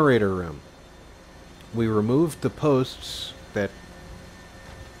generator room. We removed the posts that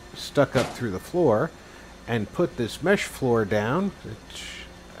stuck up through the floor and put this mesh floor down, which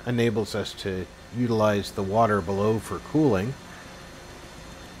enables us to utilize the water below for cooling,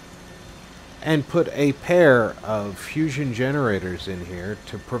 and put a pair of fusion generators in here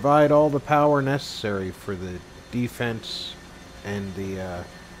to provide all the power necessary for the defense and the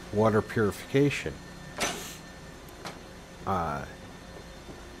water purification.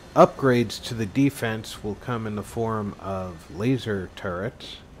 Upgrades to the defense will come in the form of laser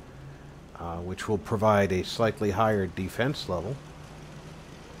turrets, which will provide a slightly higher defense level,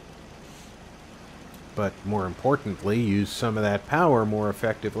 but more importantly, use some of that power more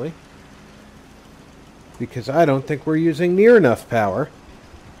effectively, because I don't think we're using near enough power,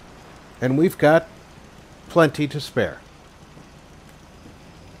 and we've got plenty to spare.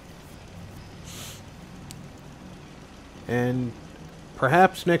 And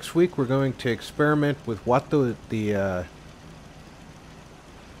perhaps next week we're going to experiment with what the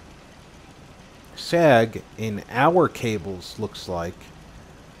sag in our cables looks like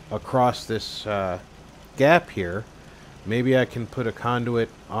across this gap here. Maybe I can put a conduit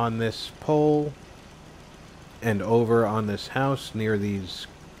on this pole and over on this house near these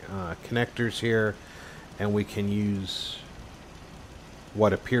connectors here, and we can use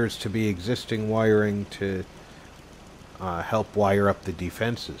what appears to be existing wiring to help wire up the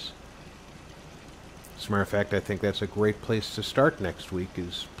defenses. As a matter of fact, I think that's a great place to start next week,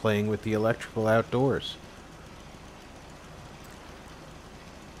 is playing with the electrical outdoors.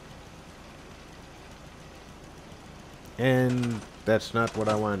 And that's not what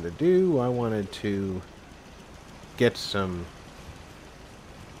I wanted to do. I wanted to get some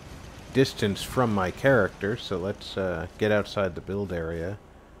distance from my character, so let's get outside the build area.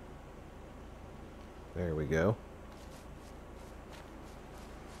 There we go.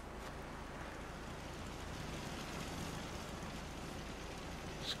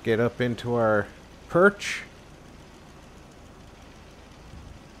 Let's get up into our perch.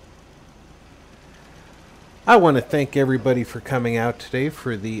 I want to thank everybody for coming out today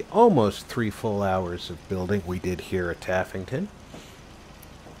for the almost 3 full hours of building we did here at Taffington.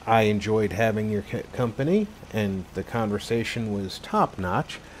 I enjoyed having your company, and the conversation was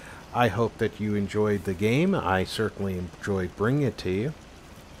top-notch. I hope that you enjoyed the game. I certainly enjoyed bringing it to you.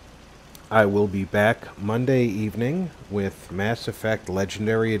 I will be back Monday evening with Mass Effect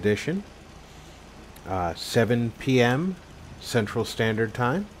Legendary Edition, 7 p.m. Central Standard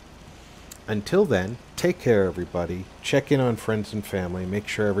Time. Until then, take care, everybody. Check in on friends and family. Make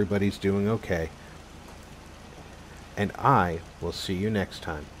sure everybody's doing okay. And I will see you next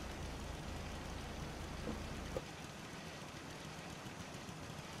time.